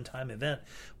be a one-time event.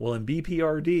 Well, in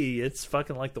BPRD, it's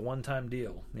fucking like the one-time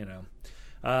deal,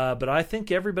 But I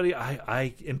think everybody,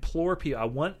 I implore people, I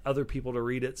want other people to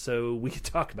read it so we can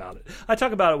talk about it. I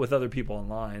talk about it with other people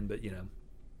online, but,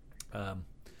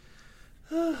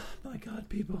 oh, my God,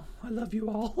 people, I love you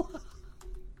all.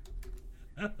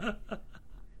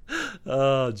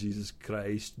 Oh, Jesus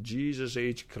Christ. Jesus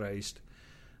H. Christ.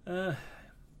 I'm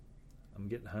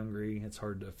getting hungry. It's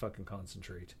hard to fucking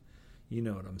concentrate. You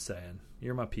know what I'm saying.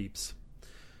 You're my peeps.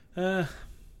 Oh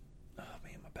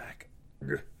man, my back.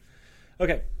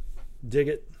 Okay, dig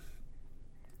it.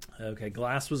 Okay,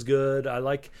 Glass was good. I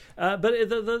like, but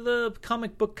the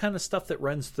comic book kind of stuff that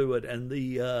runs through it, and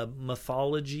the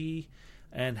mythology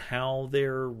and how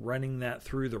they're running that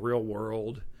through the real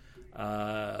world,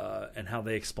 and how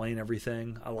they explain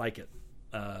everything. I like it.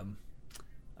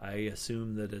 I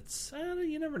assume that it's,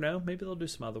 you never know. Maybe they'll do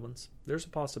some other ones. There's a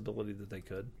possibility that they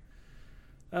could.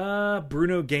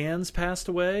 Bruno Ganz passed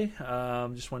away.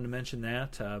 Just wanted to mention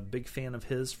that. Big fan of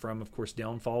his from, of course,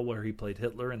 Downfall, where he played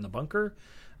Hitler in The Bunker.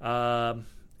 And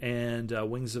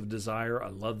Wings of Desire. I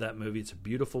love that movie. It's a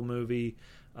beautiful movie.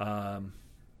 Of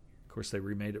course, they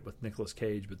remade it with Nicolas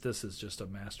Cage, but this is just a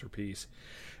masterpiece.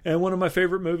 And one of my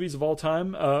favorite movies of all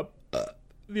time,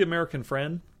 The American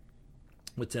Friend,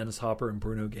 with Dennis Hopper and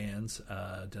Bruno Ganz.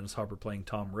 Dennis Hopper playing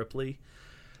Tom Ripley.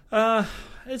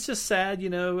 It's just sad,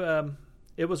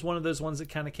 it was one of those ones that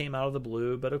kind of came out of the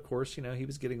blue, but of course, he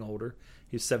was getting older.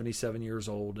 He's 77 years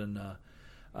old, and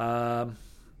I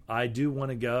do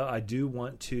want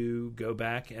to go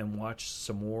back and watch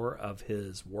some more of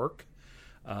his work.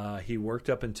 He worked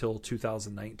up until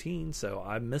 2019, so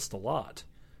I missed a lot.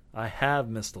 I have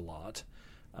missed a lot.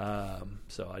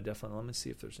 So I definitely, let me see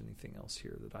if there's anything else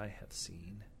here that I have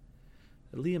seen.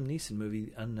 The Liam Neeson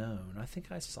movie, Unknown. I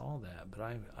think I saw that, but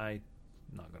I'm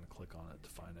not going to click on it to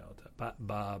find out.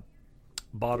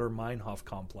 Bader Meinhof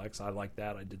Complex. I like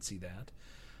that. I did see that.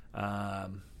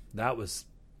 That was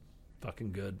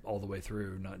fucking good all the way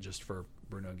through, not just for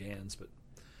Bruno Ganz, but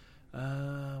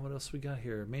what else we got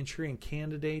here? Manchurian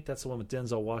Candidate. That's the one with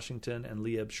Denzel Washington and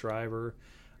Liev Schreiber.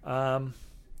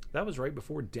 That was right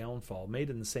before Downfall, made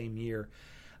in the same year.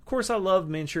 Of course, I love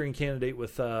Manchurian Candidate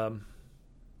with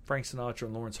Frank Sinatra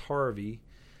and Lawrence Harvey,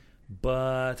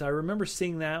 but I remember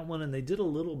seeing that one, and they did a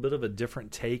little bit of a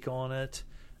different take on it,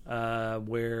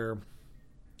 where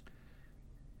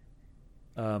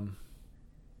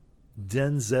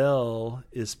Denzel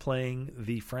is playing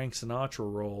the Frank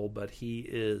Sinatra role, but he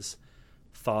is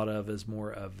thought of as more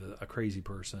of a crazy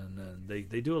person, and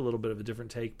they do a little bit of a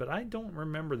different take, but I don't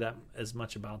remember that as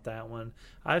much about that one.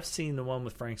 I've seen the one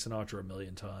with Frank Sinatra a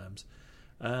million times.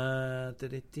 I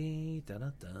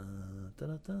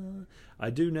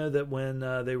do know that when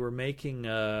they were making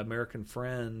American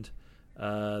Friend,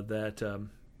 that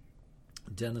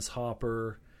Dennis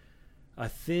Hopper, I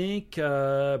think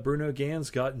Bruno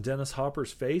Ganz got in Dennis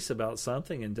Hopper's face about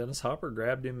something, and Dennis Hopper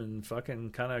grabbed him and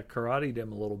fucking kind of karate'd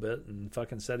him a little bit and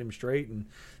fucking set him straight. And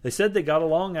they said they got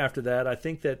along after that. I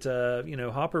think that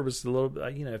Hopper was a little,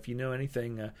 if you know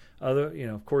anything,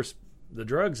 of course the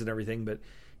drugs and everything, but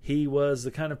he was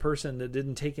the kind of person that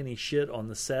didn't take any shit on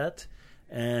the set.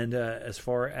 And as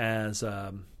far as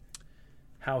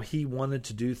how he wanted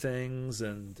to do things,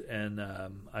 and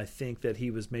I think that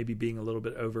he was maybe being a little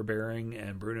bit overbearing,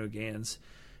 and Bruno Ganz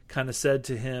kind of said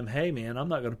to him, "Hey man, I'm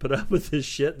not going to put up with this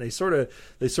shit." And they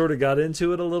sort of got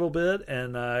into it a little bit,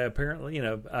 and apparently,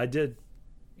 I did,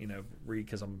 read,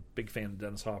 because I'm a big fan of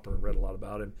Dennis Hopper and read a lot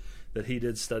about him, that he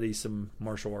did study some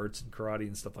martial arts and karate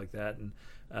and stuff like that,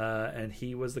 and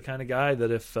he was the kind of guy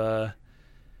that if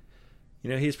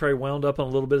he's probably wound up on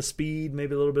a little bit of speed,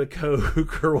 maybe a little bit of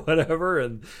coke or whatever,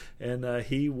 and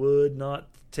he would not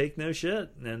take no shit,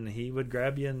 and he would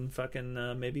grab you and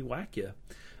fucking maybe whack you.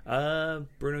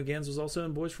 Bruno Ganz was also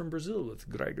in Boys from Brazil with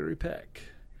Gregory Peck,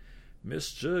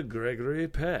 Mr. Gregory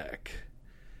Peck,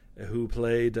 who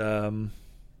played Dr.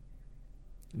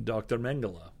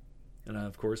 Mengele. And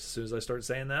of course, as soon as I start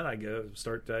saying that, I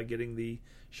start getting the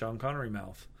Sean Connery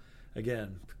mouth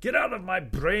again. Get out of my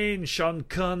brain, Sean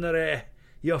Connery,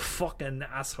 you fucking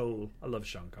asshole. I love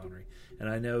Sean Connery, and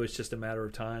I know it's just a matter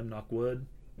of time, knock wood.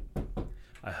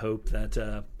 I hope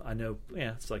that I know,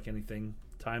 it's like anything,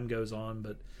 time goes on,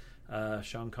 but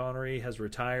Sean Connery has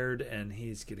retired and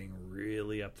he's getting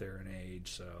really up there in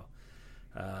age, so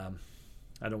I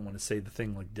don't want to say the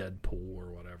thing like Deadpool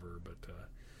or whatever, but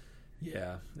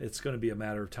it's going to be a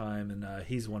matter of time, and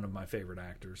he's one of my favorite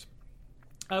actors.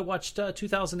 I watched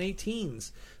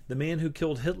 2018's The Man Who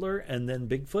Killed Hitler and Then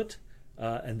Bigfoot,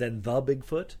 and then The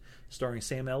Bigfoot, starring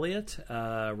Sam Elliott,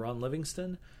 Ron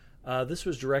Livingston. This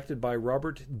was directed by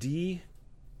Robert D.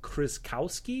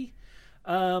 Kryskowski.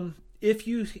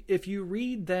 If you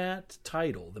read that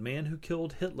title, The Man Who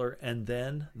Killed Hitler and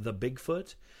Then The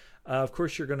Bigfoot, of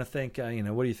course you're going to think,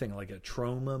 what do you think, like a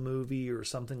trauma movie or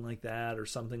something like that, or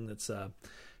something that's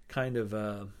kind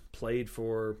of played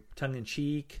for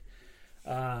tongue-in-cheek.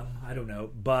 I don't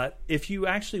know, but if you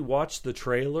actually watch the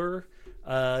trailer,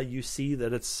 you see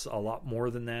that it's a lot more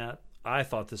than that. I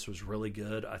thought this was really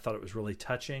good. I thought it was really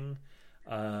touching.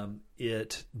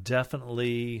 It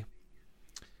definitely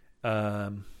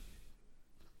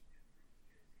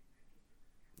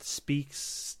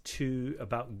speaks to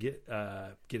about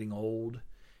getting old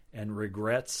and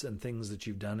regrets and things that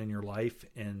you've done in your life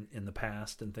and in the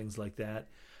past and things like that.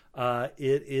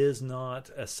 It is not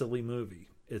a silly movie.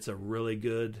 It's a really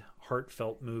good,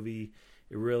 heartfelt movie.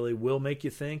 It really will make you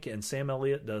think, and Sam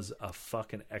Elliott does a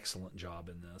fucking excellent job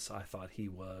in this. I thought he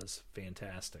was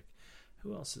fantastic.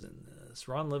 Who else is in this?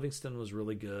 Ron Livingston was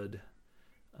really good.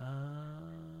 God,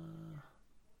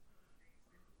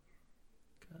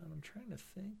 I'm trying to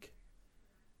think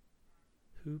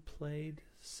who played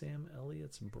Sam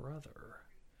Elliott's brother.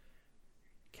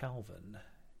 Calvin.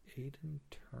 Aidan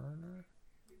Turner?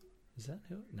 Is that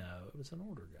who? No, it was an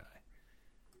older guy.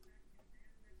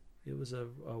 It was a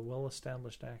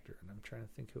well-established actor, and I'm trying to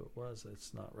think who it was.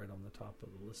 It's not right on the top of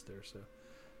the list there. So,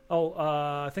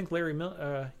 I think Larry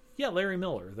Miller. Larry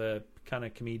Miller, the kind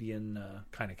of comedian.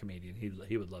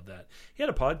 He would love that. He had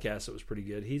a podcast that was pretty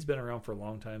good. He's been around for a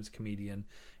long time as a comedian,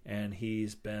 and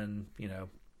he's been,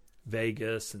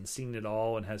 Vegas and seen it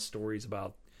all, and has stories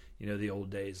about, the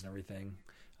old days and everything.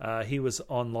 He was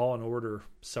on Law and Order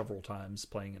several times,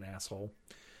 playing an asshole.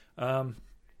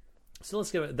 So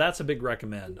let's give it. That's a big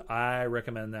recommend. I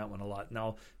recommend that one a lot.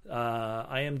 Now,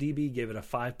 IMDb gave it a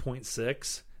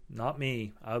 5.6. Not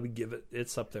me. I would give it.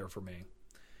 It's up there for me.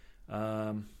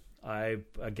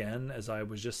 Again, as I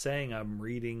was just saying, I'm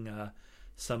reading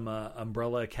some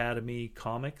Umbrella Academy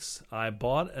comics. I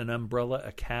bought an Umbrella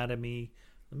Academy.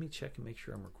 Let me check and make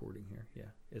sure I'm recording here. Yeah,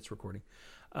 it's recording.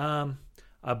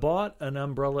 I bought an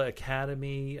Umbrella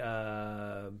Academy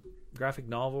graphic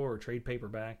novel or trade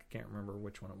paperback. I can't remember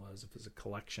which one it was, if it was a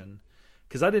collection,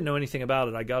 because I didn't know anything about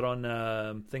it. I got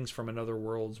on Things from Another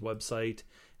World's website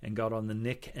and got on the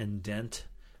Nick and Dent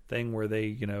thing, where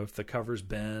they, if the cover's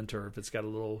bent or if it's got a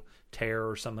little tear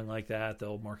or something like that,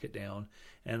 they'll mark it down.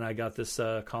 And I got this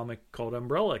comic called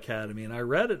Umbrella Academy, and I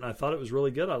read it and I thought it was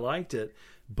really good. I liked it,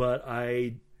 but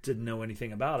I didn't know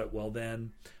anything about it. Well,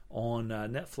 then on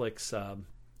Netflix,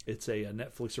 it's a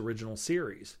Netflix original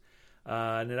series.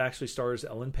 And it actually stars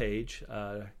Ellen Page,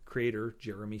 creator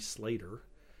Jeremy Slater,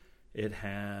 It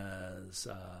has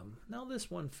now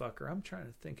this one fucker. I'm trying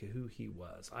to think of who he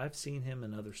was. I've seen him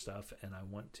in other stuff, and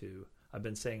I've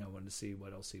been saying I wanted to see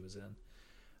what else he was in.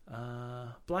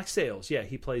 Black Sails. Yeah,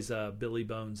 he plays Billy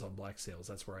Bones on Black Sails.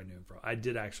 That's where I knew him from. I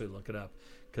did actually look it up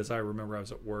because I remember I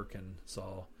was at work and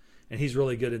saw, and he's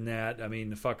really good in that. I mean,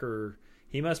 the fucker,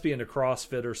 he must be into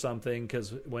CrossFit or something,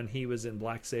 because when he was in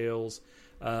Black Sails,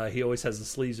 he always has the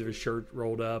sleeves of his shirt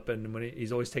rolled up, and when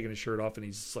he's always taking his shirt off, and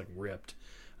he's just like ripped.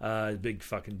 Big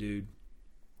fucking dude.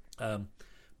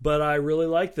 But I really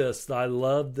like this. I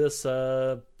love this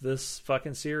this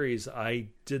fucking series. I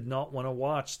did not want to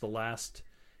watch the last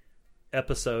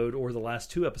episode or the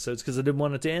last 2 episodes because I didn't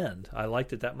want it to end. I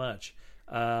liked it that much.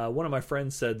 One of my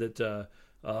friends said that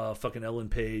fucking Ellen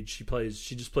Page,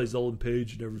 she just plays Ellen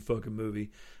Page in every fucking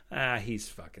movie. He's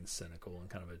fucking cynical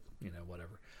and kind of a,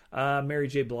 whatever. Mary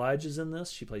J. Blige is in this.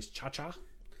 She plays Cha-Cha.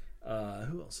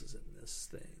 Who else is in this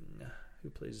thing? Who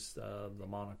plays the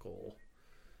monocle?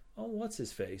 Oh, what's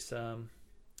his face? God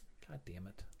damn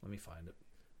it. Let me find it.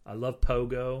 I love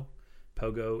Pogo.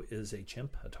 Pogo is a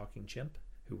chimp, a talking chimp,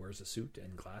 who wears a suit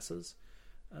and glasses.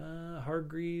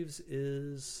 Hargreaves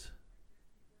is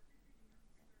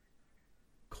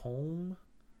Colm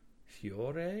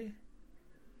Fiore.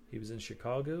 He was in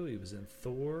Chicago. He was in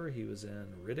Thor. He was in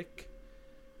Riddick.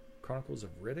 Chronicles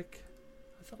of Riddick.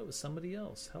 I thought it was somebody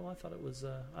else. Hell, I thought it was...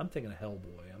 I'm thinking of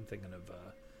Hellboy. I'm thinking of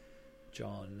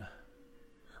John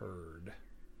Hurd.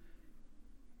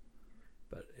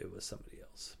 But it was somebody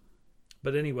else.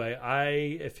 But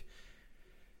anyway,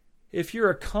 if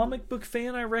you're a comic book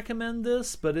fan, I recommend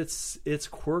this. But it's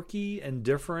quirky and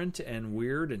different and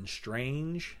weird and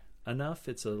strange enough.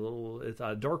 It's a little...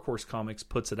 Dark Horse Comics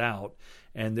puts it out.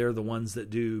 And they're the ones that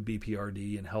do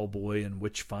BPRD and Hellboy and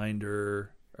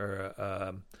Witchfinder...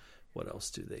 what else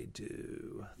do they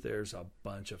do? There's a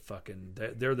bunch of fucking...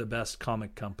 They're the best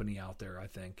comic company out there, I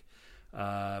think,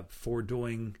 for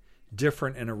doing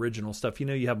different and original stuff.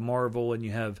 You have Marvel and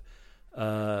you have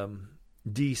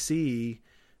DC,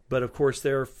 but of course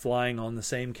they're flying on the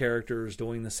same characters,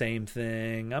 doing the same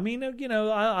thing. I mean,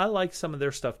 I like some of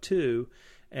their stuff too,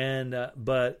 and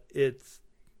but it's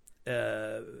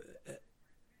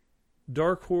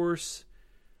Dark Horse...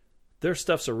 Their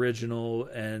stuff's original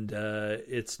and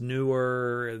it's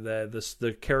newer.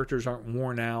 The characters aren't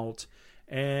worn out,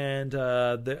 and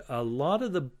a lot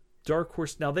of the Dark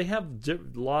Horse, now they have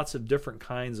lots of different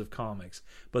kinds of comics,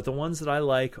 but the ones that I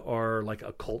like are like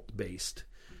occult based.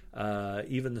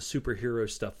 Even the superhero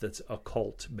stuff that's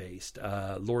occult based.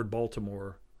 Lord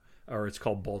Baltimore, or it's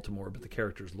called Baltimore, but the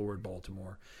character's Lord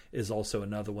Baltimore, is also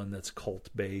another one that's cult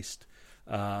based,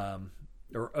 or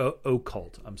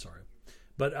occult. I'm sorry.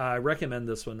 But I recommend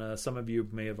this one. Some of you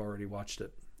may have already watched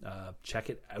it. Check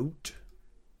it out.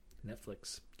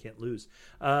 Netflix. Can't lose.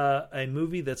 A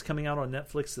movie that's coming out on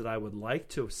Netflix that I would like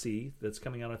to see, that's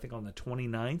coming out, I think, on the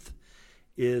 29th,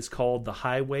 is called The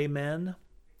Highwaymen.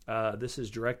 This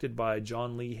is directed by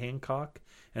John Lee Hancock,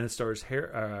 and it stars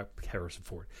Harrison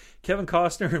Ford, Kevin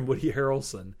Costner, and Woody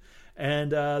Harrelson.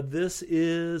 And this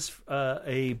is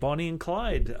a Bonnie and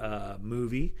Clyde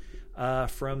movie. I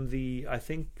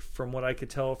think from what I could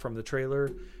tell from the trailer,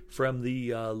 from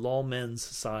the lawmen's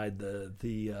side,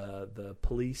 the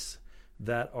police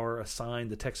that are assigned,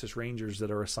 the Texas Rangers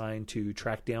that are assigned to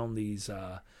track down these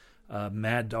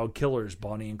mad dog killers,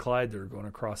 Bonnie and Clyde, that are going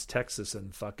across Texas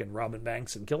and fucking robbing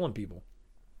banks and killing people.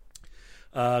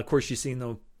 Of course, you've seen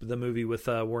the movie with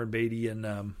Warren Beatty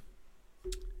and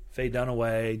Faye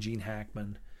Dunaway, Gene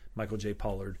Hackman, Michael J.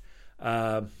 Pollard.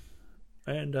 And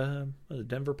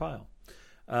Denver Pile.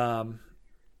 And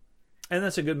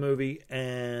that's a good movie,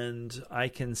 and I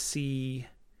can see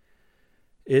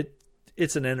it.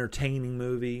 It's an entertaining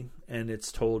movie, and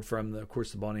it's told from, of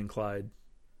course, the Bonnie and Clyde,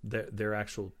 their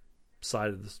actual side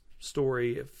of the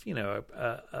story. If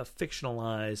a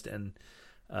fictionalized and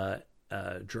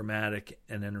dramatic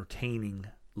and entertaining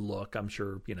look. I'm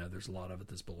sure there's a lot of it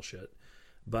that's bullshit.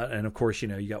 And of course, you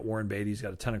got Warren Beatty. He's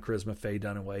got a ton of charisma. Faye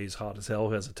Dunaway, he's hot as hell,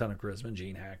 who has a ton of charisma.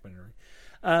 Gene Hackman.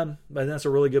 But that's a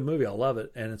really good movie. I love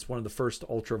it. And it's one of the first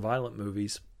ultra-violent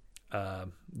movies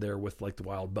there with like The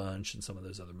Wild Bunch and some of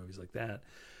those other movies like that.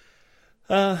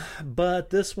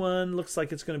 But this one looks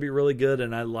like it's going to be really good.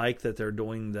 And I like that they're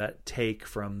doing that take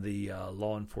from the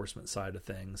law enforcement side of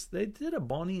things. They did a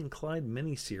Bonnie and Clyde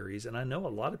miniseries, and I know a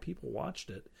lot of people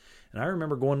watched it. And I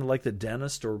remember going to like the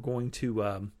dentist or going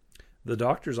to... the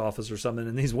doctor's office or something,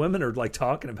 and these women are like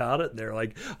talking about it, and they're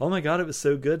like, oh my god, it was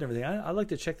so good and everything. I'd like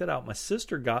to check that out. My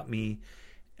sister got me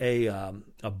a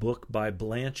book by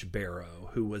Blanche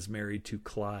Barrow, who was married to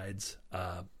Clyde's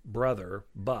brother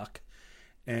Buck,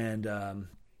 and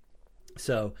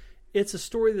so It's a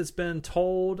story that's been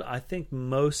told. I think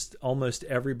almost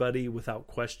everybody, without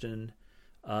question,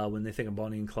 when they think of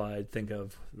Bonnie and Clyde, think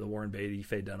of the Warren Beatty,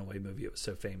 Faye Dunaway movie. It was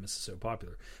so famous, so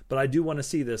popular. But I do want to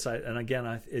see this.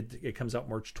 It comes out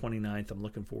March 29th. I'm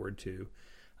looking forward to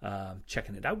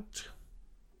checking it out.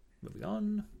 Moving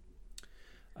on.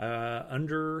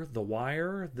 Under the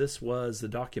Wire. This was the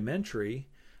documentary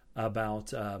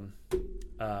about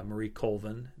Marie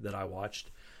Colvin that I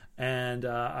watched. And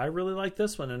I really like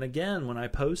this one. And again, when I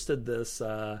posted this,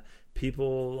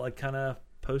 people like kind of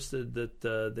posted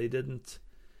that they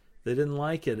didn't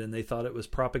like it and they thought it was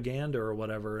propaganda or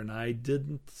whatever. And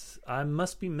I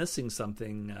must be missing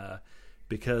something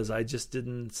because I just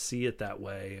didn't see it that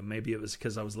way. And maybe it was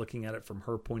because I was looking at it from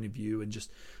her point of view and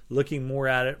just looking more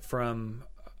at it from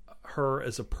her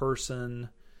as a person,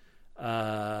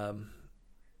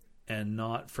 and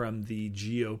not from the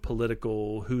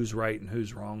geopolitical who's right and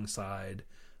who's wrong side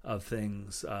of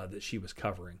things that she was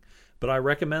covering. But I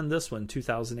recommend this one,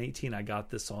 2018. I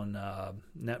got this on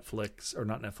Netflix, or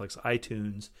not Netflix,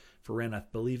 iTunes for rent. I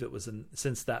believe it was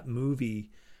since that movie,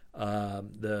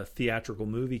 the theatrical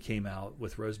movie came out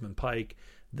with Rosamund Pike,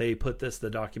 they put the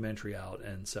documentary out,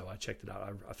 and so I checked it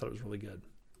out. I thought it was really good.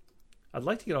 I'd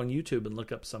like to get on YouTube and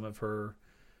look up some of her.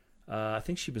 I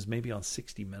think she was maybe on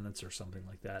 60 Minutes or something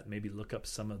like that. Maybe look up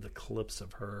some of the clips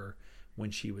of her when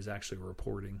she was actually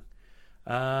reporting.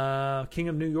 King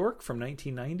of New York from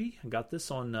 1990. I got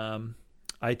this on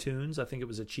iTunes. I think it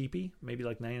was a cheapie, maybe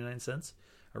like 99 cents.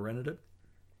 I rented it.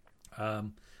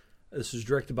 This was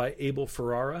directed by Abel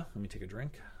Ferrara. Let me take a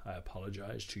drink. I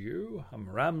apologize to you. I'm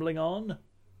rambling on.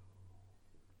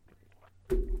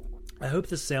 I hope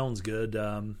this sounds good.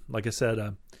 Like I said,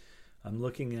 I'm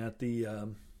looking at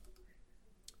the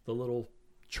little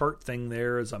chart thing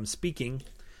there as I'm speaking,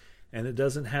 and it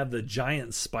doesn't have the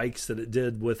giant spikes that it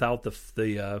did without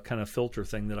the kind of filter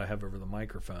thing that I have over the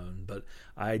microphone. But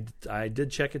I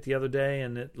did check it the other day,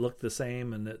 and it looked the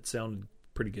same, and it sounded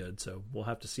pretty good. So we'll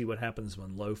have to see what happens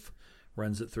when Loaf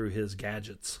runs it through his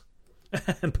gadgets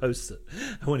and posts it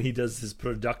when he does his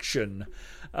production.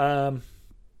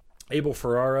 Abel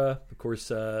Ferrara, of course,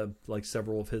 like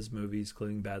several of his movies,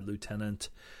 including Bad Lieutenant,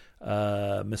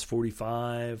 Miss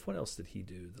 45. What else did he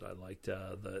do that I liked?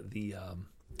 The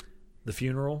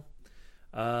Funeral.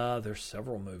 There's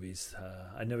several movies.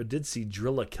 I never did see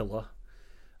Drillakilla.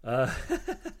 Let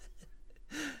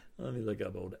me look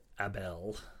up old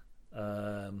Abel.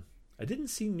 I didn't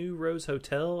see New Rose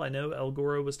Hotel. I know El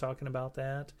Goro was talking about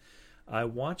that. I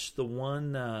watched the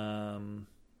one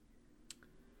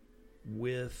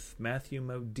with Matthew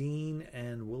Modine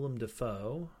and Willem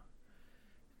Dafoe.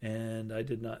 And I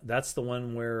did not. That's the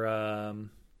one where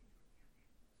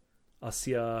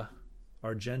Asia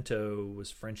Argento was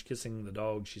French kissing the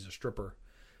dog. She's a stripper,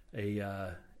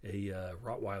 a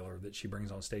Rottweiler that she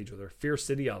brings on stage with her. Fear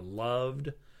City, I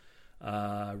loved.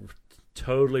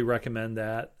 Totally recommend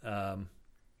that.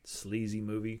 Sleazy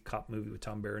movie, cop movie with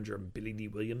Tom Berenger and Billy D.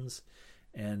 Williams,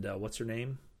 and what's her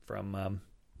name from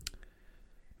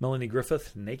Melanie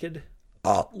Griffith? Naked.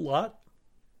 A lot.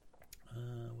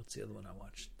 What's the other one I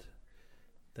watched?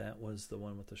 That was the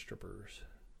one with the strippers.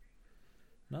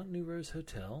 Not New Rose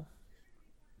Hotel.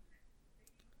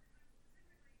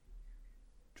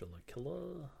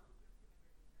 Drillakilla.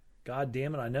 God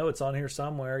damn it! I know it's on here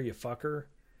somewhere. You fucker.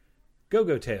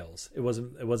 Go-Go Tales. It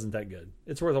wasn't that good.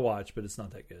 It's worth a watch, but it's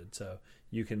not that good. So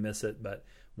you can miss it. But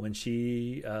when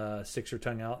she sticks her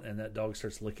tongue out and that dog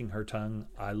starts licking her tongue,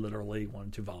 I literally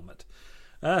wanted to vomit.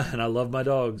 And I love my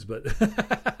dogs, but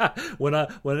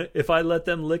if I let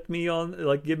them lick me on,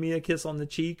 like give me a kiss on the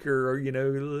cheek, or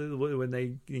when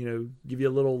they give you a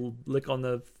little lick on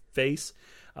the face,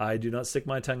 I do not stick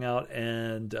my tongue out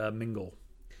and mingle.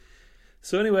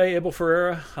 So anyway, Abel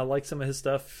Ferrara, I like some of his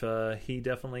stuff. He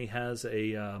definitely has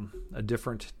a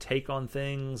different take on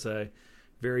things. A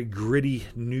very gritty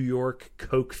New York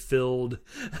Coke-filled,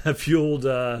 fueled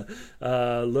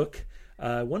look.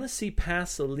 I want to see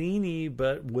Pasolini,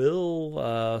 but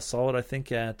Will saw it, I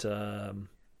think, at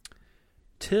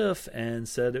TIFF and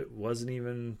said it wasn't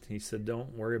even. He said,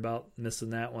 "Don't worry about missing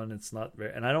that one. It's not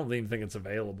very." And I don't even think it's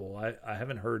available. I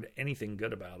haven't heard anything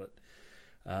good about it,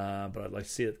 but I'd like to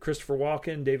see it. Christopher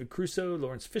Walken, David Crusoe,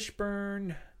 Lawrence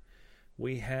Fishburne.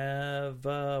 We have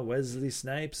Wesley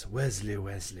Snipes, Wesley,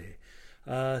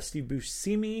 Steve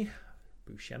Buscemi.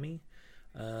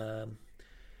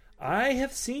 I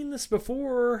have seen this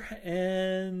before,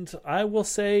 and I will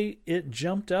say it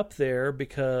jumped up there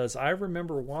because I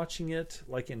remember watching it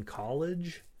like in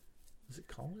college. Was it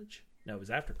college? No, it was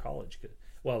after college.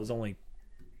 Well, it was only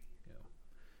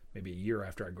maybe a year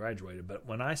after I graduated. But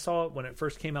when I saw it when it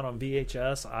first came out on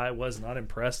VHS, I was not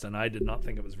impressed, and I did not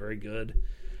think it was very good.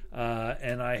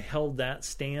 And I held that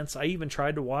stance. I even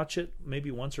tried to watch it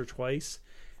maybe once or twice,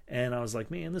 and I was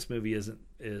like, man, this movie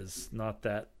is not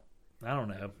that. I don't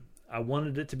know. I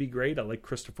wanted it to be great. I like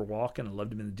Christopher Walken. I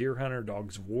loved him in The Deer Hunter,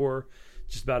 Dogs of War,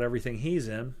 just about everything he's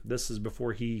in. This is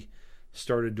before he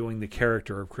started doing the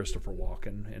character of Christopher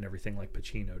Walken and everything like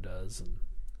Pacino does and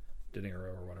De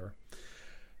Niro or whatever.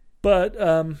 But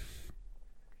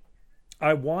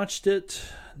I watched it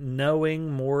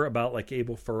knowing more about like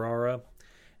Abel Ferrara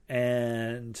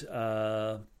and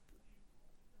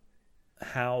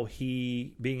how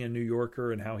he, being a New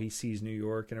Yorker and how he sees New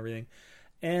York and everything.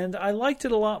 And I liked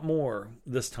it a lot more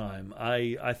this time.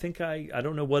 I think I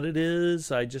don't know what it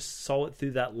is. I just saw it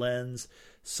through that lens,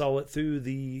 saw it through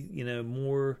the,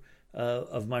 more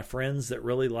of my friends that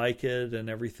really like it and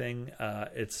everything.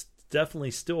 It's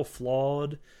definitely still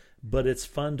flawed, but it's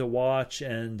fun to watch.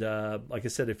 And like I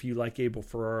said, if you like Abel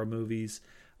Ferrara movies,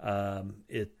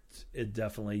 it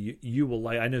definitely, you will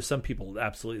like. I know some people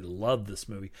absolutely love this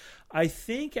movie. I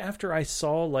think after I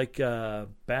saw like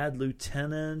Bad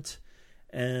Lieutenant,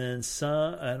 and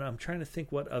I'm trying to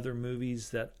think what other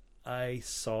movies that I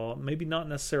saw, maybe not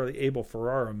necessarily Abel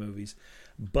Ferrara movies,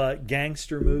 but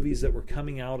gangster movies that were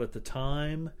coming out at the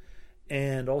time,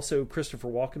 and also Christopher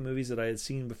Walken movies that I had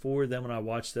seen before. Then when I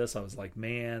watched this, I was like,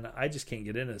 man, I just can't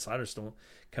get into this. I just don't,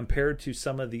 compared to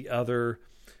some of the other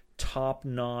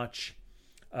top-notch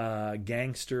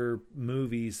gangster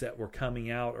movies that were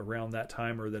coming out around that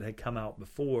time or that had come out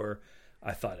before,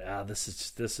 I thought,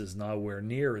 this is nowhere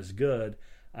near as good.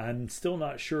 I'm still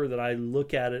not sure that I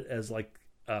look at it as like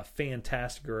a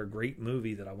fantastic or a great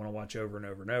movie that I want to watch over and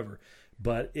over and over.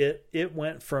 But it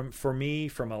went from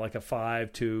like a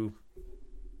 5 to,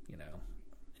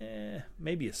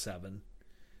 maybe a 7.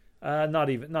 Not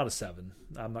a 7.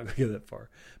 I'm not going to go that far.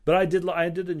 But I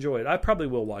did enjoy it. I probably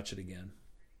will watch it again,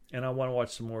 and I want to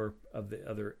watch some more of the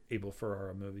other Abel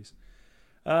Ferrara movies.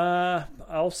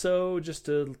 Also, just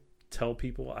to tell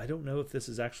people, I don't know if this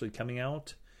is actually coming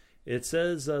out. It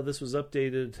says this was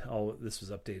updated. This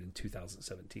was updated in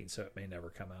 2017, so it may never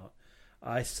come out.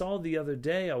 I saw the other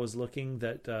day, I was looking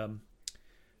that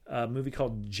a movie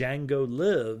called Django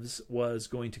Lives was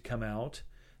going to come out.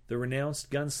 The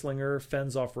renounced gunslinger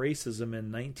fends off racism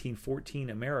in 1914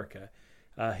 America.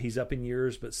 He's up in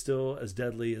years, but still as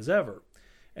deadly as ever.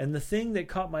 And the thing that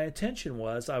caught my attention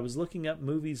was I was looking up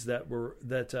movies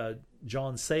that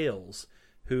John Sayles,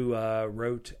 who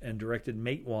wrote and directed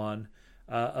Matewan,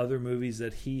 other movies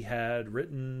that he had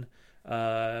written,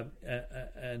 and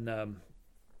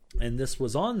this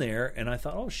was on there, and I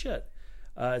thought, oh shit.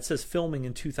 It says filming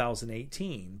in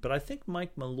 2018, but I think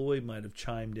Mike Malloy might have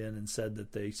chimed in and said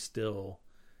that they still,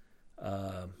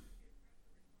 I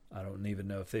don't even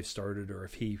know if they've started or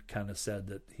if he kind of said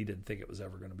that he didn't think it was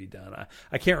ever going to be done.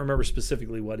 I can't remember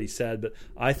specifically what he said, but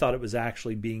I thought it was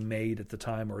actually being made at the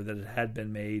time, or that it had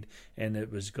been made and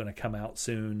it was going to come out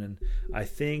soon. And I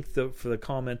think for the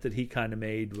comment that he kind of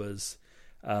made was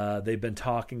they've been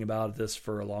talking about this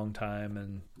for a long time,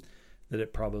 and that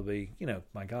it probably,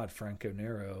 my God, Franco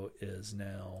Nero is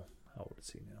now, how old is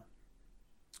he now?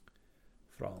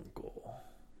 Franco.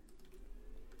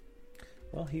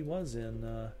 Well, he was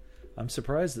in, I'm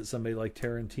surprised that somebody like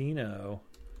Tarantino,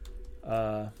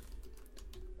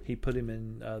 he put him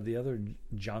in the other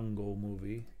Django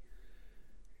movie.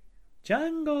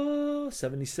 Django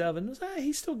 77.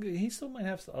 He still might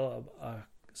have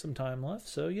some time left.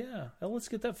 So yeah, let's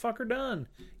get that fucker done.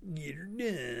 Get her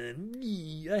done.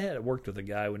 I had worked with a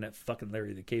guy when that fucking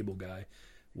Larry the Cable Guy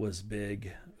was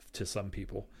big to some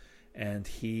people. And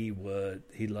he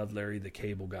loved Larry the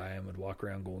Cable Guy and would walk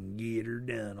around going, get her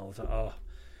done all the time. Oh,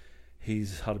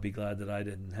 he's ought to be glad that I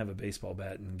didn't have a baseball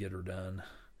bat and get her done.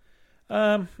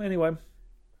 Anyway,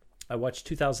 I watched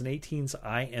 2018's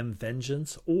I Am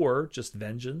Vengeance, or just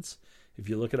Vengeance. If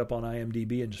you look it up on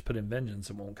IMDb and just put in Vengeance,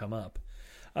 it won't come up.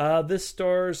 This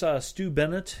stars Stu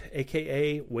Bennett,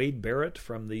 a.k.a. Wade Barrett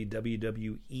from the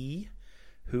WWE,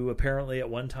 who apparently at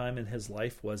one time in his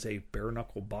life was a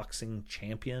bare-knuckle boxing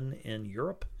champion in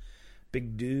Europe.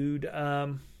 Big dude.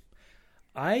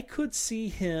 I could see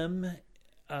him,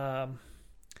 a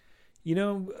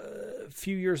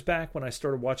few years back when I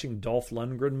started watching Dolph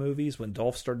Lundgren movies, when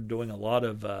Dolph started doing a lot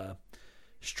of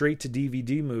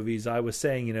straight-to-DVD movies, I was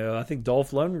saying, I think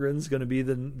Dolph Lundgren's going to be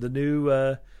the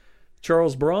new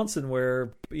Charles Bronson,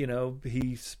 where,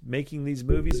 he's making these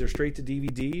movies, they're straight to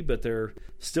DVD, but they're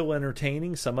still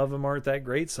entertaining. Some of them aren't that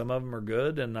great. Some of them are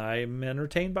good, and I'm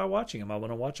entertained by watching them. I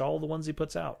want to watch all the ones he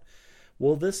puts out.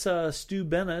 Well, this Stu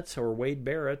Bennett, or Wade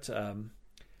Barrett,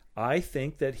 I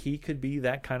think that he could be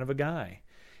that kind of a guy.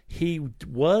 He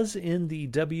was in the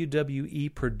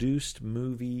WWE produced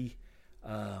movie,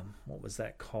 what was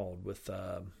that called, with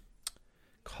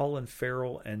Colin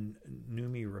Farrell and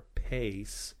Noomi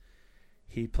Rapace.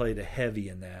 He played a heavy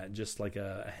in that, just like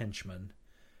a henchman.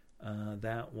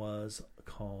 That was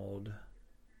called...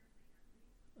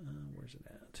 where's it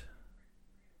at?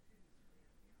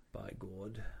 By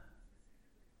God.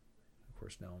 Of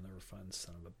course, now I'll never find the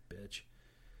son of a bitch.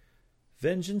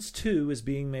 Vengeance 2 is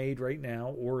being made right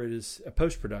now, or it is a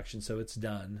post-production, so it's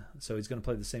done. So he's going to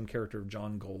play the same character of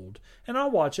John Gold. And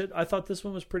I'll watch it. I thought this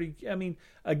one was pretty... I mean,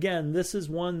 again, this is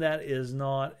one that is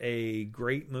not a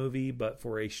great movie, but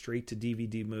for a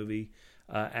straight-to-DVD movie,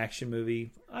 action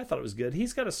movie, I thought it was good.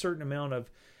 He's got a certain amount of...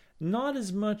 Not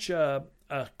as much a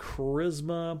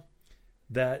charisma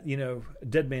that,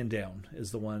 Dead Man Down is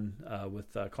the one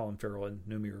with Colin Farrell and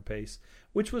Noomi Rapace,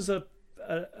 which was a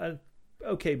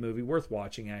okay movie, worth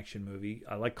watching action movie.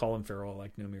 I like Colin Farrell, I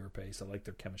like Noomi Rapace, I like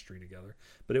their chemistry together,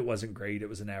 but it wasn't great. It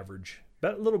was an average,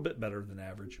 but a little bit better than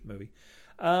average movie.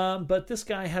 But this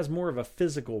guy has more of a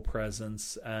physical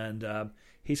presence, and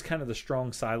he's kind of the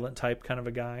strong, silent type kind of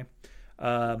a guy.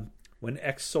 When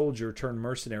ex-soldier turned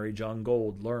mercenary John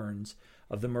Gold learns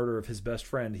of the murder of his best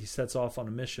friend, he sets off on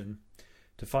a mission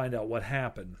to find out what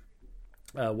happened.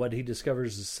 What he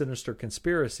discovers is a sinister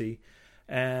conspiracy,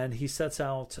 and he sets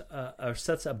a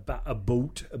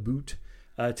boot,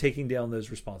 taking down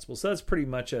those responsible. So that's pretty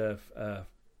much a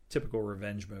typical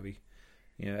revenge movie.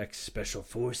 Ex-special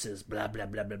forces, blah, blah,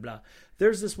 blah, blah, blah.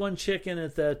 There's this one chick in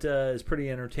it that is pretty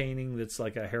entertaining, that's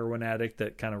like a heroin addict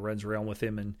that kind of runs around with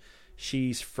him, and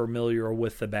she's familiar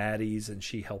with the baddies, and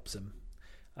she helps him.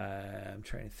 I'm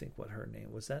trying to think what her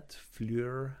name was. That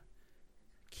Fleur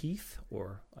Keith,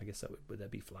 or I guess would that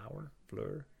be Fleur?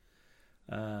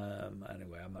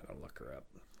 Anyway, I'm not gonna look her up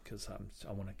because I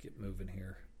want to get moving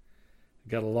here.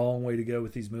 Got a long way to go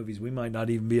with these movies. We might not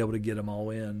even be able to get them all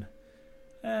in.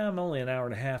 I'm only an hour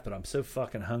and a half, but I'm so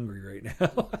fucking hungry right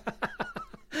now.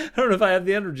 I don't know if I have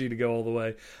the energy to go all the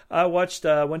way. I went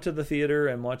to the theater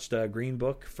and watched Green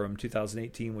Book from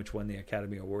 2018, which won the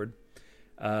Academy Award.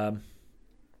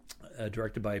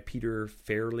 Directed by Peter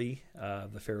Farrelly,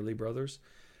 the Farrelly brothers,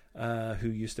 who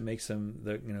used to make some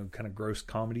kind of gross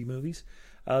comedy movies.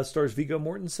 Stars Viggo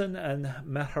Mortensen and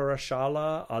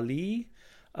Mahershala Ali.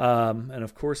 And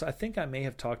of course, I think I may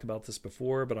have talked about this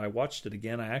before, but I watched it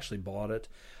again. I actually bought it.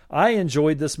 I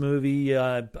enjoyed this movie.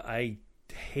 I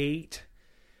hate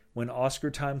when Oscar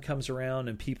time comes around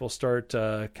and people start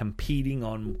competing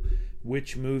on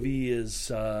which movie has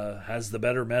the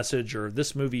better message, or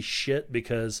this movie shit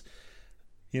because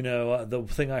the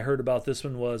thing I heard about this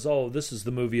one was, this is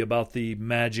the movie about the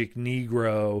magic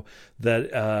Negro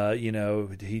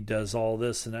that he does all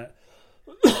this and that.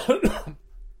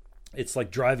 It's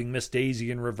like Driving Miss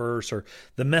Daisy in reverse, or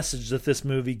the message that this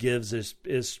movie gives is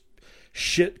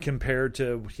shit compared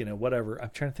to whatever.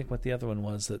 I'm trying to think what the other one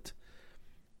was that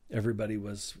everybody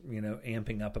was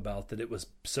amping up about, that it was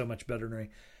so much better than me.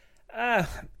 I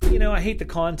hate the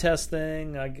contest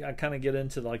thing. I kind of get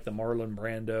into like the Marlon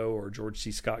Brando or George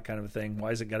C. Scott kind of a thing.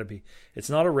 Why is it got to be? It's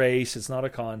not a race. It's not a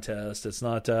contest. It's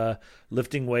not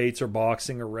lifting weights or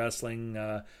boxing or wrestling.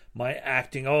 My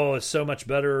acting, is so much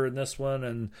better in this one,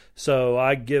 and so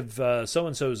I give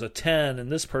so-and-so's a 10,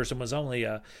 and this person was only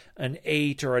an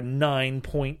 8 or a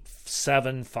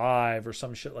 9.75 or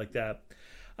some shit like that.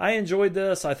 I enjoyed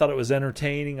this. I thought it was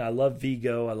entertaining. I love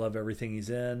Viggo. I love everything he's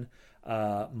in.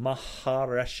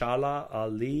 Mahershala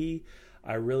Ali,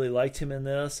 I really liked him in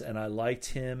this, and I liked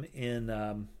him in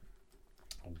goddamn,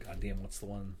 what's the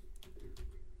one?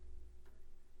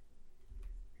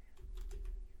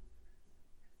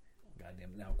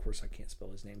 Goddamn, now of course I can't spell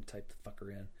his name. Type the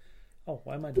fucker in.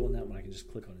 Why am I doing that when I can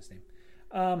just click on his name?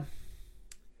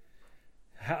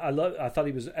 I thought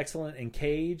he was excellent in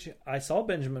Cage. I saw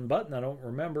Benjamin Button. I don't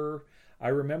remember. I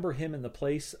remember him in The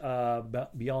Place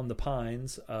Beyond the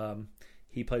Pines.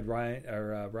 He played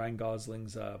Ryan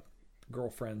Gosling's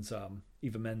girlfriend's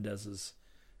Eva Mendez's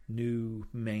new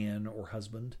man or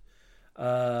husband.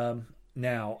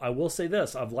 Now, I will say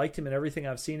this. I've liked him in everything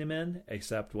I've seen him in,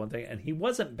 except one thing. And he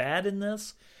wasn't bad in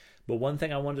this. But one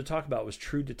thing I wanted to talk about was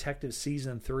True Detective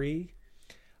Season 3.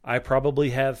 I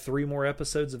probably have 3 more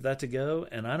episodes of that to go,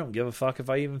 and I don't give a fuck if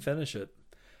I even finish it.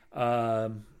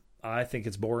 I think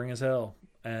it's boring as hell.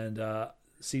 And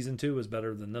Season 2 was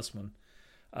better than this one.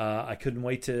 I couldn't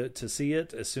wait to see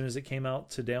it. As soon as it came out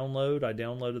to download, I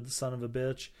downloaded the son of a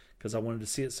bitch because I wanted to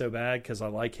see it so bad because I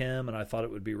like him and I thought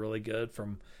it would be really good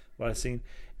from what I've seen.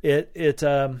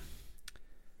 Well,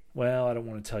 I don't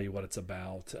want to tell you what it's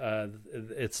about.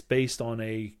 It's based on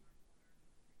a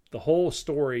the whole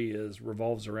story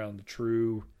revolves around the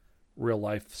true real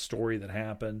life story that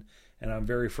happened, and I'm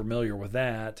very familiar with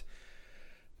that.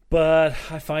 But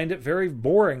I find it very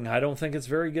boring. I don't think it's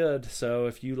very good. So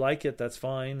if you like it, that's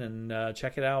fine, and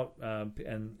check it out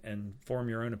and form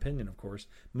your own opinion, of course.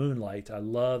 Moonlight. I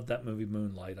loved that movie,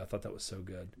 Moonlight. I thought that was so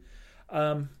good.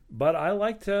 But I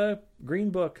liked Green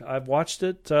Book. I've watched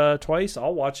it twice.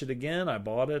 I'll watch it again. I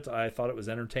bought it. I thought it was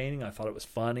entertaining. I thought it was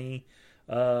funny.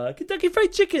 Kentucky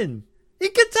Fried Chicken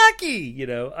in Kentucky.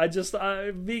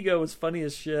 Vigo was funny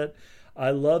as shit.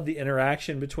 I love the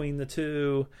interaction between the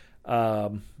two.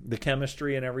 The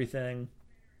chemistry and everything.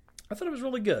 I thought it was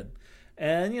really good.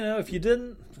 And if you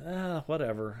didn't,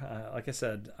 whatever. Like I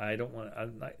said, I don't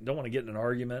want to get in an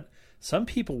argument. Some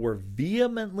people were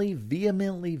vehemently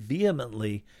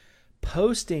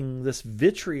posting this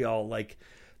vitriol, like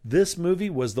this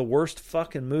movie was the worst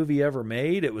fucking movie ever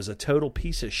made. It was a total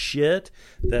piece of shit.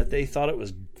 That they thought it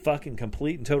was fucking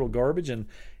complete and total garbage. And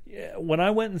when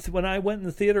I went in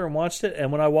the theater and watched it,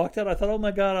 and when I walked out, I thought, oh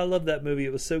my God, I love that movie.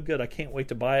 It was so good. I can't wait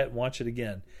to buy it and watch it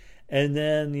again. And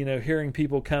then, hearing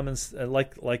people come and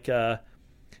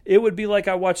it would be like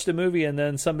I watched a movie and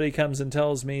then somebody comes and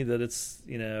tells me that it's,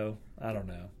 I don't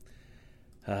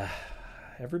know.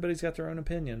 Everybody's got their own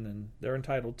opinion and they're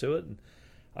entitled to it. And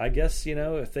I guess,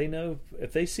 if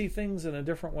they see things in a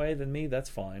different way than me, that's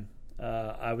fine.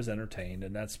 I was entertained,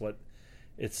 and that's what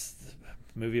it's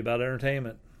a movie about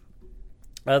entertainment.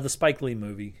 The Spike Lee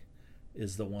movie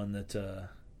is the one that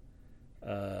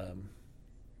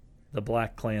the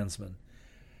Black Klansman.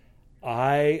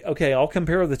 I'll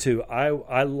compare the two.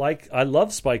 I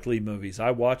love Spike Lee movies.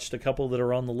 I watched a couple that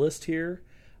are on the list here.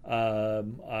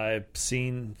 I've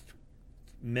seen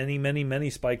many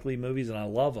Spike Lee movies, and I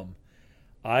love them.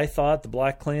 I thought the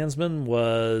Black Klansman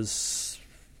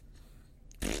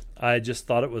I just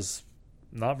thought it was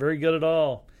not very good at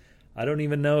all. I don't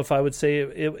even know if I would say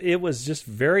it was just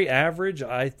very average.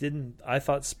 I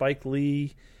thought Spike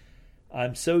Lee,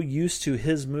 I'm so used to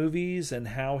his movies and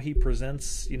how he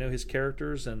presents, his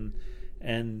characters and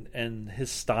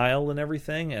his style and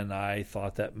everything. And I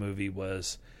thought that movie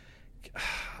was,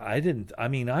 I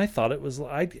thought it was,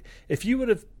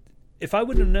 if I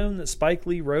would have known that Spike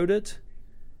Lee wrote it,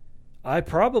 I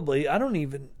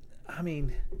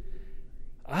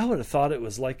would have thought it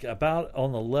was like about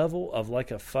on the level of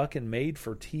like a fucking made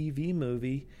for TV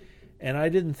movie. And I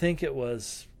didn't think it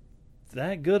was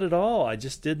that good at all. I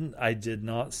did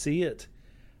not see it.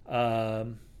 As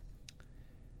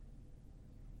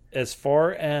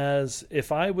far as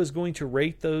if I was going to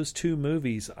rate those two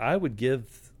movies, I would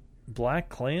give Black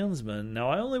Klansman. Now,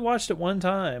 I only watched it one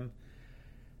time,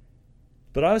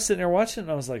 but I was sitting there watching it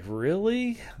and I was like,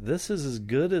 really? This is as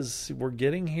good as we're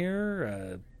getting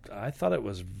here? I thought it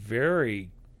was very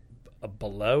a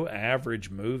below average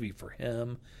movie for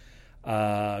him.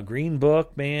 Green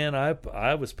Book, man,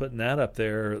 I was putting that up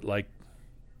there, like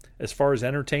as far as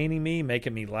entertaining me,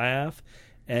 making me laugh,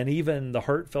 and even the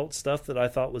heartfelt stuff that I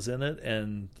thought was in it.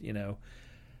 And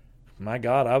my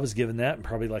God, I was giving that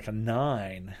probably like a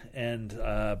 9. And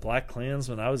Black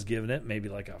Klansman, I was giving it maybe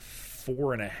like a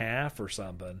 4.5 or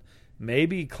something,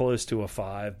 maybe close to a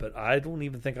 5. But I don't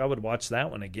even think I would watch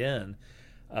that one again.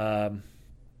 I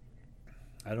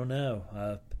don't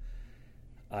know.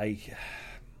 Let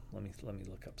me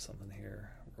look up something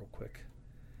here real quick.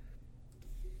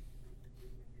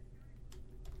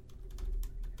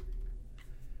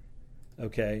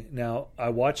 Okay, now I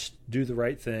watched Do the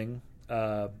Right Thing.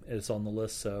 It's on the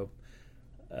list, so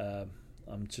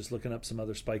I'm just looking up some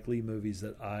other Spike Lee movies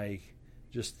that I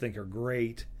just think are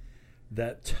great,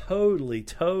 that totally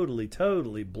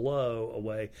blow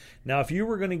away. Now, if you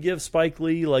were going to give Spike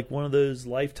Lee like one of those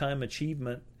lifetime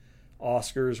achievement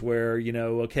Oscars where,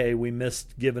 okay, we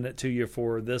missed giving it to you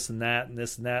for this and that and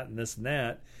this and that and this and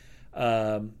that,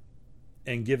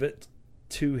 and give it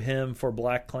to him for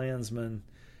Black Klansman,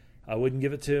 I wouldn't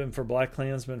give it to him for Black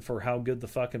Klansman for how good the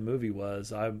fucking movie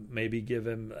was. I maybe give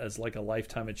him as like a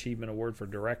lifetime achievement award for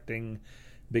directing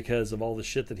because of all the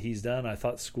shit that he's done. I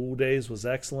thought School Days was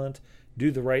excellent.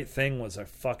 Do the Right Thing was a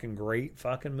fucking great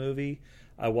fucking movie.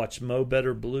 I watched Mo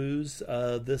Better Blues.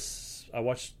 I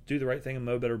watched Do the Right Thing and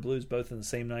Mo Better Blues both in the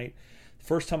same night.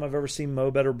 First time I've ever seen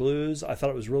Mo Better Blues. I thought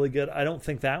it was really good. I don't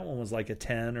think that one was like a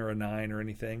 10 or a 9 or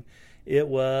anything. It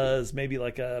was maybe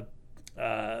like a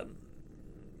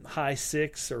high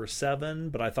 6 or 7,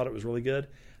 but I thought it was really good.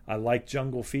 I liked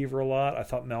Jungle Fever a lot. I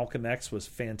thought Malcolm X was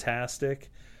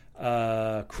fantastic.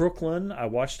 Crooklyn, I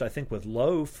watched, I think, with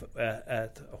Loaf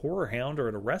at Horror Hound or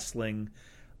at a wrestling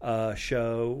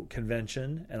show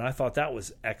convention, and I thought that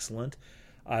was excellent.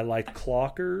 I liked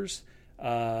Clockers.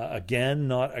 Again,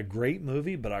 not a great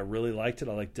movie, but I really liked it.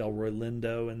 I like Delroy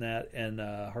Lindo in that, and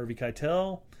Harvey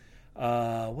Keitel.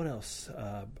 What else?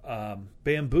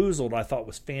 Bamboozled, I thought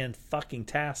was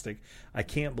fan-fucking-tastic. I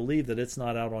can't believe that it's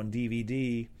not out on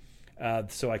DVD,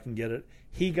 so I can get it.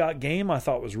 He Got Game, I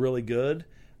thought was really good.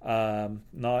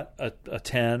 Not a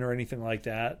 10 or anything like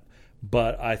that,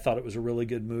 but I thought it was a really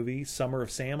good movie. Summer of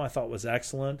Sam, I thought was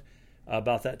excellent.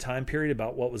 About that time period,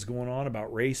 about what was going on,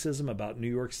 about racism, about New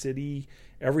York City,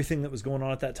 everything that was going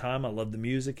on at that time. I loved the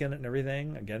music in it and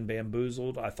everything. Again,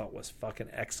 Bamboozled, I thought was fucking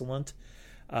excellent.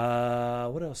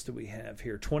 What else do we have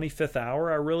here? 25th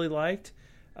Hour, I really liked,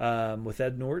 with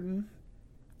Ed Norton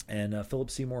and Philip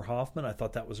Seymour Hoffman. I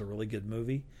thought that was a really good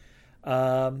movie.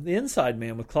 The Inside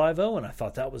Man with Clive Owen, I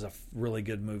thought that was a really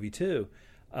good movie too.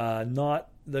 Here's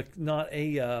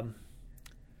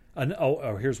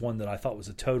one that I thought was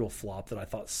a total flop that I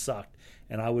thought sucked,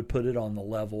 and I would put it on the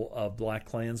level of Black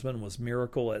Klansman, was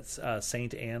Miracle at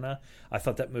St. Anna. I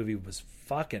thought that movie was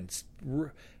fucking...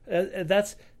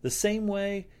 That's the same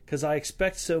way, because I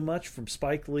expect so much from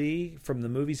Spike Lee, from the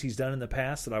movies he's done in the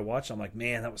past that I watched. I'm like,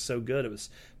 man, that was so good. It was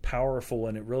powerful,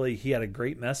 and he had a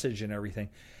great message and everything.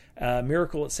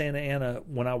 Miracle at Santa Ana,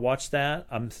 when I watched that,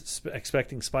 I'm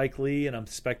expecting Spike Lee, and I'm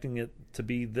expecting it to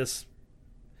be this,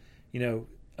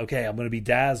 okay, I'm going to be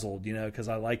dazzled, because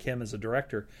I like him as a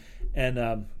director.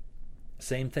 And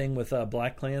same thing with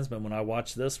Black Klansman. When I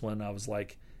watched this one, I was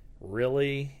like,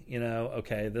 really?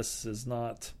 Okay, this is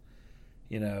not,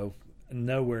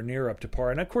 nowhere near up to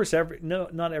par. And of course,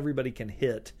 not everybody can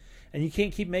hit. And you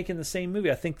can't keep making the same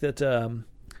movie. I think that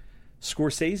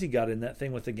Scorsese got in that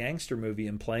thing with the gangster movie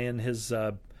and playing his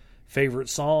favorite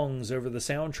songs over the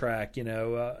soundtrack.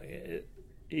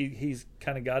 He's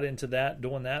kind of got into that,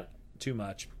 doing that too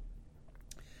much.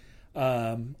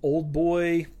 Old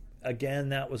Boy, again,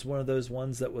 that was one of those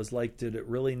ones that was like, did it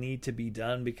really need to be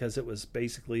done? Because it was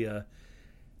basically a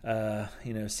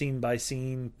scene by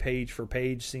scene, page for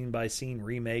page, scene by scene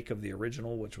remake of the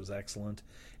original, which was excellent.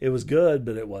 It was good,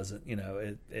 but it wasn't.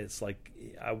 It's like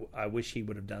I wish he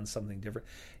would have done something different.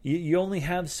 You only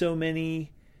have so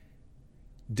many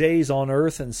days on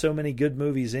Earth and so many good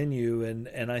movies in you,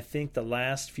 and I think the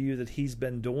last few that he's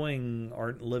been doing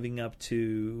aren't living up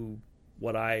to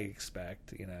what I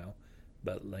expect,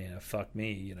 but fuck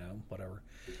me, whatever.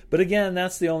 But again,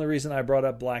 that's the only reason I brought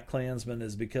up Black Klansman,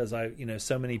 is because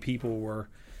so many people were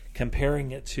comparing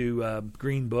it to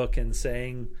Green Book and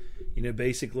saying,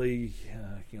 basically,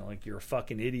 like, you're a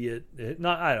fucking idiot.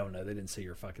 I don't know, they didn't say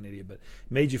you're a fucking idiot, but it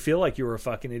made you feel like you were a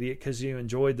fucking idiot because you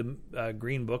enjoyed the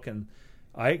Green Book, and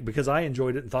because I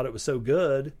enjoyed it and thought it was so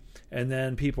good, and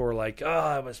then people were like,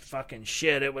 oh, it was fucking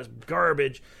shit, it was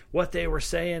garbage, what they were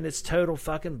saying, it's total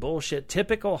fucking bullshit,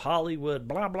 typical Hollywood,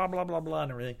 blah, blah, blah, blah, blah,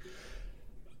 and everything.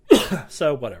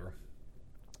 So, whatever.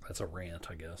 That's a rant,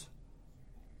 I guess.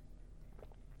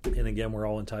 And again, we're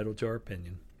all entitled to our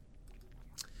opinion.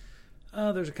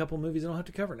 There's a couple movies I don't have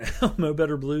to cover now. Mo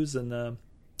Better Blues and the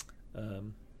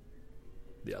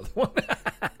other one.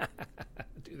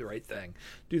 Do the Right Thing.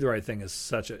 Do the Right Thing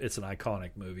is it's an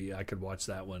iconic movie. I could watch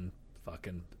that one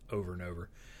fucking over and over.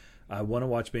 I want to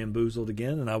watch Bamboozled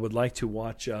again, and I would like to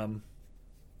watch I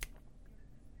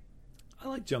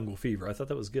like Jungle Fever. I thought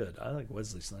that was good. I like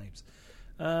Wesley Snipes.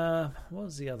 What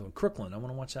was the other one? Crooklyn. I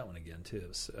want to watch that one again too.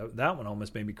 So that one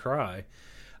almost made me cry.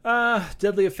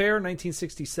 Deadly Affair,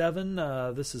 1967.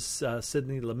 This is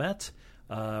Sidney Lumet,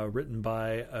 written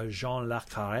by Jean Le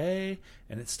Carré,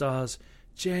 and it stars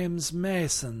James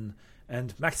Mason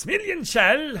and Maximilian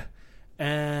Schell.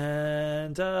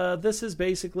 And this is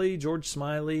basically George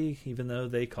Smiley, even though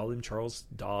they call him Charles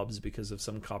Dobbs because of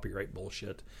some copyright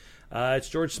bullshit. It's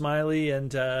George Smiley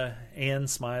and Anne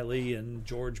Smiley, and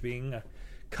George being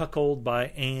cuckolded by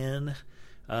Anne,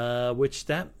 which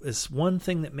that is one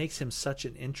thing that makes him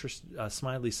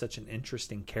Smiley such an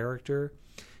interesting character,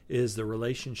 is the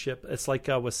relationship. It's like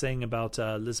I was saying about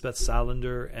Lisbeth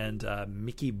Salander and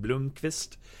Mickey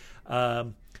Blomkvist.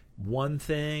 One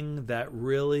thing that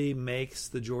really makes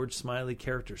the George Smiley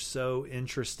character so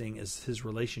interesting is his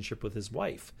relationship with his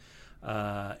wife,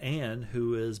 Anne,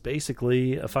 who is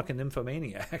basically a fucking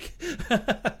nymphomaniac.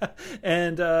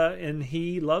 and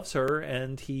he loves her,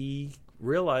 and he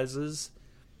realizes,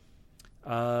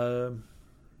 how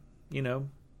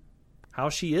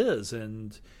she is.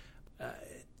 And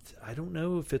I don't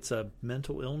know if it's a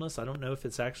mental illness. I don't know if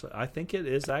it's actually, I think it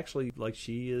is actually like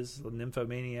she is a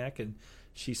nymphomaniac, and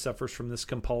she suffers from this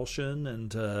compulsion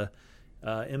and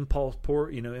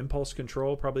impulse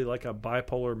control, probably like a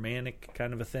bipolar manic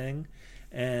kind of a thing.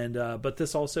 And but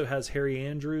this also has Harry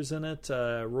Andrews in it,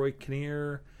 Roy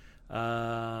Kinnear,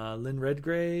 Lynn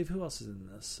Redgrave. Who else is in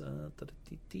this?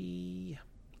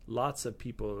 Lots of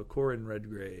people. Corin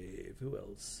Redgrave. Who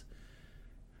else?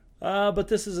 But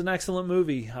this is an excellent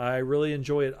movie. I really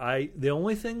enjoy it. The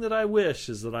only thing that I wish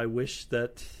is that I wish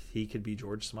that he could be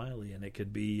George Smiley, and it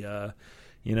could be,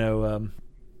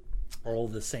 all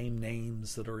the same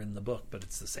names that are in the book, but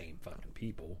it's the same fucking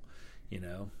people,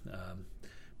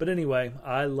 But anyway,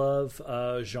 I love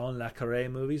Jean Le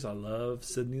Carré movies. I love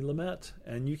Sidney Lumet,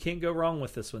 and you can't go wrong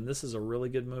with this one. This is a really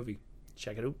good movie.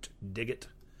 Check it out. Dig it.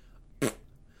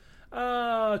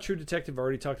 True Detective,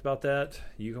 already talked about that.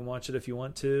 You can watch it if you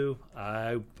want to.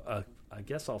 I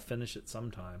guess I'll finish it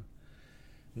sometime.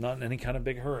 Not in any kind of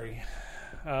big hurry.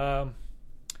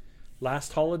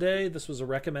 Last Holiday, this was a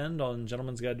recommend on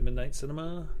Gentleman's Guide to Midnight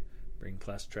Cinema. Bringing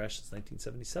class trash since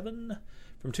 1977.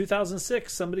 From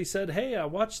 2006, somebody said, hey, I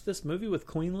watched this movie with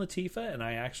Queen Latifah, and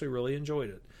I actually really enjoyed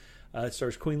it. It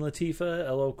stars Queen Latifah,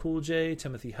 LL Cool J,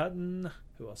 Timothy Hutton.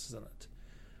 Who else is in it?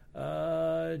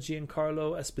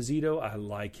 Giancarlo Esposito. I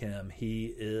like him.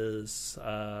 He is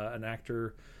an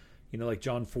actor, like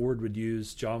John Ford would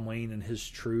use John Wayne and his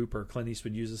troupe, or Clint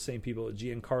Eastwood would use the same people.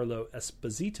 Giancarlo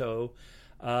Esposito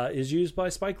is used by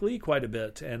Spike Lee quite a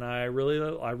bit, and I really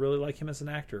like him as an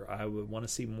actor. I would want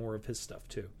to see more of his stuff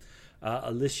too.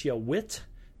 Alicia Witt,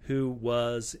 who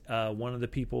was one of the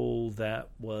people that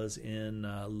was in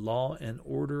Law and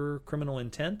Order: Criminal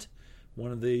Intent,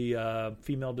 one of the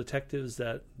female detectives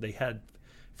that they had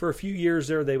for a few years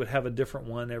there. They would have a different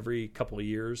one every couple of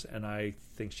years, and I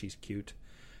think she's cute.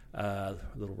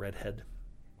 Little redhead.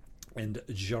 And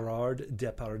Gerard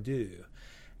Depardieu.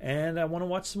 And I want to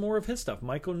watch some more of his stuff.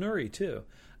 Michael Nouri, too.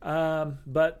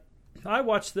 But I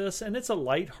watched this, and it's a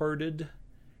lighthearted,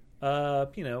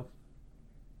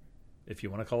 if you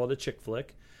want to call it a chick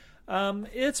flick.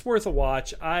 It's worth a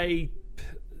watch.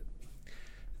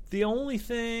 The only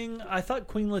thing, I thought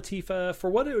Queen Latifah, for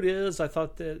what it is, I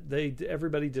thought that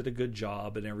everybody did a good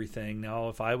job and everything. Now,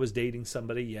 if I was dating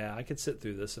somebody, yeah, I could sit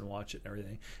through this and watch it and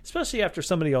everything. Especially after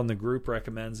somebody on the group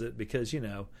recommends it, because,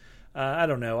 I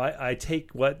don't know. I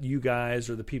take what you guys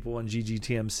or the people on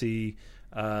GGTMC,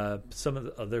 some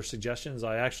of their suggestions.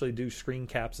 I actually do screen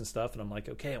caps and stuff, and I'm like,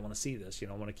 okay, I want to see this.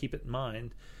 I want to keep it in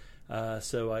mind.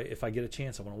 So if I get a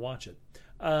chance, I want to watch it.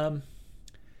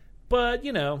 But,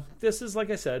 this is, like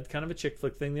I said, kind of a chick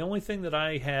flick thing. The only thing that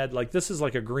I had, this is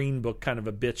like a Green Book kind of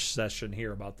a bitch session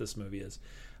here about this movie is,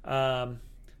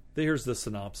 here's the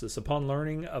synopsis. Upon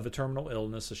learning of a terminal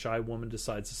illness, a shy woman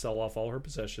decides to sell off all her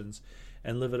possessions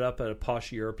and live it up at a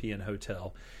posh European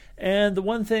hotel. And the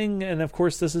one thing, and of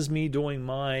course this is me doing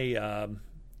my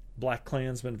Black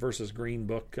Klansman versus Green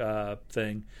Book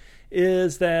thing,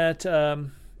 is that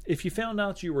if you found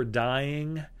out you were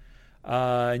dying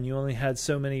and you only had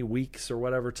so many weeks or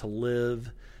whatever to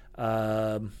live,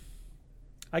 I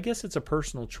guess it's a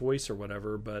personal choice or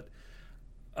whatever, but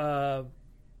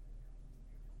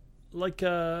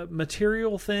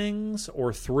material things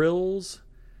or thrills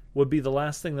would be the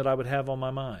last thing that I would have on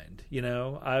my mind.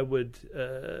 I would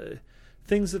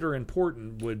things that are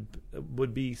important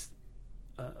would be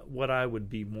what I would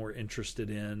be more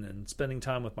interested in, and spending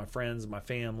time with my friends, my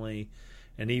family,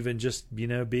 and even just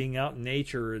being out in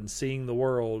nature and seeing the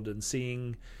world and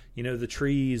seeing the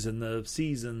trees and the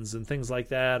seasons and things like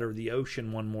that, or the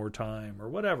ocean one more time or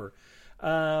whatever.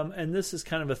 And this is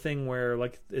kind of a thing where,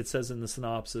 like it says in the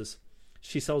synopsis,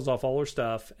 she sells off all her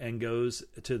stuff and goes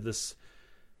to this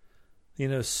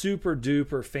super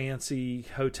duper fancy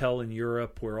hotel in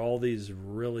Europe where all these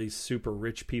really super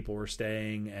rich people are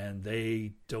staying, and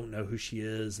they don't know who she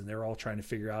is, and they're all trying to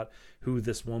figure out who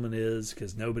this woman is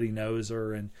because nobody knows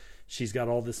her, and she's got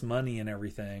all this money and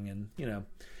everything, and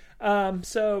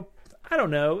so I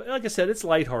don't know. Like I said, it's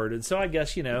lighthearted, so I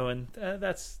guess and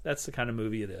that's the kind of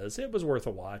movie it is. It was worth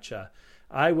a watch.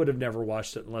 I would have never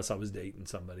watched it unless I was dating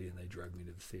somebody and they drugged me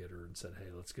to the theater and said, "Hey,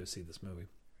 let's go see this movie."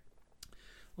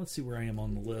 Let's see where I am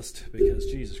on the list, because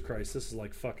Jesus Christ, this is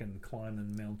like fucking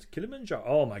climbing Mount Kilimanjaro.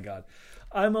 Oh my God.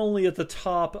 I'm only at the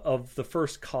top of the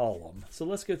first column. So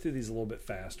let's go through these a little bit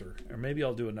faster, or maybe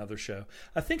I'll do another show.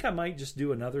 I think I might just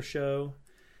do another show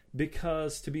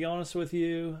because, to be honest with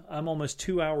you, I'm almost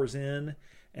 2 hours in,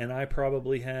 and I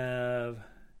probably have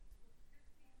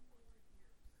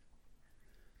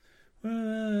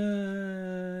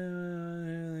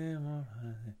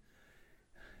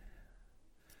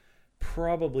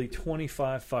probably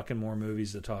 25 fucking more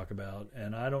movies to talk about,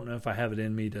 and I don't know if I have it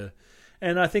in me to,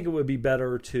 and I think it would be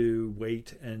better to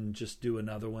wait and just do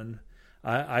another one.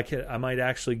 I might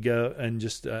actually go and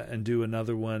just and do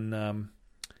another one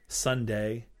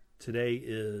Sunday. Today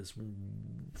is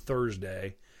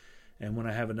Thursday, and when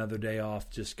I have another day off,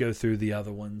 just go through the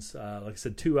other ones. Like I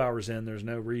said, 2 hours in, there's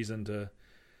no reason to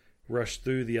rush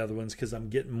through the other ones because I'm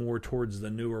getting more towards the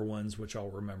newer ones, which I'll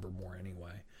remember more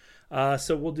anyway.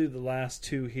 So we'll do the last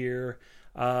two here.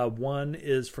 One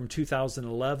is from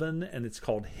 2011, and it's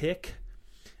called Hick.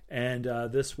 And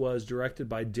this was directed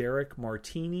by Derek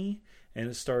Martini, and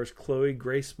it stars Chloe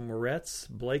Grace Moretz,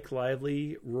 Blake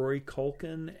Lively, Rory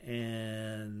Culkin,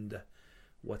 and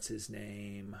what's his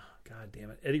name? God damn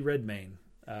it, Eddie Redmayne.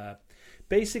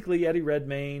 Basically, Eddie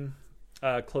Redmayne,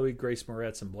 Chloe Grace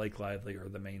Moretz, and Blake Lively are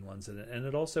the main ones in it, and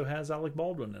it also has Alec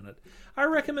Baldwin in it. I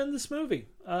recommend this movie.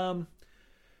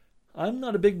 I'm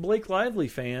not a big Blake Lively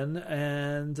fan,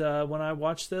 and when I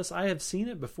watched this, I have seen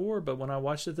it before, but when I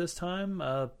watched it this time,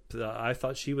 I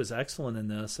thought she was excellent in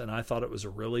this, and I thought it was a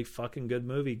really fucking good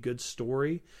movie, good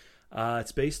story.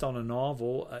 It's based on a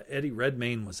novel. Eddie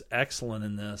Redmayne was excellent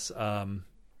in this.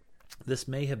 This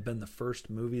may have been the first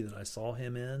movie that I saw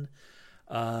him in.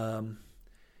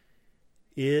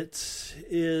 It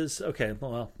is, okay,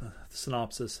 well,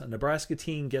 synopsis. A Nebraska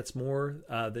teen gets more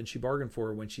than she bargained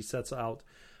for when she sets out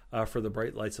for the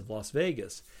bright lights of Las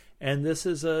Vegas. And this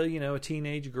is a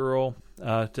teenage girl,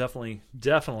 definitely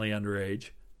underage.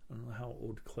 I don't know how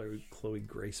old Chloe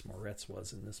Grace Moretz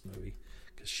was in this movie,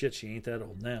 because shit, she ain't that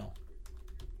old now.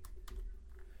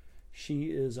 She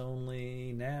is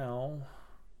only now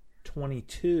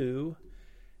 22,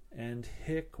 and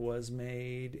Hick was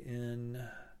made in...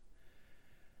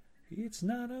 It's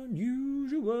not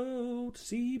unusual to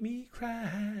see me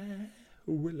cry.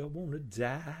 Well, I want to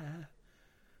die.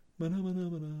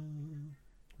 When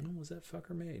was that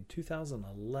fucker made?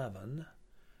 2011.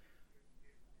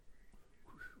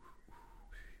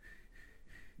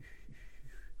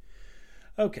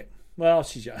 Okay. Well,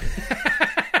 she's young.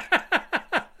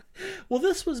 Well,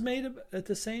 this was made at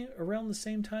around the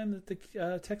same time that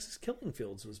the Texas Killing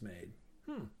Fields was made.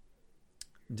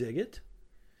 Dig it.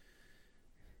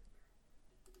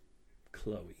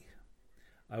 Chloe.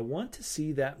 I want to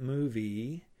see that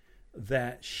movie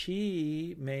that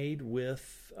she made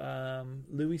with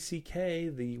Louis C.K.,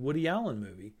 the Woody Allen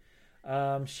movie.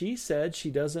 She said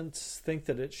she doesn't think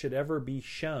that it should ever be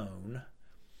shown.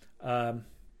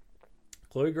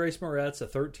 Chloe Grace Moretz, a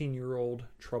 13-year-old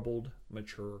troubled,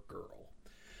 mature girl.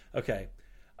 Okay.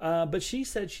 But she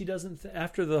said she doesn't...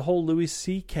 after the whole Louis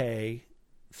C.K.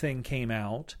 thing came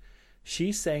out,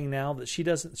 she's saying now that she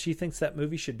thinks that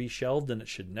movie should be shelved and it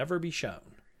should never be shown.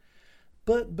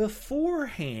 But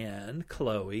beforehand,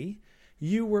 Chloe,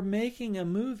 you were making a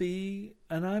movie,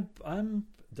 and I'm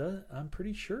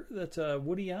pretty sure that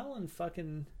Woody Allen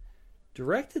fucking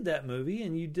directed that movie,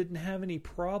 and you didn't have any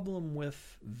problem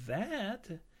with that.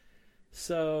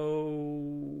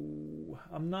 So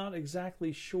I'm not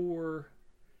exactly sure.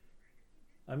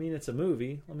 I mean, it's a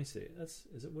movie. Let me see. Is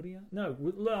it Woody Allen? No,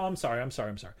 I'm sorry.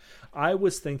 I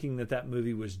was thinking that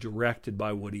movie was directed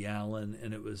by Woody Allen,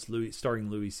 and it was starring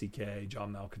Louis C.K.,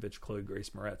 John Malkovich, Chloe Grace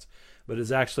Moretz, but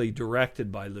it's actually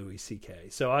directed by Louis C.K.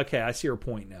 So, okay, I see her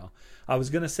point now. I was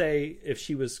going to say if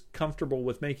she was comfortable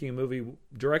with making a movie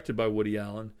directed by Woody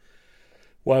Allen,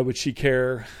 why would she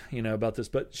care, about this?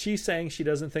 But she's saying she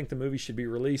doesn't think the movie should be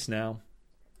released now.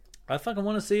 I fucking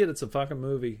want to see it. It's a fucking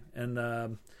movie, and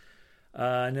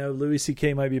I know Louis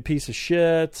C.K. might be a piece of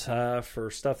shit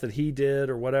for stuff that he did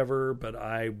or whatever, but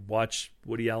I watch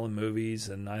Woody Allen movies,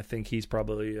 and I think he's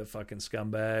probably a fucking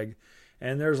scumbag.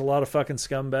 And there's a lot of fucking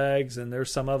scumbags, and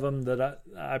there's some of them that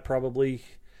I probably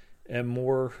am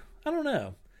more... I don't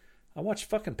know. I watch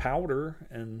fucking Powder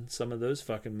and some of those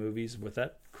fucking movies with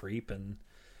that creep and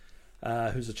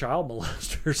who's a child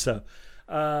molester. So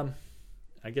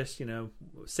I guess,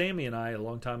 Sammy and I a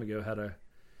long time ago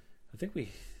I think we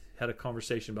had a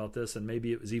conversation about this, and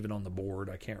maybe it was even on the board,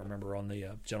 I can't remember, on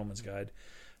the Gentleman's Guide,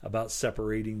 about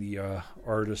separating the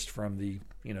artist from the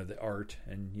art,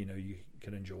 and you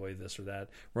can enjoy this or that.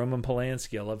 Roman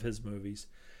Polanski, I love his movies.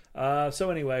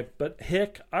 So anyway, but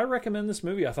Hick, I recommend this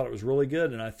movie. I thought it was really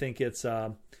good, and I think it's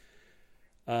a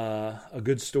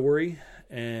good story,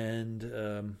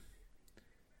 and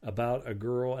about a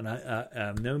girl, and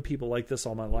I've known people like this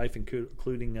all my life,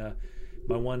 including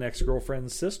my one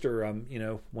ex-girlfriend's sister.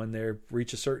 When they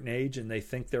reach a certain age and they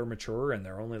think they're mature and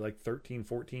they're only like 13,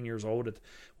 14 years old.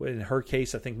 In her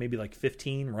case, I think maybe like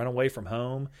 15, run away from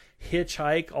home,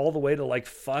 hitchhike all the way to like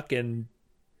fucking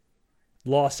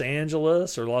Los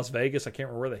Angeles or Las Vegas. I can't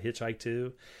remember where they hitchhiked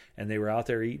to. And they were out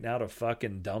there eating out of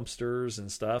fucking dumpsters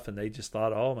and stuff. And they just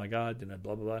thought, oh my God,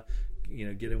 blah, blah, blah.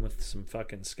 Get in with some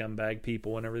fucking scumbag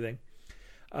people and everything.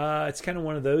 It's kind of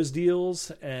one of those deals,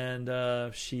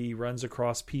 and she runs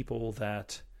across people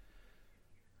that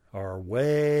are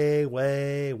way,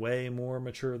 way, way more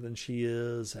mature than she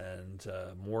is, and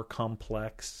more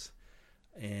complex.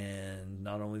 And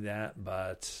not only that,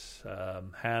 but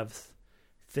have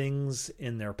things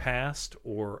in their past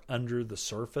or under the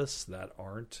surface that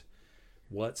aren't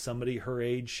what somebody her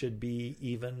age should be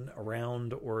even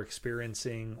around or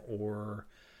experiencing, or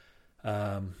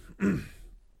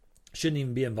shouldn't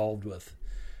even be involved with.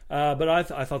 But I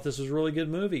thought this was a really good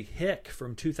movie. Hick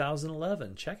from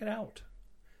 2011. Check it out.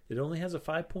 It only has a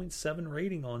 5.7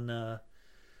 rating on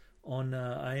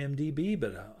IMDb,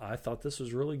 but I thought this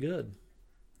was really good.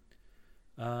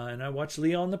 And I watched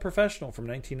Leon the Professional from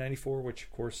 1994, which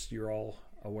of course you're all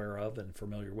aware of and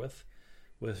familiar with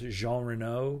Jean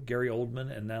Reno, Gary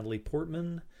Oldman, and Natalie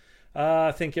Portman.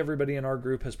 I think everybody in our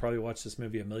group has probably watched this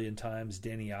movie a million times.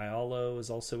 Danny Aiello is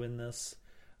also in this.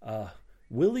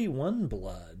 Willie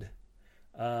Oneblood.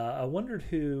 I wondered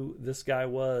who this guy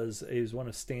was. He was one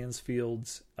of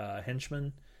Stansfield's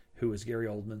henchmen, who was Gary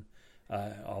Oldman.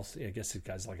 I guess this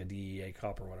guy's like a DEA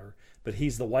cop or whatever. But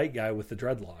he's the white guy with the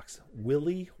dreadlocks.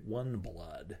 Willie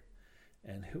Oneblood.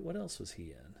 And what else was he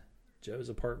in? Joe's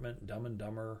Apartment, Dumb and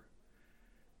Dumber.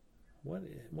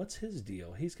 What's his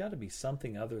deal? He's got to be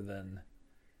something other than...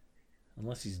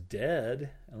 Unless he's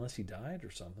dead. Unless he died or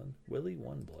something. Willie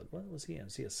Oneblood. What was he in?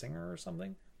 Is he a singer or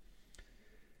something?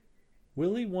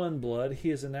 Willie Oneblood. He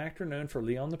is an actor known for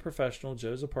Leon the Professional,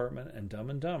 Joe's Apartment, and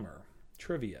Dumb and Dumber.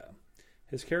 Trivia.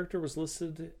 His character was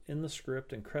listed in the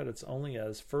script and credits only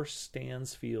as First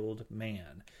Stansfield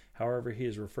Man. However, he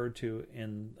is referred to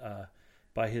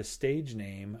by his stage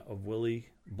name of Willie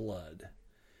Blood.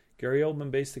 Gary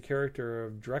Oldman based the character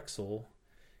of Drexel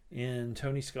in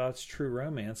Tony Scott's True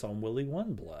Romance on Willie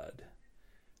Oneblood.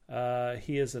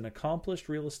 He is an accomplished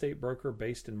real estate broker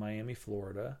based in Miami,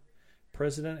 Florida,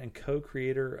 president and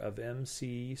co-creator of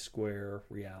MC Square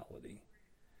Reality.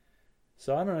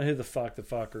 So I don't know who the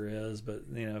fucker is, but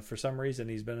for some reason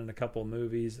he's been in a couple of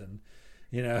movies, and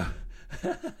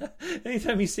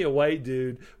anytime you see a white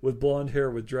dude with blonde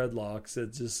hair with dreadlocks,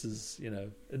 it just is,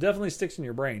 it definitely sticks in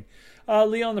your brain.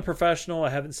 Leon the Professional, I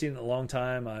haven't seen it in a long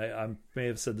time. I may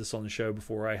have said this on the show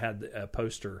before. I had a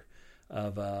poster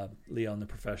of Leon the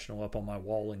Professional up on my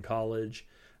wall in college.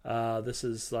 This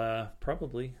is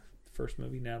probably the first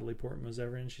movie Natalie Portman was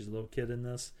ever in. She's a little kid in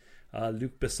this.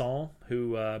 Luc Besson,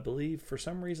 who I believe for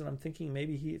some reason I'm thinking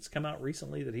maybe it's come out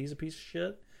recently that he's a piece of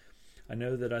shit. I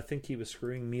know that I think he was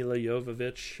screwing Mila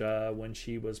Jovovich when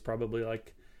she was probably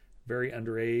like very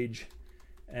underage,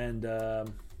 and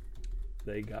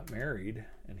they got married,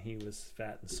 and he was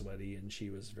fat and sweaty and she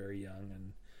was very young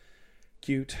and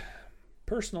cute.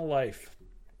 Personal life.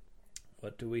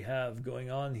 What do we have going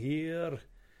on here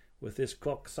with this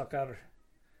cocksucker?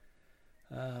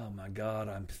 Oh my God,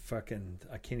 I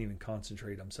can't even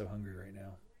concentrate. I'm so hungry right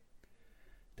now.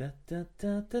 Da da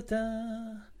da da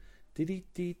da.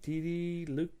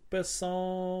 Luc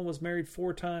Besson was married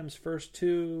 4 times. First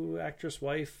to actress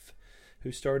wife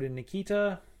who starred in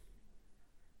Nikita.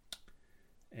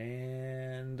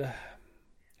 And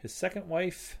his second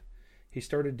wife, he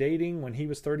started dating when he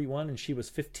was 31 and she was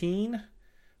 15.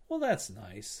 Well, that's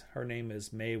nice. Her name is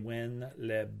Maïwenn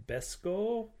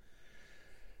Lebesco.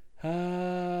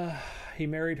 He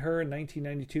married her in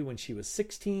 1992 when she was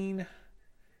 16,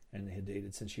 and they had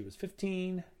dated since she was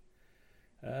 15.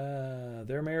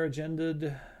 Their marriage ended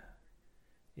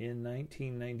in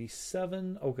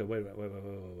 1997. Okay, wait.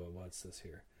 What's this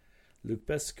here? Luc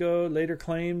Besco later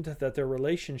claimed that their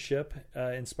relationship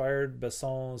inspired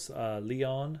Besson's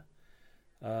Leon,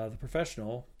 the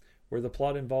Professional, where the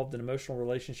plot involved an emotional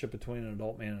relationship between an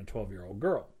adult man and a 12-year-old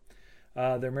girl.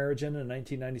 Their marriage ended in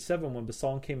 1997 when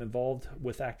Besson came involved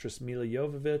with actress Mila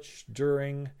Jovovich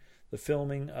during the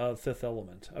filming of Fifth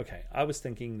Element. Okay, I was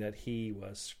thinking that he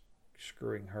was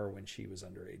screwing her when she was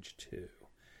underage too.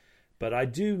 But I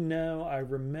do know, I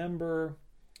remember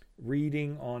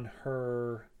reading on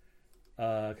her,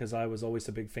 because I was always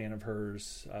a big fan of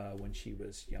hers when she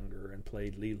was younger and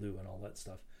played Lilu and all that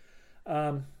stuff,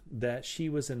 that she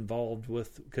was involved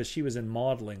with, because she was in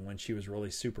modeling when she was really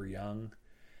super young.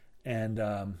 And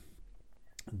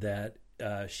that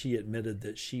she admitted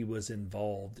that she was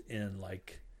involved in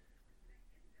like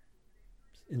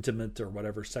intimate or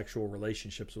whatever sexual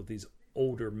relationships with these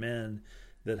older men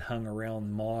that hung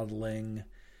around modeling,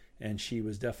 and she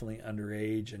was definitely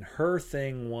underage. And her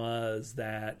thing was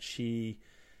that she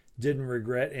didn't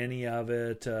regret any of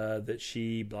it, that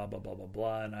she blah blah blah blah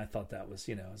blah. And I thought that was,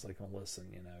 I was like, well, listen,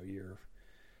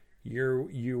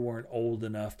 you weren't old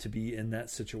enough to be in that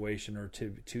situation or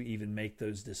to even make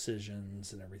those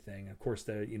decisions and everything. Of course,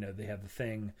 they have the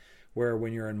thing where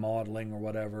when you're in modeling or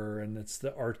whatever, and it's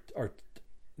the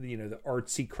the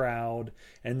artsy crowd,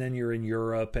 and then you're in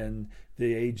Europe, and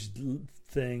the age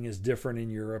thing is different in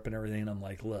Europe and everything. And I'm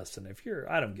like, listen,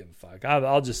 I don't give a fuck.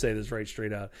 I'll just say this right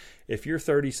straight out. If you're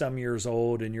 30 some years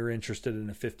old and you're interested in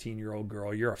a 15-year-old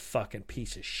girl, you're a fucking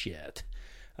piece of shit.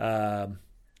 I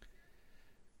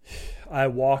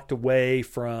walked away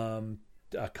from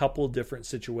a couple of different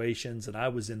situations, and I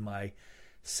was in my,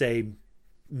 say,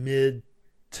 mid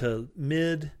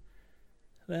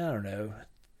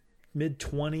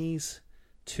 20s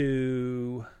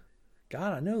to,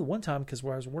 God, I know one time, because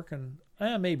where I was working,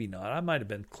 maybe not, I might have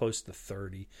been close to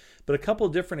 30, but a couple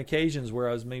of different occasions where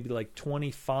I was maybe like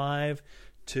 25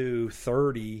 to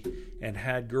 30 and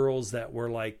had girls that were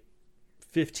like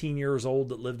 15 years old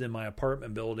that lived in my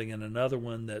apartment building, and another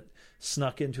one that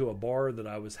snuck into a bar that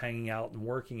I was hanging out and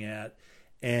working at.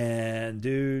 And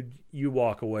dude, you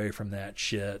walk away from that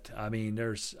shit. I mean,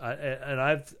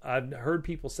 I've heard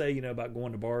people say, about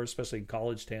going to bars, especially in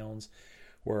college towns,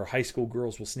 where high school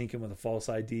girls will sneak in with a false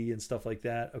ID and stuff like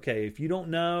that. Okay, if you don't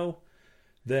know,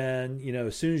 then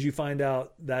as soon as you find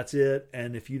out, that's it.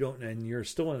 And if you don't, and you're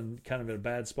still in kind of a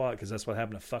bad spot, because that's what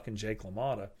happened to fucking Jake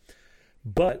LaMotta.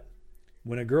 But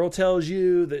when a girl tells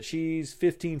you that she's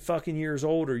 15 fucking years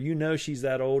old, or she's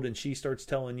that old, and she starts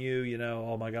telling you,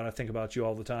 oh my God, I think about you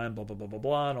all the time, blah, blah, blah, blah,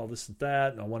 blah, and all this and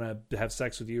that, and I want to have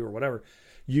sex with you or whatever,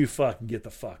 you fucking get the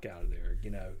fuck out of there,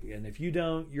 And if you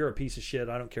don't, you're a piece of shit.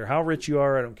 I don't care how rich you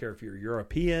are. I don't care if you're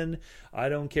European. I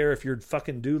don't care if you're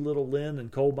fucking Doolittle Lynn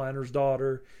and coal miner's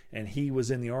daughter, and he was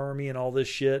in the army and all this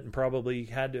shit, and probably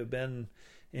had to have been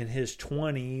in his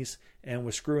 20s and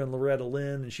was screwing Loretta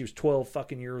Lynn, and she was 12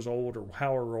 fucking years old, or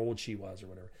however old she was, or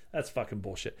whatever. That's fucking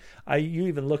bullshit. You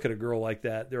even look at a girl like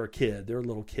that, they're a kid. They're a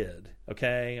little kid.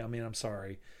 Okay? I mean, I'm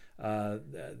sorry.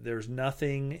 There's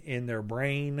nothing in their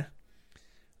brain.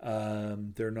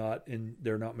 They're not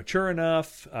mature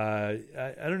enough. I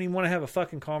don't even want to have a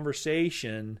fucking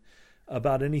conversation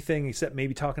about anything except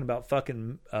maybe talking about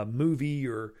fucking movie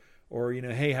or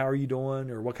hey, how are you doing,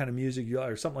 or what kind of music you like,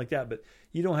 or something like that. But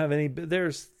you don't have any.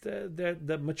 There's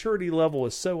the maturity level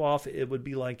is so off. It would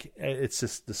be like, it's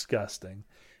just disgusting.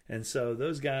 And so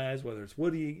those guys, whether it's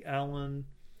Woody Allen,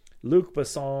 Luc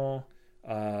Besson,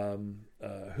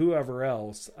 whoever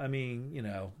else, I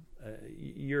mean,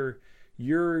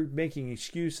 you're making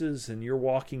excuses, and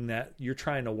you're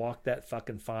trying to walk that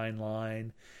fucking fine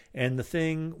line. And the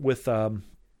thing with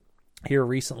here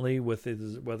recently, with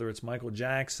whether it's Michael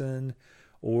Jackson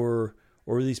or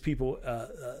these people,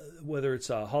 whether it's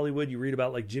Hollywood, you read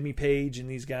about like Jimmy Page and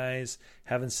these guys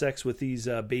having sex with these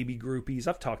baby groupies.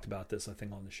 I've talked about this, I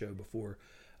think, on the show before.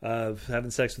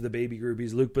 Having sex with the baby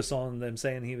groupies. Luc Besson, them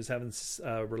saying he was having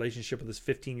a relationship with this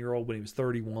 15-year-old when he was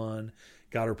 31,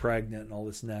 got her pregnant and all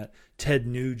this and that. Ted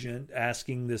Nugent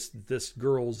asking this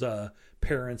girl's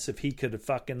parents if he could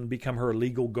fucking become her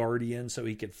legal guardian so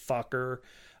he could fuck her,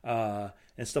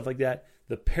 and stuff like that.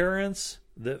 The parents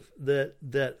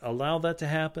that allow that to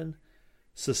happen,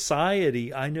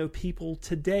 society. I know people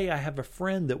today. I have a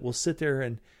friend that will sit there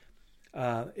and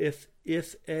if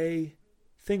a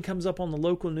thing comes up on the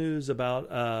local news about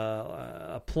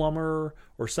a plumber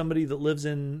or somebody that lives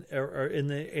in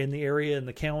the area, in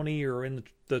the county, or in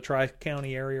the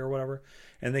tri-county area or whatever,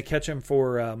 and they catch him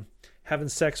for having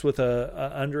sex with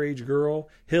a underage girl,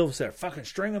 he'll say, fucking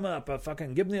string them up,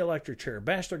 fucking give them the electric chair,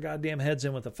 bash their goddamn heads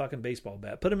in with a fucking baseball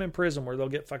bat, put them in prison where they'll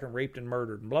get fucking raped and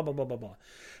murdered, and blah, blah, blah, blah, blah.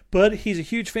 But he's a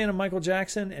huge fan of Michael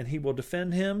Jackson, and he will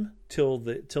defend him till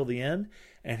the end,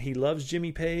 and he loves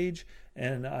Jimmy Page.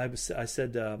 And I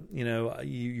said,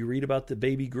 you read about the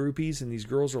baby groupies, and these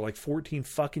girls are like 14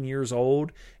 fucking years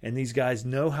old, and these guys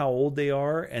know how old they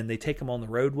are, and they take them on the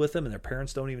road with them, and their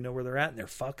parents don't even know where they're at, and they're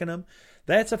fucking them.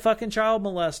 That's a fucking child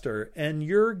molester, and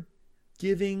you're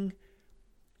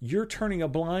turning a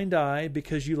blind eye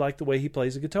because you like the way he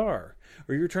plays a guitar,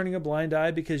 or you're turning a blind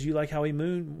eye because you like how he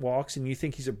moonwalks and you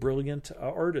think he's a brilliant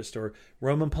artist. Or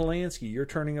Roman Polanski, you're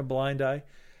turning a blind eye.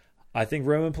 I think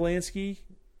Roman Polanski,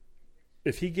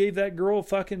 if he gave that girl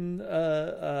fucking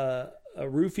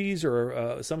roofies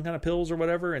or some kind of pills or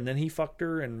whatever, and then he fucked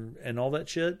her and all that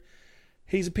shit,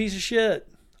 he's a piece of shit.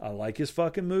 I like his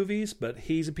fucking movies, but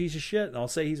he's a piece of shit, and I'll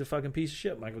say he's a fucking piece of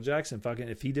shit. Michael Jackson, fucking,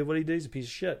 if he did what he did, he's a piece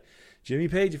of shit. Jimmy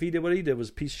Page, if he did what he did, was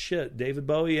a piece of shit. David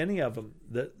Bowie, any of them,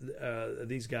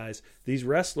 these guys, these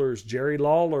wrestlers, Jerry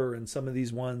Lawler, and some of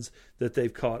these ones that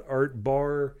they've caught, Art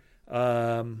Barr.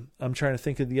 I'm trying to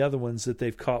think of the other ones that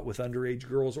they've caught with underage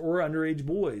girls or underage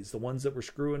boys, the ones that were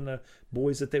screwing the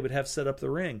boys that they would have set up the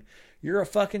ring. You're a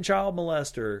fucking child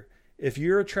molester. If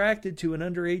you're attracted to an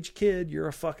underage kid, you're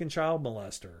a fucking child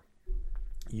molester.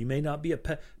 You may not be a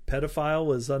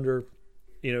pedophile, is under,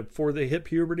 before they hit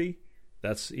puberty.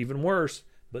 That's even worse,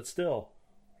 but still,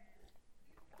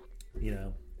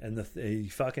 and the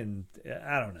fucking,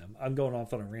 I don't know. I'm going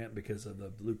off on a rant because of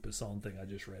the Luc Besson thing I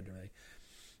just read today.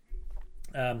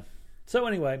 So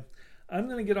anyway, I'm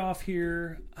going to get off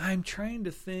here. I'm trying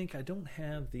to think. I don't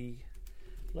have the,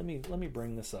 let me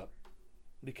bring this up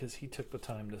because he took the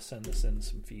time to send us in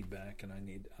some feedback and I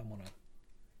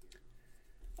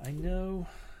know,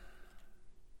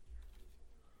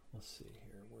 let's see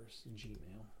here. Where's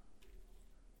Gmail?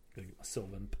 Gotta get my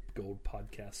Sylvan Gold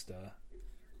podcast.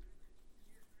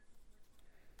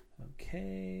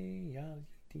 Okay,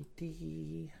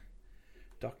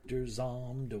 Dr.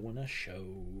 Zom doing a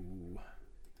show.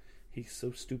 He's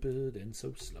so stupid and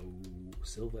so slow.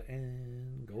 Silver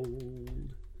and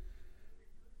gold.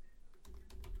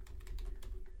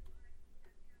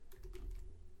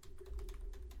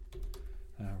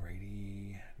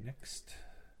 Alrighty, next.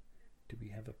 Do we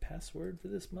have a password for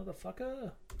this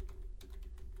motherfucker?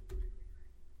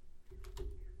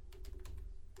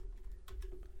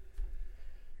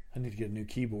 I need to get a new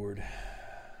keyboard.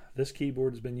 This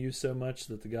keyboard has been used so much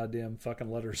that the goddamn fucking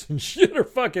letters and shit are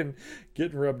fucking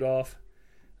getting rubbed off.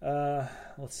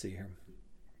 Let's see here.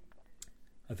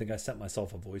 I think I sent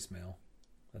myself a voicemail.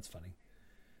 That's funny.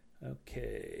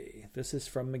 Okay. This is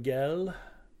from Miguel.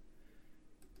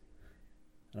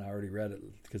 And I already read it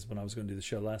because when I was going to do the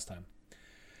show last time.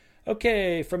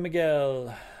 Okay, from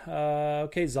Miguel.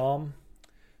 Okay, Zom.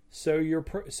 So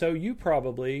you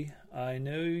probably, I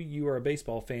know you are a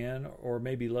baseball fan, or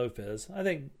maybe Loaf. I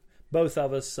think both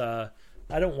of us. I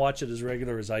don't watch it as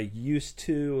regular as I used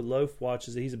to. Loaf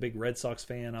watches it. He's a big Red Sox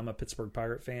fan. I'm a Pittsburgh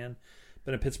Pirate fan.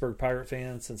 Been a Pittsburgh Pirate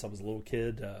fan since I was a little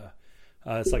kid.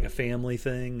 It's like a family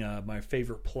thing. My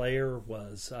favorite player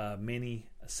was Manny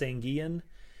Sanguillen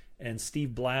and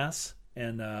Steve Blass,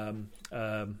 and of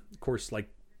course, like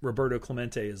Roberto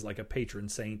Clemente is like a patron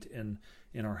saint in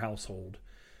our household.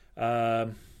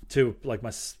 To like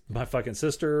my fucking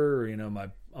sister, or, my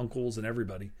uncles and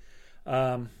everybody.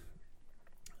 Okay.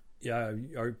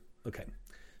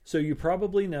 So you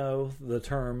probably know the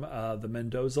term, the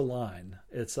Mendoza line.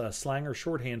 It's a slang or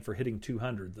shorthand for hitting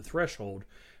 200, the threshold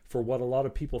for what a lot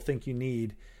of people think you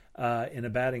need, in a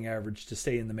batting average to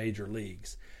stay in the major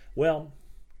leagues. Well,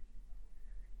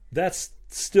 that's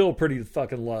still pretty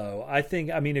fucking low. I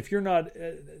mean, if you're not,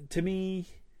 to me,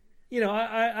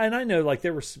 I know like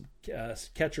there were some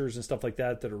catchers and stuff like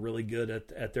that are really good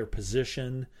at their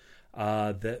position,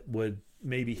 that would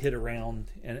maybe hit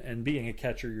around, and being a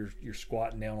catcher, you're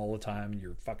squatting down all the time and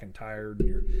you're fucking tired and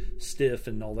you're stiff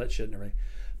and all that shit and everything.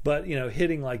 But,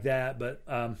 hitting like that, but,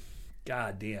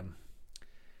 God damn.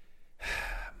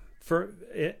 For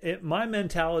it, my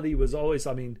mentality was always,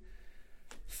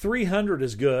 300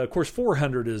 is good. Of course,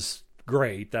 400 is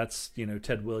great. That's,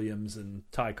 Ted Williams and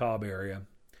Ty Cobb area.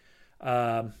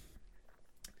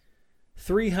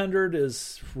 300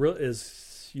 is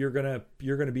you're gonna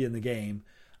be in the game.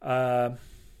 To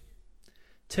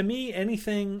me,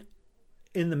 anything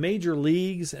in the major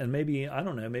leagues, and maybe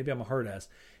I'm a hard ass.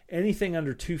 Anything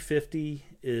under 250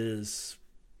 is,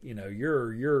 you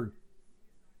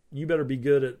better be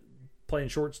good at playing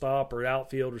shortstop or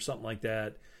outfield or something like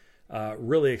that.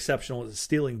 Really exceptional at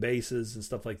stealing bases and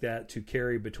stuff like that to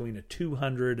carry between a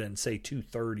 200 and say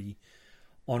 230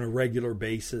 on a regular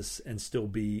basis and still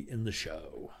be in the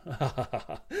show.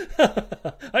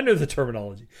 I know the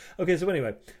terminology. Okay, so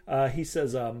anyway, he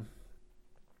says,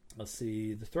 let's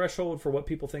see, the threshold for what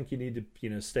people think you need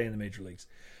to, stay in the major leagues.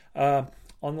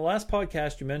 On the last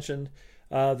podcast, you mentioned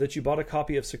that you bought a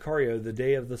copy of Sicario, The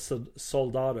Day of the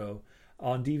Soldado,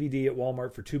 on DVD at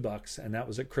Walmart for $2, and that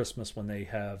was at Christmas when they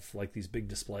have like these big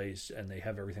displays and they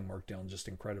have everything marked down just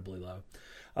incredibly low.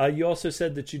 You also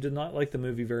said that you did not like the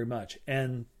movie very much,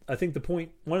 and I think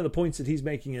one of the points that he's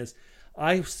making is,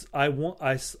 I like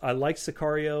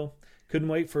Sicario. Couldn't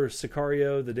wait for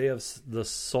Sicario, The Day of the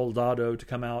Soldado, to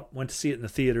come out. Went to see it in the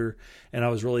theater, and I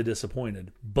was really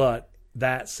disappointed. But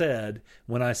that said,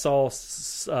 when I saw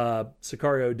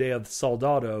Sicario, Day of the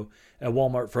Soldado at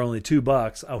Walmart for only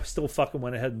 $2, I still fucking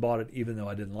went ahead and bought it, even though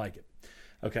I didn't like it.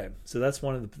 Okay, so that's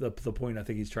one of the point I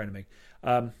think he's trying to make.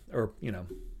 I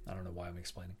don't know why I'm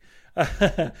explaining.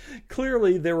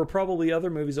 Clearly, there were probably other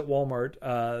movies at Walmart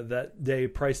that day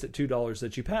priced at $2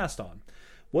 that you passed on.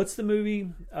 What's the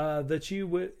movie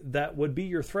that would be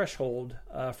your threshold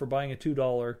for buying a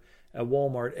 $2 at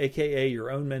Walmart, aka your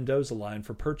own Mendoza line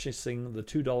for purchasing the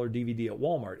 $2 DVD at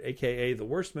Walmart, aka the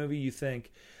worst movie you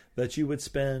think that you would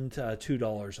spend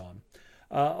 $2 on?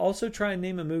 Also, try and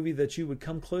name a movie that you would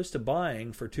come close to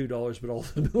buying for $2 but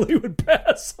ultimately would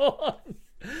pass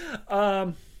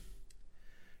on.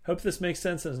 Hope this makes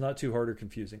sense and is not too hard or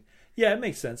confusing. Yeah, it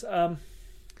makes sense. To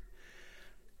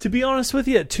be honest with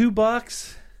you, at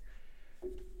 $2,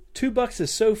 $2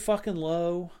 is so fucking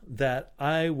low that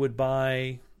I would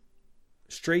buy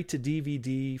straight to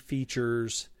DVD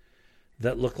features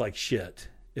that look like shit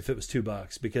if it was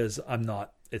 $2, because I'm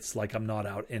not. It's like I'm not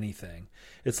out anything.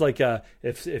 It's like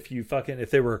if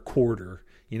they were a quarter,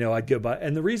 I'd go buy.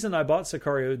 And the reason I bought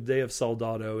Sicario: Day of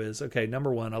Soldado is, okay,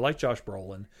 number one, I like Josh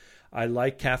Brolin, I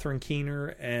like Catherine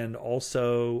Keener, and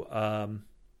also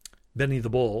Benny the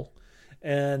Bull,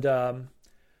 and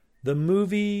the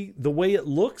movie, the way it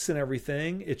looks and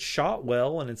everything, it's shot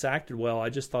well and it's acted well. I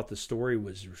just thought the story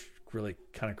was really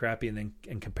kind of crappy, and then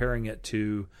comparing it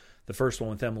to the first one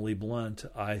with Emily Blunt,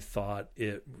 I thought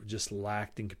it just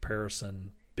lacked in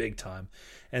comparison big time.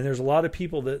 And there's a lot of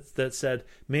people that said,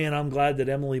 man, I'm glad that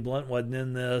Emily Blunt wasn't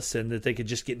in this and that they could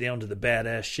just get down to the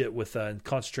badass shit with and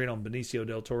concentrate on Benicio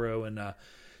del Toro and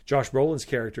Josh Brolin's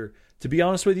character. To be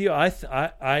honest with you,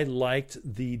 I liked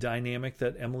the dynamic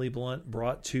that Emily Blunt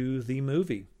brought to the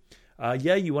movie.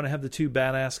 Yeah, you want to have the two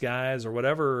badass guys or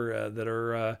whatever that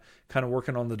are kind of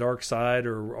working on the dark side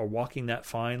or walking that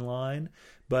fine line.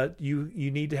 But you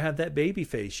need to have that baby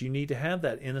face. You need to have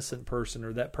that innocent person,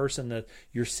 or that person that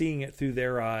you're seeing it through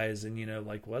their eyes and,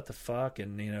 like, what the fuck?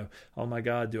 And, oh my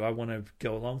God, do I want to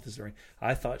go along with this story?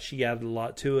 I thought she added a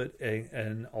lot to it,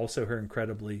 and also her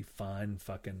incredibly fine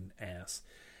fucking ass.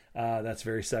 That's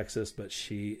very sexist, but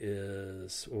she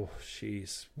is,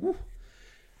 she's, woo.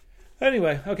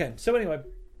 Anyway, okay. So anyway,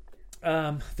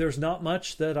 there's not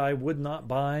much that I would not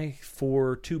buy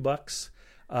for $2.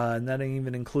 And that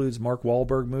even includes Mark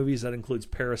Wahlberg movies. That includes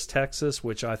Paris, Texas,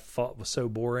 which I thought was so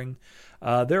boring.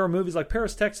 There are movies like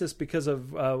Paris, Texas, because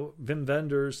of Wim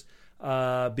Wenders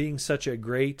being such a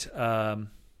great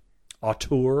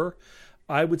auteur.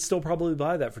 I would still probably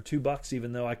buy that for $2,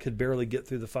 even though I could barely get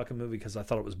through the fucking movie because I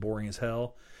thought it was boring as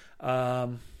hell.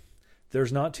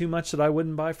 There's not too much that I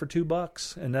wouldn't buy for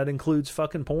 $2, and that includes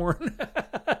fucking porn.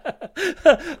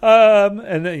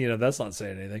 And then, that's not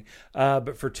saying anything.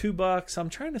 But for $2, I'm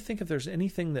trying to think if there's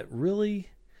anything that really,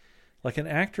 like an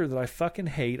actor that I fucking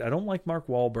hate. I don't like Mark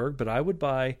Wahlberg, but I would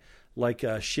buy like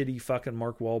a shitty fucking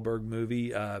Mark Wahlberg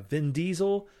movie. Vin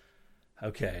Diesel.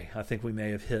 Okay, I think we may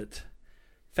have hit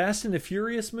Fast and the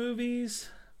Furious movies.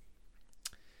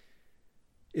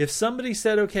 If somebody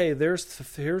said, okay,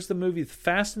 here's the movie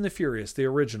Fast and the Furious, the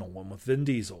original one with Vin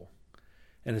Diesel,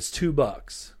 and it's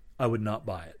 $2, I would not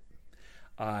buy it.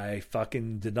 I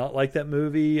fucking did not like that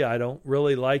movie. I don't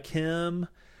really like him.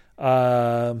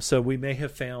 So we may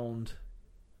have found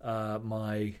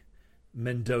my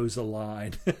Mendoza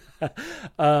line.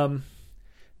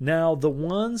 Now, the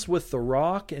ones with The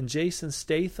Rock and Jason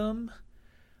Statham,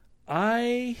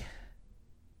 I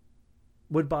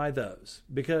would buy those,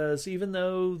 because even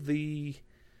though the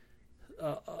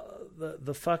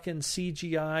fucking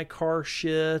CGI car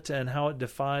shit and how it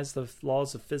defies the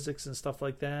laws of physics and stuff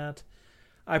like that,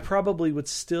 I probably would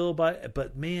still buy it.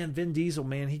 But man, Vin Diesel,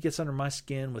 man, he gets under my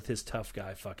skin with his tough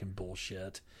guy fucking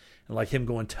bullshit, and like him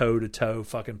going toe to toe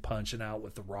fucking punching out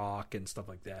with The Rock and stuff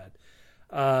like that.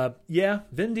 Yeah,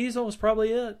 Vin Diesel is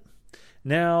probably it.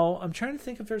 Now I'm trying to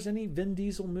think if there's any Vin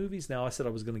Diesel movies. Now I said I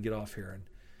was going to get off here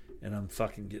and I'm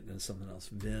fucking getting into something else.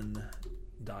 Vin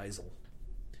Diesel.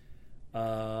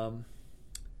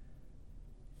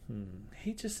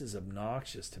 He just is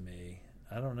obnoxious to me.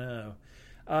 I don't know.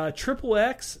 Triple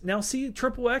X. Now, see,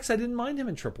 Triple X, I didn't mind him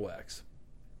in Triple X.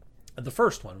 The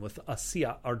first one with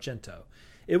Asia Argento.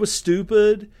 It was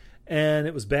stupid and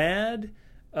it was bad.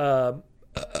 I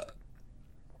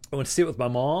went to see it with my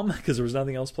mom because there was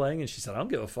nothing else playing, and she said, I don't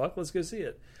give a fuck, let's go see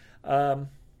it. And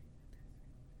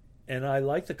I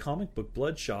like the comic book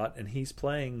Bloodshot, and he's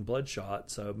playing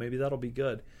Bloodshot, so maybe that'll be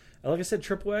good. And like I said,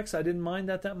 Triple X, I didn't mind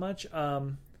that much. I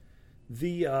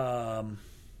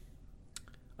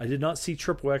did not see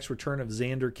Triple X Return of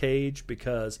Xander Cage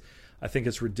because I think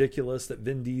it's ridiculous that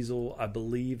Vin Diesel, I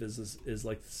believe, is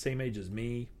like the same age as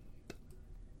me.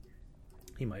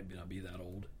 He might not be that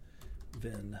old.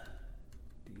 Vin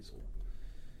Diesel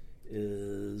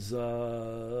is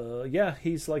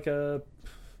he's like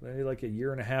maybe like a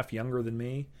year and a half younger than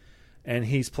me, and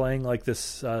he's playing like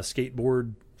this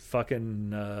skateboard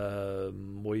fucking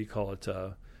what do you call it,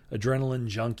 adrenaline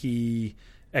junkie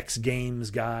X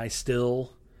Games guy.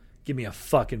 Still, give me a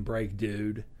fucking break,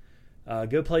 dude.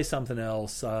 Go play something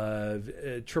else.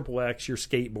 Triple X, you're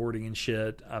skateboarding and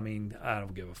shit. I mean, I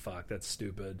don't give a fuck. That's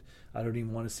stupid. I don't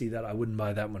even want to see that. I wouldn't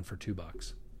buy that one for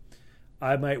 $2.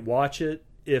 I might watch it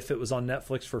if it was on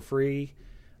Netflix for free.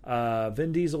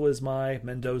 Vin Diesel is my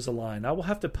Mendoza line. I will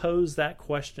have to pose that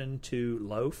question to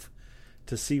Loaf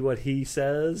to see what he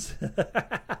says,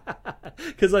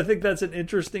 because I think that's an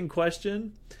interesting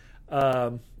question.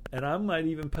 And I might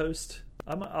even post.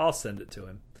 I'll send it to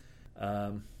him,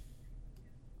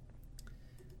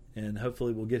 and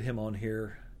hopefully we'll get him on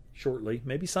here shortly.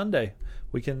 Maybe Sunday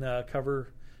we can do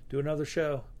another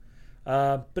show.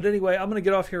 But anyway, I'm going to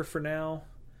get off here for now.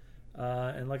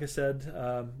 And like I said,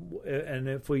 and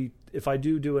if I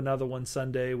do another one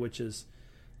Sunday, which is,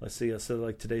 let's see, I said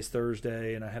like today's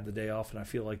Thursday and I have the day off and I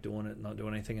feel like doing it and not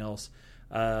doing anything else,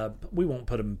 we won't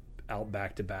put them out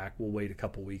back to back. We'll wait a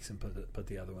couple weeks and put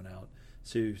the other one out.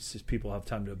 So people have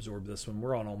time to absorb this one.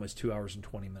 We're on almost 2 hours and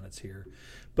 20 minutes here.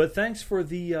 But thanks for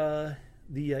the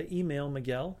email,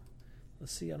 Miguel.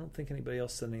 Let's see. I don't think anybody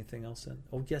else sent anything else in.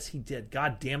 Oh, yes, he did.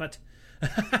 God damn it.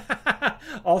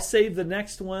 I'll save the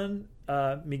next one.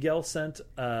 Miguel sent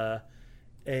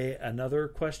another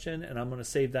question, and I'm going to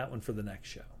save that one for the next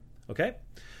show. Okay?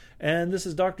 And this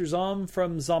is Dr. Zom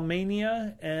from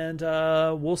Zommania, and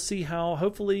we'll see how.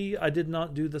 Hopefully, I did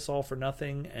not do this all for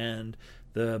nothing, and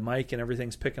the mic and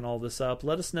everything's picking all this up.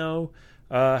 Let us know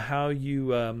how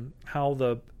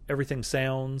everything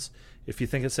sounds. If you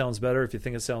think it sounds better, if you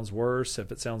think it sounds worse,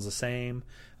 if it sounds the same,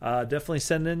 definitely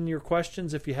send in your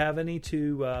questions if you have any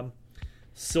to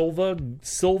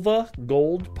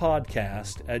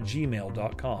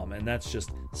silvagoldpodcast@gmail.com, and that's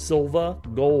just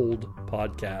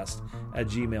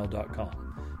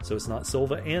silvagoldpodcast@gmail.com. So it's not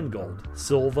silva and gold,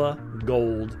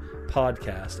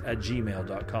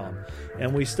 silvagoldpodcast@gmail.com.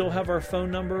 And we still have our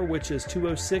phone number, which is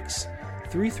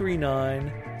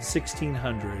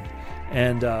 206-339-1600.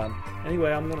 And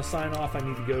anyway, I'm going to sign off. I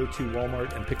need to go to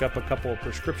Walmart and pick up a couple of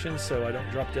prescriptions so I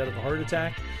don't drop dead of a heart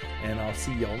attack. And I'll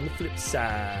see you on the flip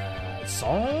side.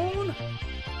 Son?